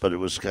Difference, but it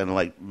was kind of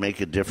like Make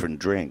a Different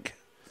Drink.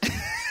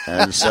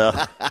 And so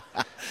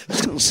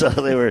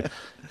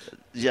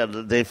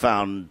they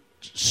found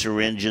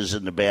syringes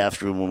in the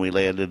bathroom when we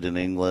landed in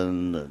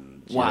England.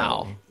 And,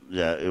 Wow.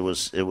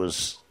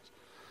 It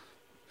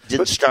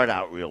didn't start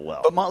out real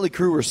well. But Motley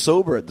Crue were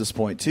sober at this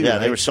point, too. Yeah, right?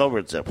 they were sober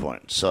at that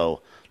point.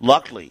 So,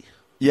 luckily.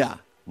 Yeah.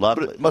 But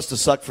Luckily. it must have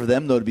sucked for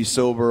them, though, to be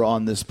sober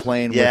on this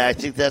plane. Yeah, I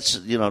think that's,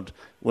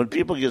 when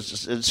people get,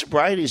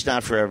 sobriety's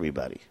not for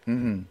everybody.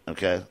 Mm-hmm.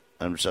 Okay?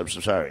 I'm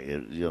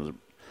sorry.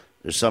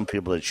 There's some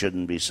people that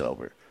shouldn't be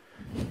sober.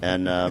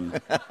 And,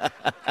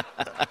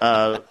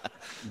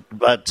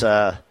 but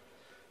they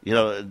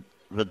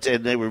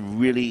were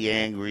really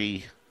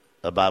angry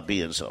about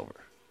being sober.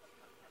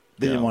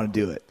 They didn't want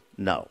to do it.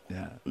 No.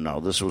 Yeah. No,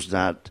 this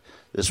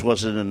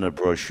wasn't in the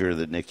brochure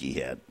that Nikki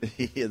had.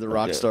 Yeah, the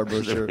rock star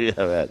brochure. Yeah,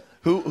 right.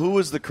 Who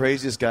was the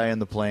craziest guy in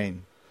the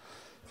plane?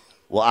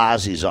 Well,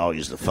 Ozzy's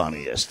always the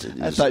funniest.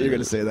 I thought you were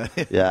going to say that.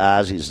 Yeah,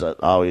 Ozzy's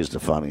always the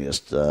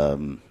funniest.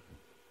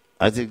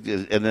 I think,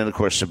 and then of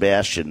course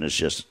Sebastian is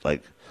just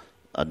like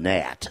a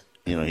gnat.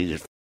 He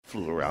just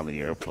flew around the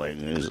airplane.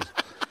 Dude,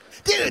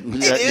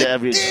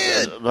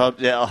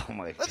 oh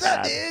my What's God.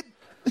 up, dude?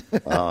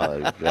 Oh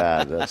my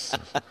God, that's.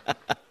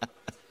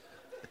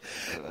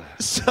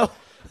 So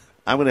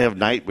I'm going to have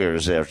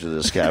nightmares after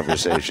this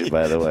conversation.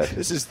 By the way,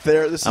 this is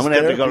therapy. I'm going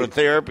to have to go to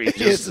therapy.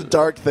 It's a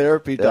dark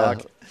therapy,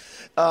 Doc.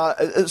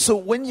 So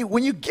when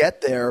you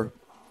get there,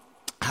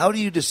 how do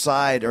you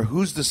decide, or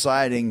who's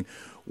deciding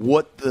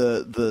what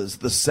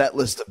the set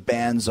list of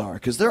bands are?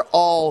 Because they're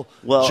all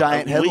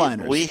giant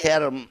headliners. We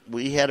had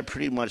it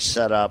pretty much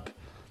set up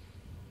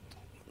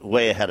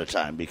way ahead of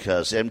time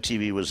because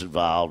MTV was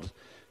involved.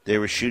 They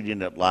were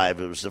shooting it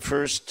live. It was the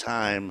first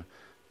time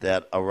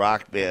that a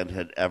rock band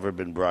had ever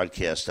been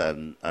broadcast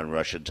on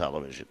Russian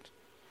television.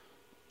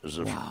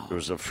 It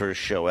was the first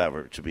show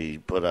ever to be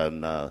put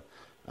on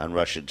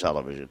Russian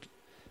television.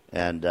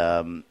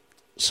 And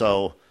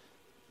so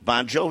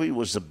Bon Jovi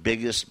was the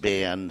biggest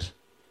band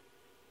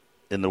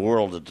in the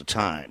world at the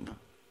time.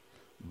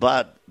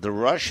 But the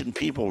Russian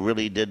people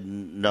really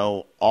didn't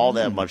know all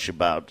that much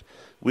about.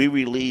 We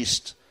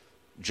released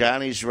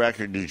Johnny's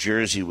record, New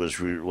Jersey, was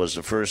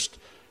the first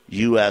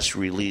U.S.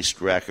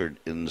 released record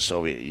in the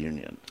Soviet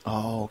Union.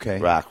 Oh, okay.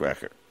 Rock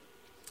record.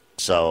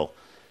 So,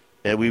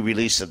 and we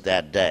released it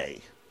that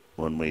day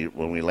when we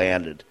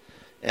landed.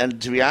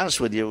 And to be honest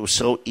with you, it was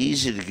so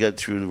easy to get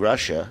through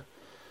Russia.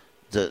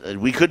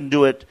 We couldn't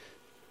do it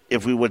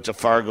if we went to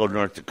Fargo,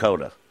 North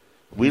Dakota.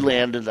 We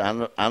landed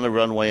on the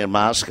runway in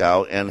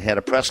Moscow and had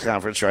a press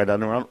conference right on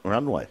the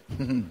runway.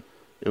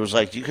 It was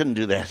like you couldn't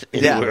do that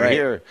anywhere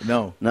here.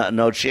 No,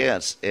 no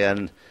chance.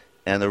 And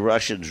the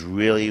Russians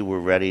really were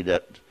ready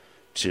to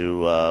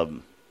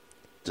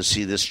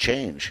see this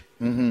change.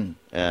 Mm-hmm.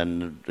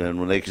 And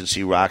when they could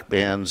see rock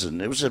bands,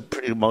 and it was a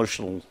pretty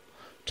emotional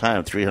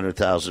time.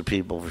 300,000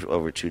 people for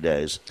over 2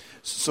 days.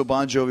 So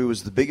Bon Jovi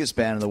was the biggest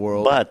band in the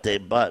world, But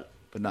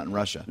not in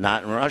Russia.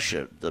 not in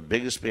Russia. The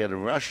biggest band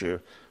in Russia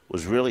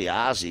was really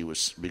Ozzy,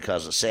 was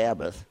because of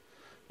Sabbath,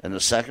 and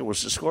the second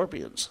was the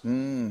Scorpions.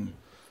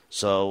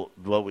 So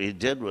what we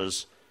did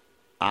was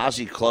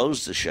Ozzy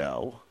closed the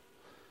show.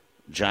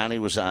 Johnny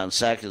was on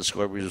second,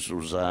 Scorpions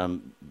was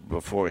on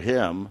before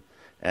him,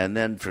 and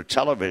then for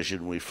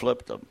television we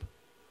flipped them.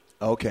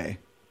 Okay.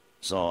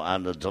 So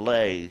on the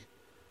delay,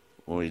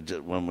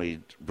 when we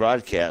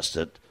broadcast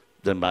it,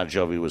 then Bon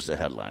Jovi was the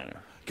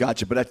headliner.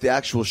 Gotcha. But at the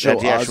actual show, At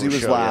the actual Ozzy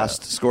was show,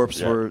 last. yeah. Scorps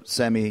Yeah. were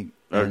semi.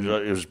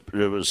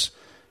 It was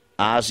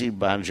Ozzy,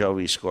 Bon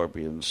Jovi,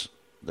 Scorpions,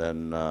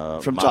 then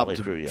from Motley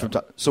top to Crue. Yeah. from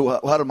top. So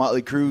how did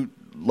Motley Crue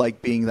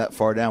like being that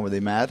far down? Were they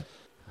mad?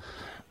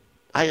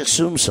 I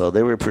assume so.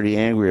 They were pretty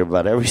angry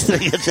about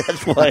everything at that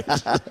point.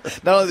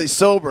 Not only are they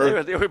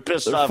sober, they were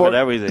pissed off for- at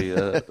everything.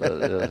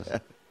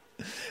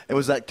 and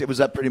was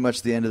that pretty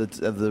much the end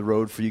of the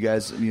road for you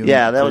guys? You and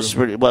Yeah, that Crue? was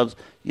pretty. Well,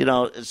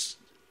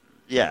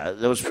 that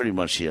was pretty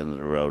much the end of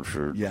the road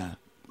for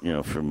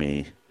for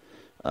me.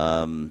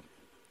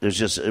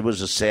 It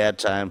was a sad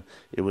time.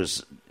 It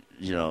was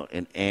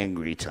an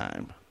angry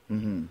time,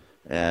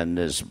 and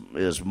as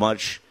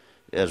much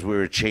as we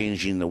were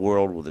changing the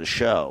world with the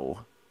show,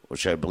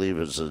 which I believe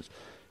is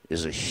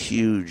a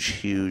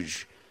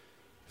huge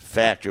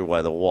factor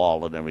why the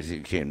wall and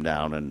everything came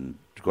down and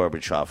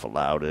Gorbachev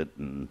allowed it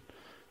and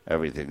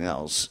everything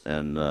else.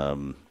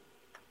 And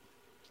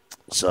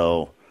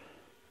so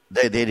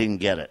they didn't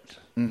get it.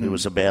 It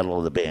was a battle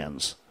of the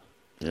bands,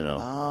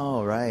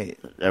 Oh, right.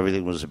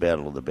 Everything was a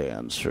battle of the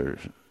bands for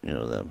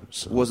them.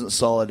 So. It wasn't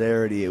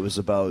solidarity. It was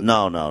about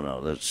No.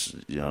 That's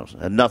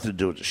had nothing to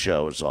do with the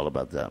show. It's all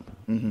about them.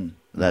 Mm-hmm.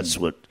 That's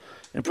what,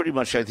 and pretty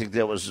much I think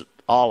that was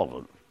all of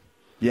them.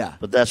 Yeah.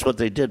 But that's what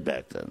they did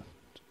back then.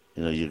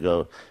 You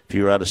go if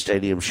you were at a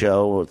stadium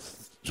show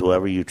with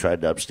whoever you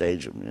tried to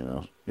upstage them, you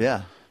know.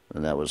 Yeah.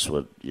 And that was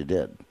what you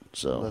did.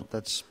 So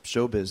that's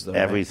showbiz, though.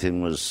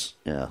 everything was,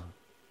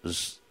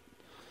 it's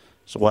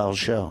a wild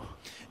show.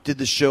 Did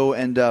the show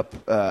end up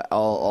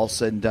all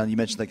said and done? You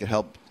mentioned like it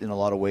helped in a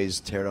lot of ways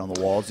tear down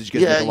the walls. Did you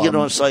guys make a lot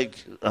of... it's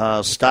like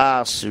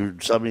Stas, who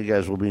some of you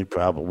guys will meet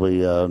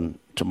probably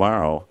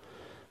tomorrow.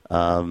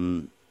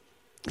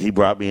 He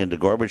brought me into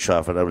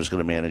Gorbachev, and I was going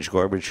to manage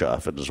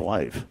Gorbachev and his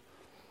wife.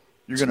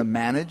 You're going to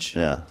manage?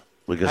 Yeah.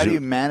 Because how do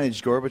you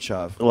manage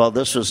Gorbachev?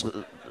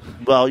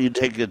 Well, you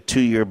take a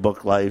 2-year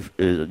book life,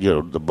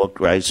 the book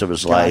rights of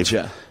his life,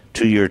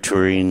 2-year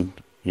touring,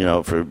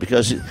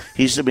 because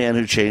he's the man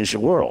who changed the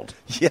world.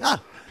 Yeah.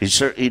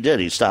 He did.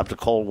 He stopped the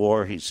Cold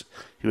War.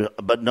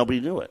 But nobody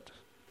knew it.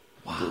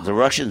 Wow. The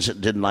Russians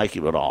didn't like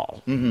him at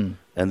all, and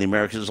the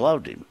Americans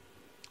loved him.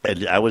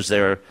 And I was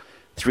there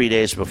 3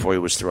 days before he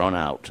was thrown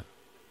out,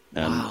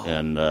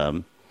 and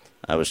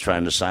I was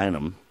trying to sign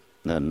him,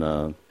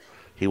 and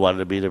he wanted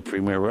to be the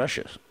premier of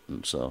Russia,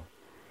 and so.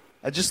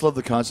 I just love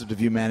the concept of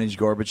you manage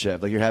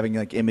Gorbachev. Like you're having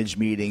like image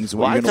meetings.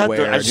 What well, you're going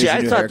to wear.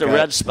 I thought the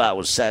red spot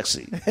was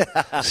sexy.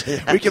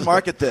 We can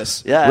market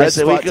this. Yeah, red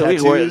spot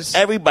tattoos.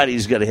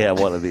 Everybody's going to have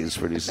one of these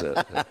pretty soon.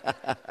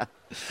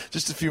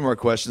 Just a few more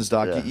questions,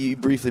 Doc. Yeah. You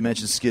briefly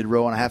mentioned Skid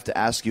Row, and I have to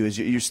ask you: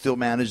 you still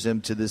manage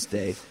them to this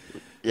day?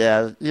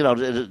 Yeah,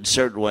 in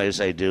certain ways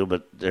I do,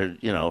 but they're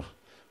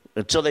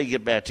until they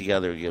get back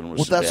together again.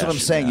 With Sebastian, that's what I'm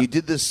saying. Yeah. You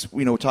did this.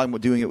 We're talking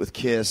about doing it with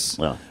Kiss.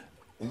 Well.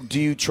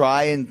 Do you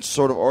try and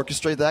sort of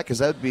orchestrate that? Because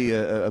that would be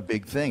a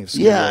big thing.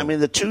 Yeah, I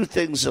mean, the two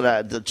bands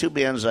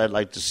I'd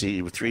like to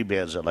see, 3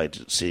 bands I'd like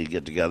to see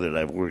get together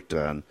that I've worked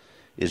on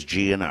is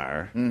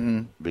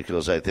GNR,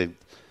 because I think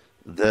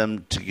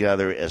them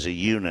together as a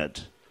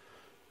unit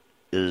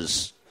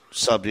is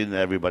something that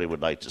everybody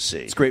would like to see.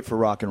 It's great for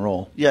rock and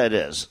roll. Yeah, it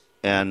is.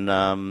 And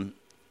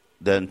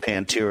then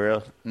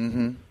Pantera,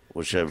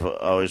 which I've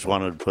always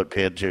wanted to put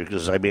Pantera,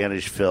 because I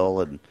managed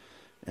Phil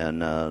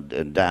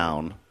and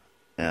Down.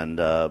 And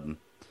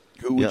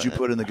who would you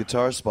put in the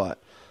guitar spot?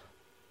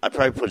 I'd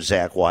probably put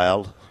Zakk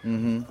Wylde,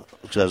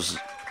 because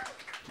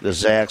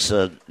Zach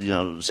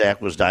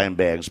was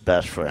Dimebag's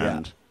best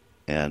friend,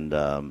 and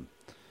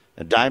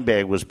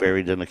Dimebag was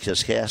buried in a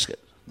Kiss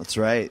casket. That's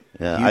right.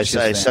 Yeah, I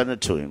sent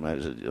it to him.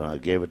 I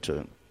gave it to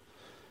him,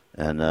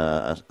 and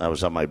I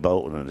was on my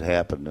boat when it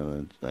happened,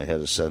 and I had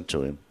it sent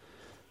to him.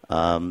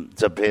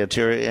 The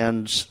Pantera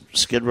and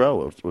Skid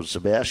Row with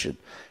Sebastian.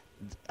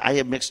 I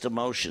have mixed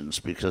emotions,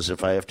 because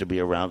if I have to be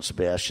around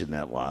Sebastian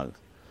that long,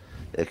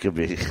 it could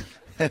be.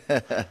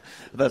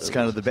 That's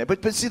kind of the band.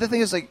 But see, the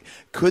thing is, like,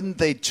 couldn't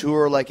they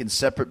tour like in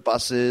separate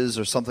buses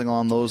or something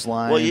along those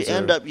lines? Well, you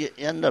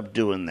end up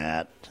doing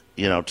that,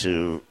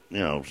 I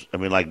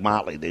mean, like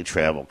Motley, they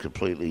travel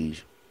completely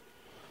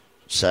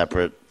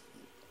separate.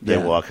 They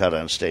walk out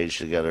on stage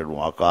together and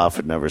walk off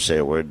and never say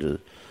a word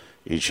to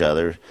each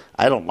other.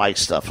 I don't like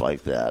stuff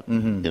like that,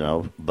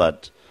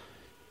 but.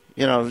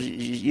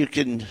 You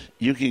can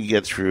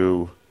get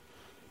through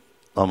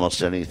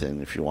almost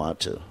anything if you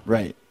want to.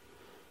 Right.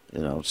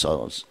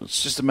 So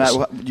it's just a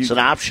matter. It's an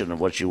option of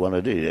what you want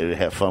to do. You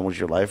have fun with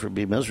your life or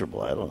be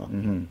miserable. I don't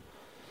know.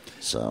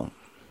 So,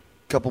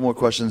 a couple more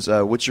questions.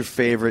 What's your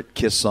favorite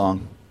Kiss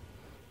song?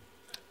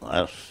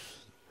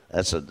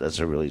 That's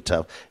a really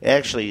tough.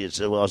 Actually, it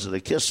wasn't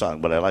a Kiss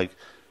song, but I like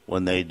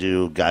when they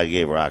do "God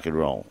Gave Rock and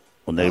Roll"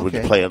 when they would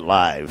play it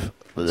live.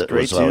 It's a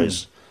great tune.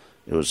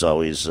 It was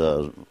always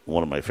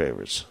one of my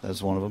favorites.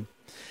 That's one of them.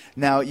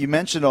 Now, you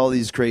mentioned all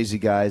these crazy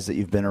guys that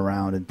you've been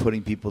around and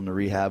putting people into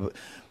rehab.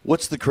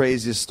 What's the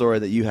craziest story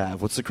that you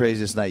have? What's the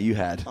craziest night you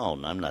had? Oh,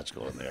 no, I'm not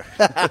going there.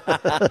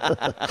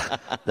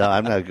 No,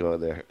 I'm not going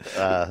there.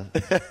 I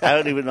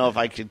don't even know if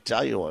I could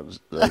tell you one.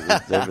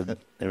 They've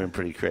been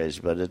pretty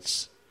crazy, but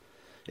it's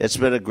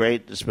been a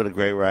great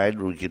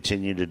ride. We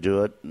continue to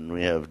do it, and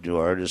we have new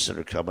artists that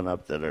are coming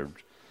up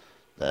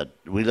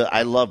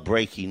I love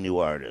breaking new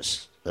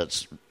artists.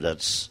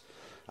 That's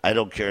I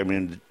don't care. I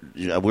mean,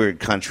 we're in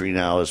country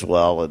now as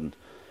well, and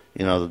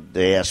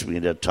they asked me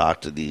to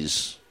talk to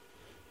these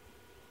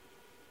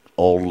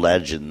old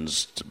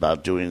legends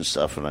about doing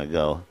stuff, and I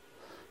go,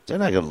 they're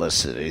not going to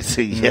listen to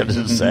anything you have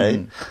to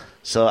say.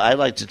 So I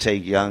like to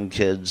take young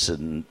kids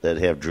that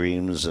have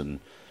dreams and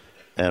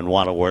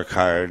want to work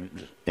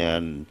hard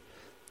and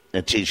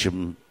teach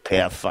them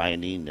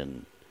pathfinding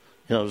and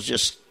it's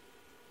just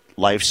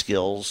life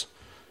skills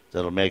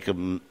that'll make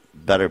them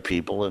better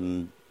people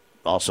and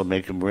also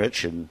make them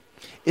rich. And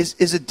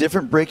is it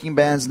different breaking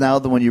bands now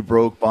than when you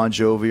broke Bon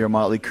Jovi or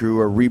Motley Crue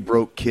or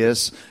rebroke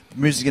Kiss? The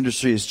music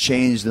industry has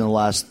changed in the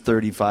last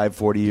 35,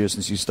 40 years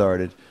since you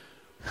started.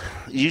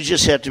 You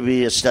just have to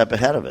be a step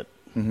ahead of it.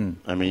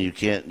 I mean, you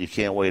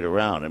can't wait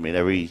around. I mean,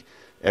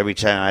 every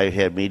time I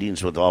had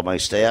meetings with all my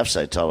staffs,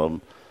 I tell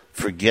them,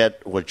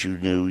 forget what you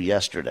knew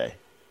yesterday.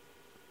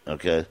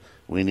 Okay,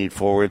 we need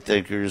forward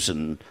thinkers,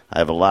 and I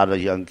have a lot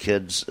of young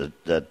kids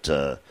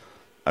that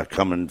are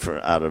coming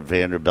out of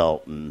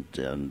Vanderbilt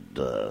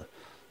and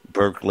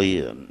Berkeley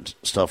and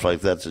stuff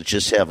like that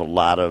just have a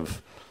lot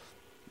of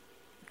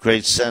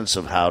great sense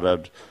of how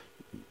to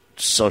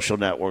social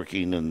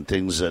networking and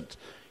things that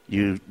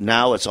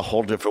now it's a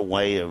whole different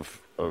way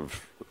of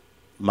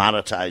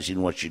monetizing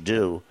what you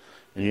do,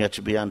 and you have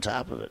to be on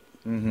top of it.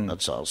 Mm-hmm.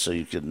 That's all. So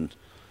you can,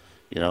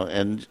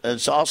 and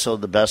it's also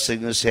the best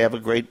thing is to have a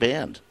great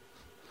band.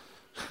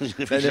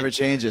 That never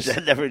changes.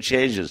 That never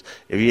changes.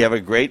 If you have a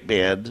great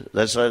band,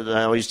 that's what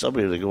I always tell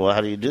people. They go, well,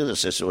 how do you do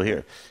this? I said, well,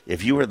 here,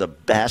 if you were the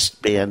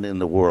best band in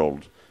the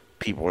world,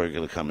 people are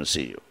going to come and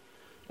see you.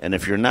 And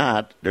if you're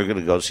not, they're going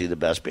to go see the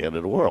best band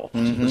in the world.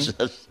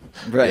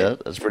 Mm-hmm. Right. Yeah,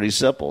 that's pretty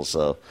simple.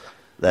 So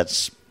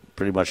that's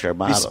pretty much our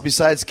motto.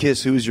 Besides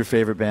Kiss, who's your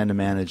favorite band to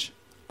manage?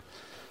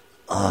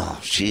 Oh,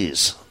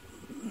 jeez.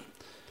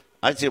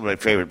 I think my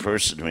favorite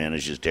person to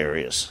manage is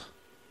Darius.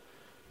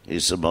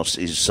 He's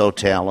so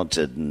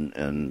talented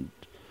and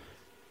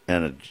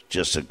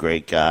just a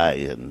great guy,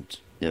 and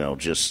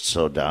just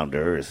so down to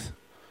earth.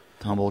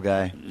 Humble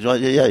guy.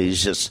 Yeah,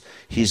 he's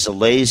the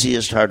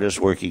laziest, hardest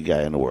working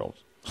guy in the world.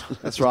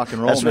 That's rock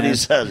and roll. That's man. what he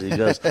says. He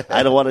goes,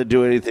 I don't want to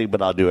do anything,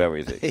 but I'll do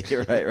everything.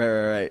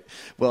 Right.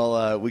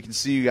 Well, we can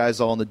see you guys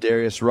all on the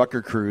Darius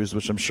Rucker cruise,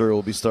 which I'm sure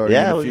will be starting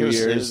in a few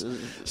years.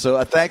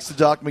 So thanks to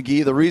Doc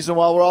McGee. The reason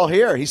why we're all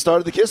here, he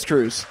started the Kiss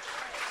cruise.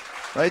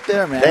 Right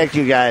there, man. Thank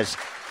you, guys.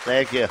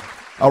 Thank you.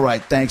 All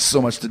right, thanks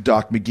so much to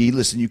Doc McGee.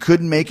 Listen, you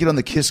couldn't make it on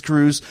the Kiss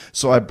cruise,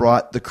 so I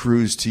brought the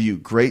cruise to you.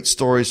 Great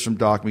stories from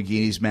Doc McGee.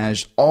 He's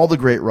managed all the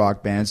great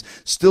rock bands,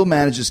 still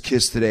manages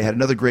Kiss today. Had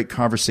another great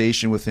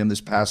conversation with him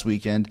this past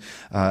weekend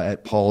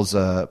at Paul's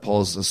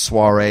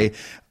soiree.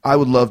 I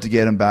would love to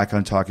get him back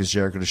on Talk is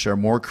Jericho to share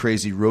more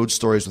crazy road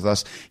stories with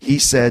us. He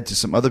said to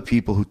some other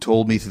people who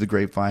told me through the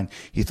grapevine,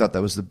 he thought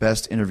that was the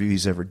best interview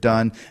he's ever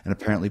done. And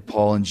apparently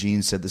Paul and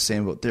Gene said the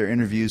same about their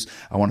interviews.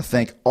 I want to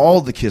thank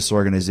all the Kiss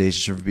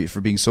organizations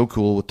for being so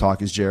cool with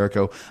Talk is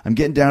Jericho. I'm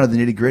getting down to the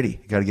nitty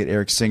gritty. Got to get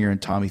Eric Singer and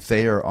Tommy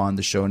Thayer on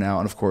the show now.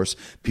 And of course,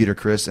 Peter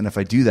Criss. And if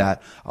I do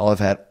that, I'll have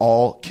had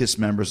all Kiss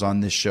members on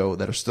this show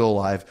that are still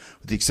alive,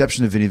 with the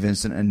exception of Vinnie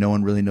Vincent. And no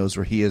one really knows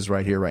where he is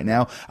right here, right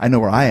now. I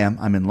know where I am.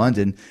 I'm in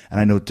London.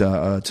 And I know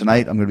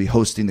tonight I'm going to be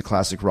hosting the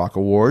Classic Rock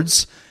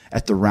Awards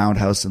at the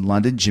Roundhouse in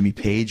London. Jimmy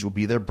Page will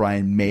be there.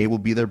 Brian May will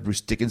be there. Bruce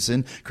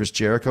Dickinson, Chris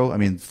Jericho. I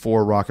mean,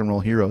 4 rock and roll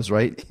heroes,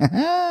 right?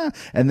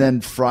 And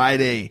then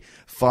Friday,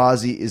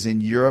 Fozzy is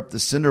in Europe. The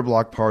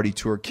Cinderblock Party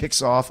Tour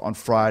kicks off on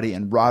Friday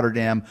in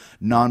Rotterdam.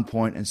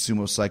 Nonpoint and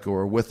Sumo Psycho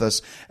are with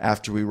us.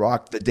 After we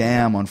rock the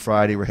Dam on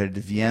Friday, we're headed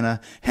to Vienna,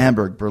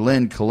 Hamburg,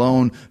 Berlin,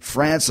 Cologne,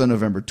 France on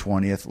November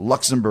 20th,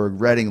 Luxembourg,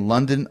 Reading,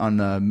 London on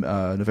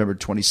November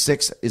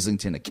 26th,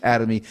 Islington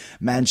Academy,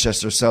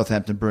 Manchester,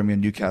 Southampton, Birmingham,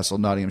 Newcastle,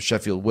 Nottingham,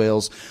 Sheffield,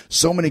 Wales.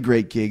 So many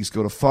great gigs.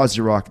 Go to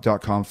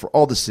FozzyRock.com for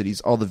all the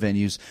cities, all the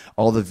venues,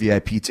 all the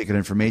VIP ticket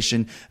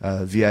information.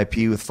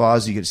 VIP with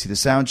Fozzy, you get to see the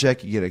sound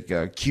check. You get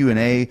a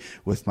Q&A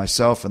with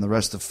myself and the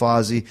rest of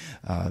Fozzy,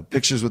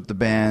 pictures with the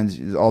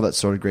band, all that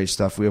sort of great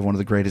stuff. We have one of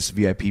the greatest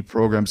VIP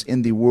programs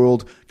in the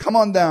world. Come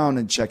on down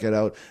and check it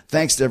out.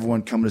 Thanks to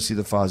everyone coming to see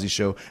the Fozzy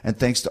show, and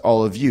thanks to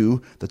all of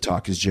you, the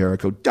Talk is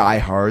Jericho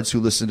diehards who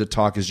listen to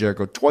Talk is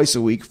Jericho twice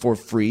a week for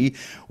free,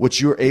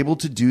 which you're able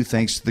to do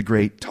thanks to the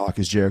great Talk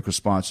is Jericho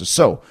sponsors.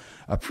 So,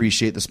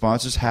 appreciate the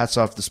sponsors. Hats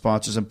off to the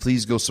sponsors, and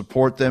please go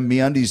support them.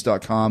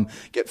 MeUndies.com.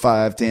 Get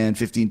 5, 10,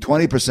 15,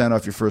 20%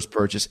 off your first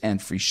purchase and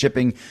free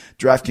shipping.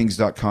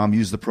 DraftKings.com.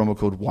 Use the promo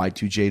code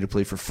Y2J to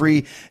play for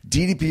free.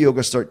 DDP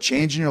Yoga. Start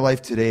changing your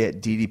life today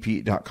at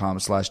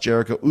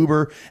DDP.com/Jericho.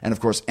 Uber, and of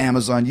course,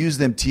 Amazon. Use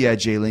them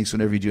TIJ links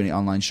whenever you do any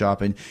online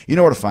shopping. You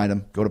know where to find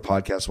them. Go to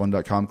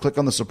podcast1.com. Click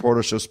on the Support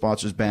Our Show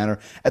Sponsors banner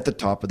at the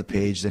top of the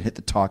page. Then hit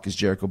the Talk is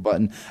Jericho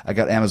button. I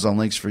got Amazon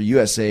links for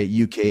USA,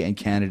 UK, and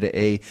Canada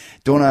A.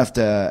 Don't have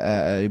to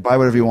buy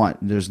whatever you want.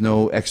 There's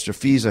no extra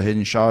fees or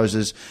hidden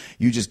charges.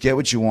 You just get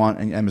what you want,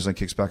 and Amazon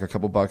kicks back a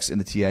couple bucks in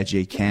the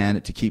TIJ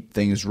can to keep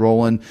things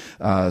rolling.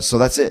 So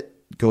that's it.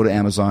 Go to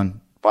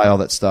Amazon, buy all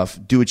that stuff,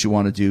 do what you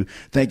want to do.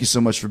 Thank you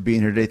so much for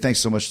being here today. Thanks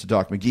so much to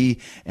Doc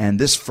McGee. And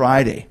this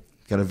Friday,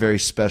 got a very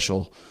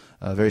special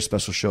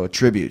show, a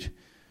tribute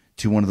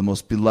to one of the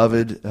most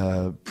beloved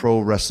pro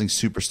wrestling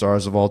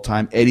superstars of all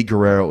time, Eddie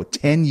Guerrero.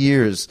 10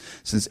 years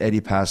since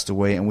Eddie passed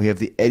away, and we have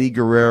the Eddie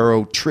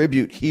Guerrero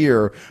tribute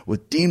here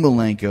with Dean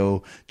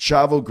Malenko,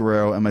 Chavo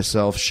Guerrero, and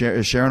myself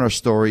sharing our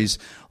stories.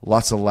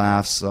 Lots of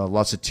laughs,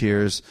 lots of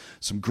tears,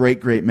 some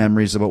great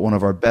memories about one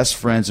of our best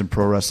friends in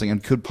pro wrestling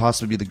and could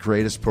possibly be the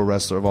greatest pro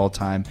wrestler of all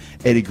time,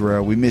 Eddie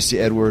Guerrero. We miss you,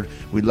 Edward.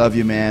 We love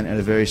you, man, and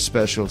a very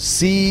special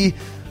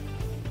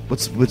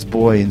what's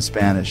boy in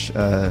Spanish?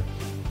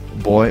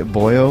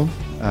 Boyo?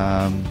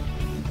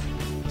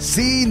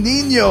 Si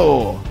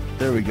Nino!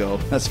 There we go.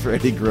 That's for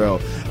Eddie Guerrero.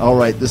 All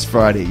right, this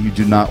Friday, you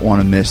do not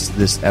want to miss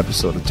this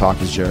episode of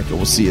Talk is Jericho.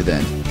 We'll see you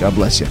then. God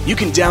bless you. You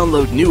can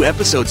download new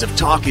episodes of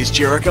Talk is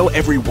Jericho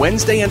every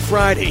Wednesday and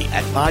Friday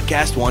at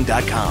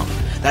podcastone.com.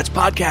 That's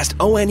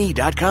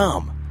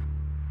podcastone.com.